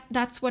think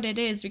that's what it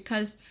is,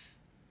 because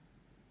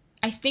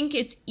I think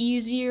it's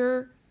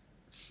easier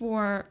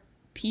for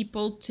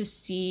people to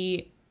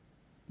see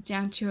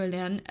Jiang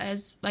Qiulian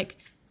as, like,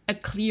 a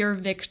clear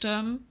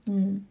victim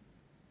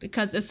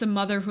because it's the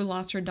mother who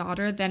lost her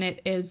daughter than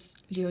it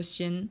is Liu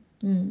Xin.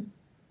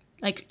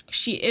 Like,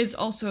 she is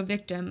also a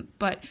victim,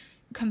 but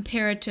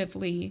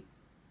comparatively,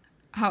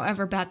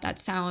 however bad that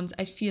sounds,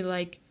 I feel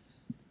like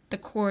the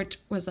court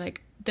was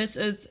like, this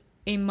is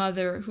a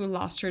mother who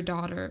lost her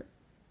daughter,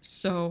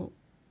 so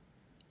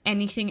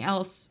anything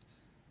else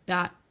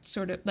that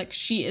sort of, like,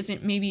 she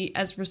isn't maybe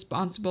as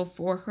responsible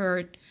for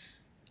her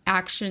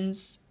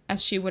actions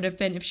as she would have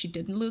been if she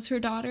didn't lose her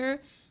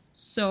daughter.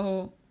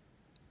 So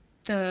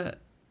the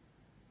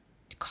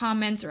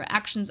comments or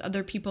actions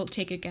other people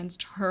take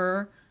against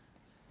her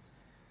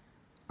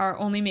are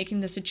only making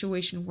the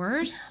situation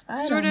worse.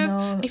 I sort don't of.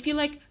 know. I feel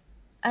like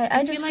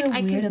I just feel weird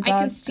I can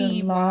about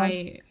see the law,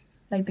 why.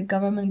 like the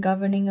government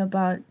governing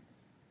about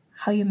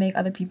how you make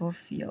other people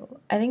feel.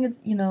 I think it's,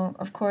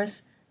 of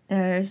course,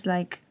 there's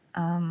like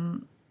a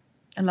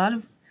lot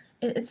of,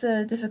 it's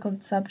a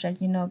difficult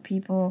subject,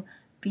 people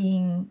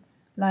being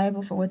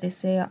liable for what they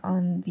say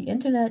on the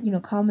internet,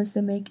 comments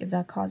they make, if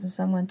that causes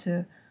someone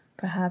to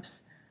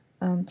perhaps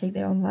take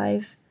their own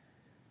life.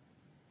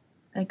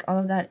 Like all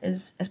of that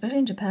is, especially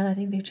in Japan, I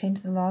think they've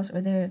changed the laws,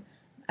 or they're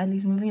at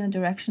least moving in the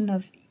direction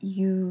of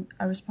you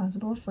are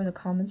responsible for the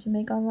comments you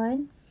make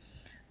online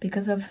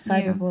because of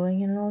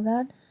cyberbullying and all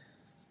that.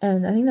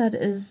 And I think that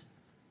is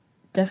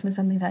definitely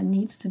something that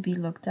needs to be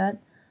looked at.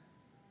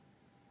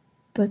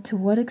 But to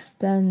what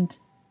extent,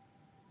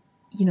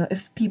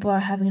 if people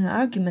are having an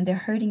argument, they're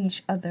hurting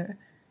each other.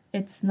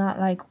 It's not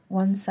like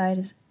one side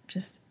is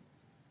just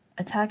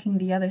attacking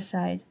the other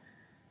side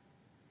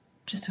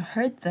just to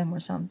hurt them or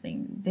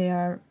something. They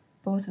are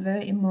both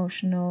very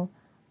emotional,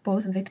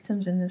 both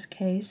victims in this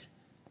case,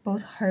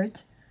 both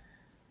hurt.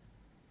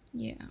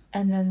 Yeah.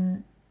 And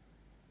then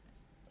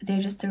they're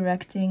just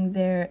directing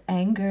their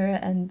anger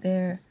and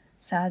their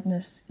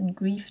sadness and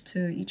grief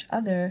to each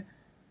other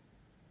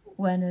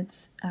when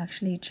it's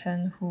actually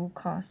Chen who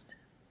caused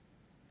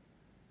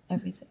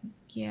everything.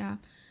 Yeah.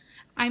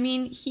 I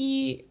mean,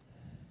 he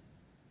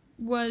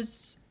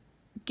was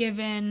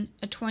given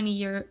a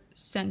 20-year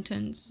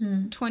sentence,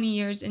 20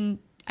 years in,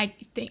 I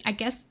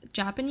guess,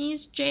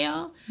 Japanese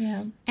jail.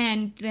 Yeah.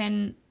 And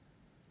then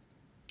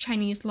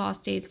Chinese law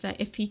states that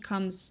if he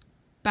comes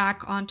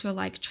back onto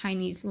like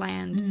Chinese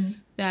land,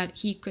 that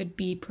he could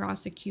be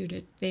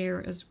prosecuted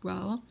there as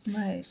well.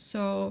 Right.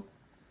 So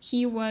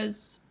he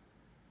was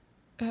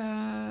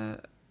given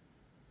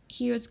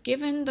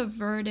the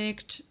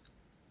verdict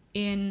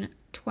in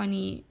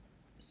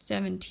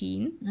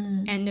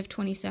 2017, end of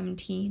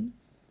 2017.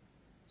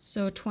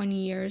 So 20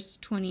 years,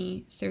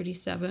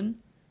 2037.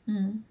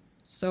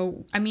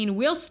 So, I mean,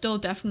 we'll still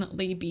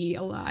definitely be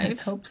alive.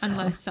 Let's hope so.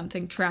 Unless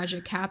something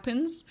tragic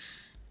happens.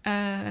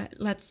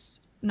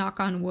 Let's knock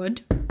on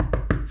wood.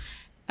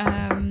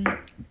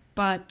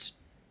 But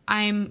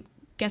I'm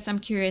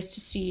curious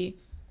to see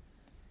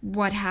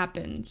what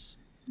happens.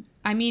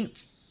 I mean,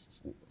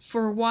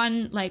 for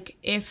one,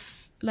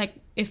 if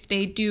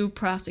they do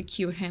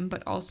prosecute him,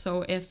 but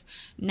also if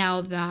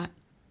now that,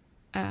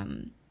 I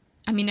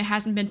mean, it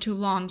hasn't been too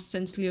long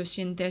since Liu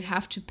Xin did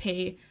have to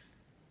pay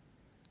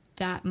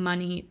that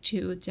money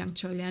to Jiang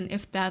Zuolian,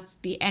 if that's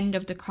the end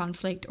of the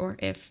conflict or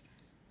if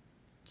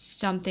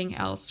something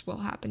else will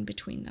happen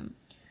between them.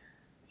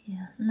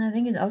 Yeah, and I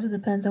think it also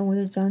depends on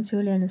whether Jiang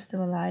Zuolian is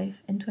still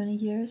alive in 20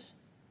 years.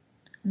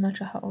 I'm not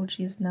sure how old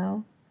she is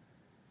now.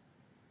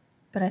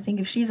 But I think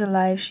if she's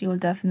alive, she will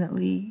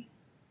definitely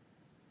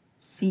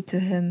see to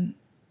him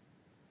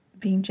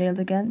being jailed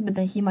again. But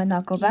then he might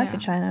not go back to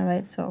China,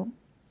 right? So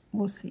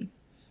we'll see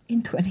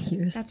in 20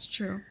 years. That's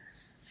true.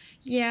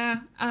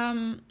 Yeah.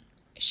 I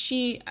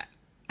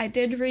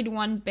did read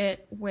one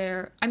bit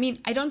where, I mean,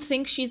 I don't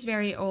think she's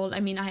very old. I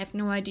mean, I have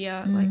no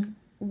idea,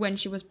 when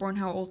she was born,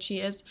 how old she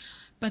is.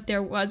 But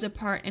there was a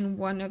part in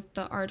one of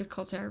the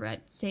articles I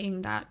read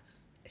saying that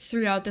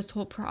throughout this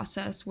whole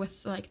process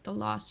with, the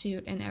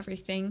lawsuit and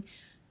everything,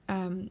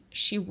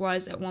 she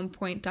was at one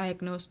point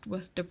diagnosed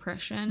with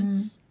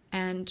depression.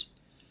 And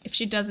if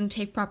she doesn't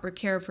take proper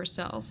care of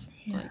herself,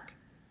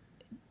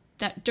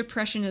 that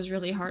depression is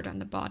really hard on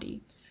the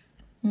body.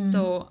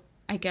 So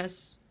I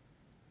guess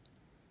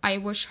I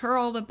wish her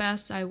all the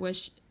best. I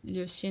wish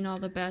Liu Xin all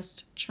the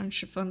best. Chen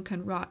Shifeng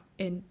can rot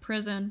in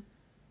prison.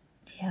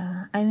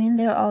 Yeah, I mean,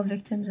 they're all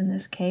victims in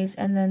this case,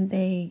 and then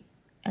they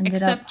ended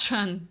Except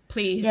Chen,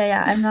 please.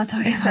 Yeah, I'm not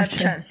talking about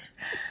Chen.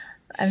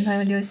 I'm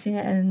talking about Liu Xin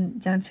and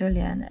Jiang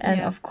Zuolian,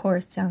 and of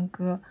course Jiang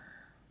Ge,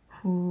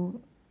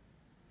 who,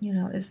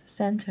 is the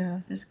center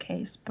of this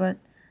case. But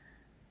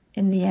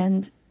in the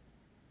end,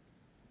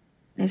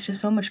 there's just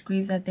so much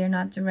grief that they're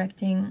not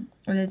directing,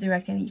 or they're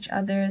directing each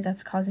other.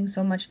 That's causing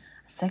so much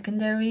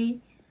secondary,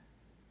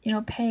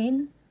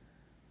 pain.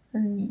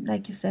 And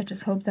like you said,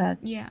 just hope that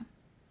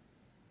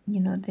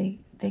they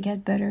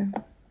get better.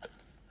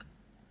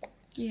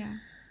 Yeah.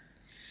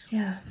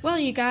 Yeah. Well,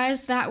 you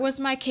guys, that was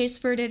my case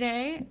for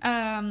today.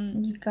 I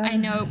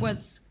know it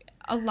was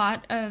a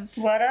lot of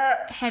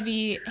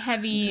heavy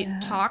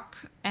talk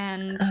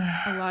and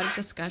a lot of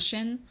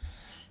discussion.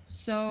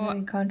 So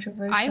very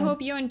controversial. I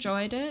hope you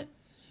enjoyed it.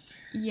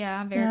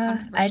 Yeah, very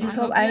controversial. I just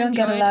hope I don't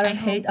get a lot of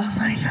hate on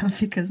myself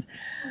because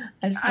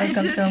I spoke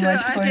up so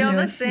much for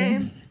Liu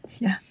Xin.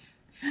 Yeah.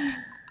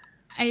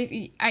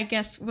 I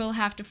guess we'll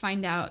have to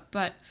find out,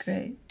 but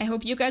great. I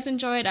hope you guys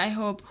enjoyed. I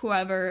hope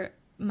whoever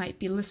might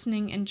be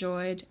listening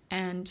enjoyed.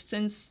 And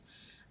since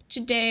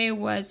today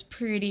was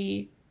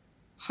pretty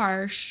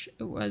harsh,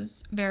 it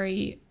was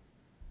very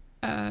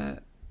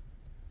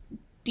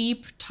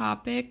deep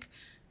topic,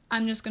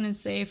 I'm just gonna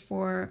say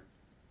for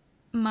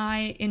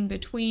my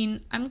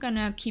in-between, I'm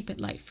gonna keep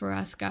it light for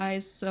us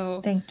guys.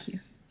 So thank you.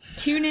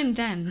 tune in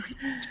then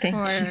Thank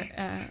for you.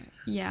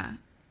 yeah.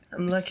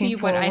 I'm looking See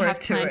what I forward have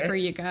to planned it. for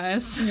you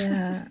guys.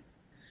 Yeah.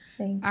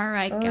 Thank you. All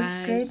right, Well, it was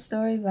a great guys.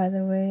 story, by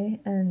the way.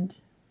 And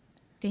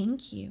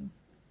Thank you.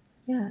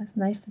 yeah, it's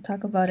nice to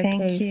talk about a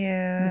Thank case you.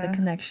 with a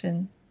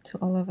connection to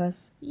all of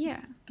us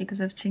Yeah.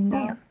 because of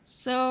Qingdao. Yeah.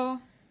 So,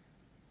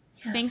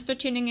 thanks for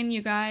tuning in,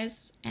 you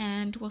guys,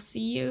 and we'll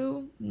see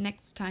you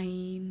next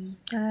time.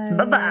 Bye.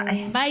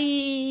 Bye-bye.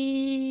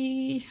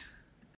 Bye.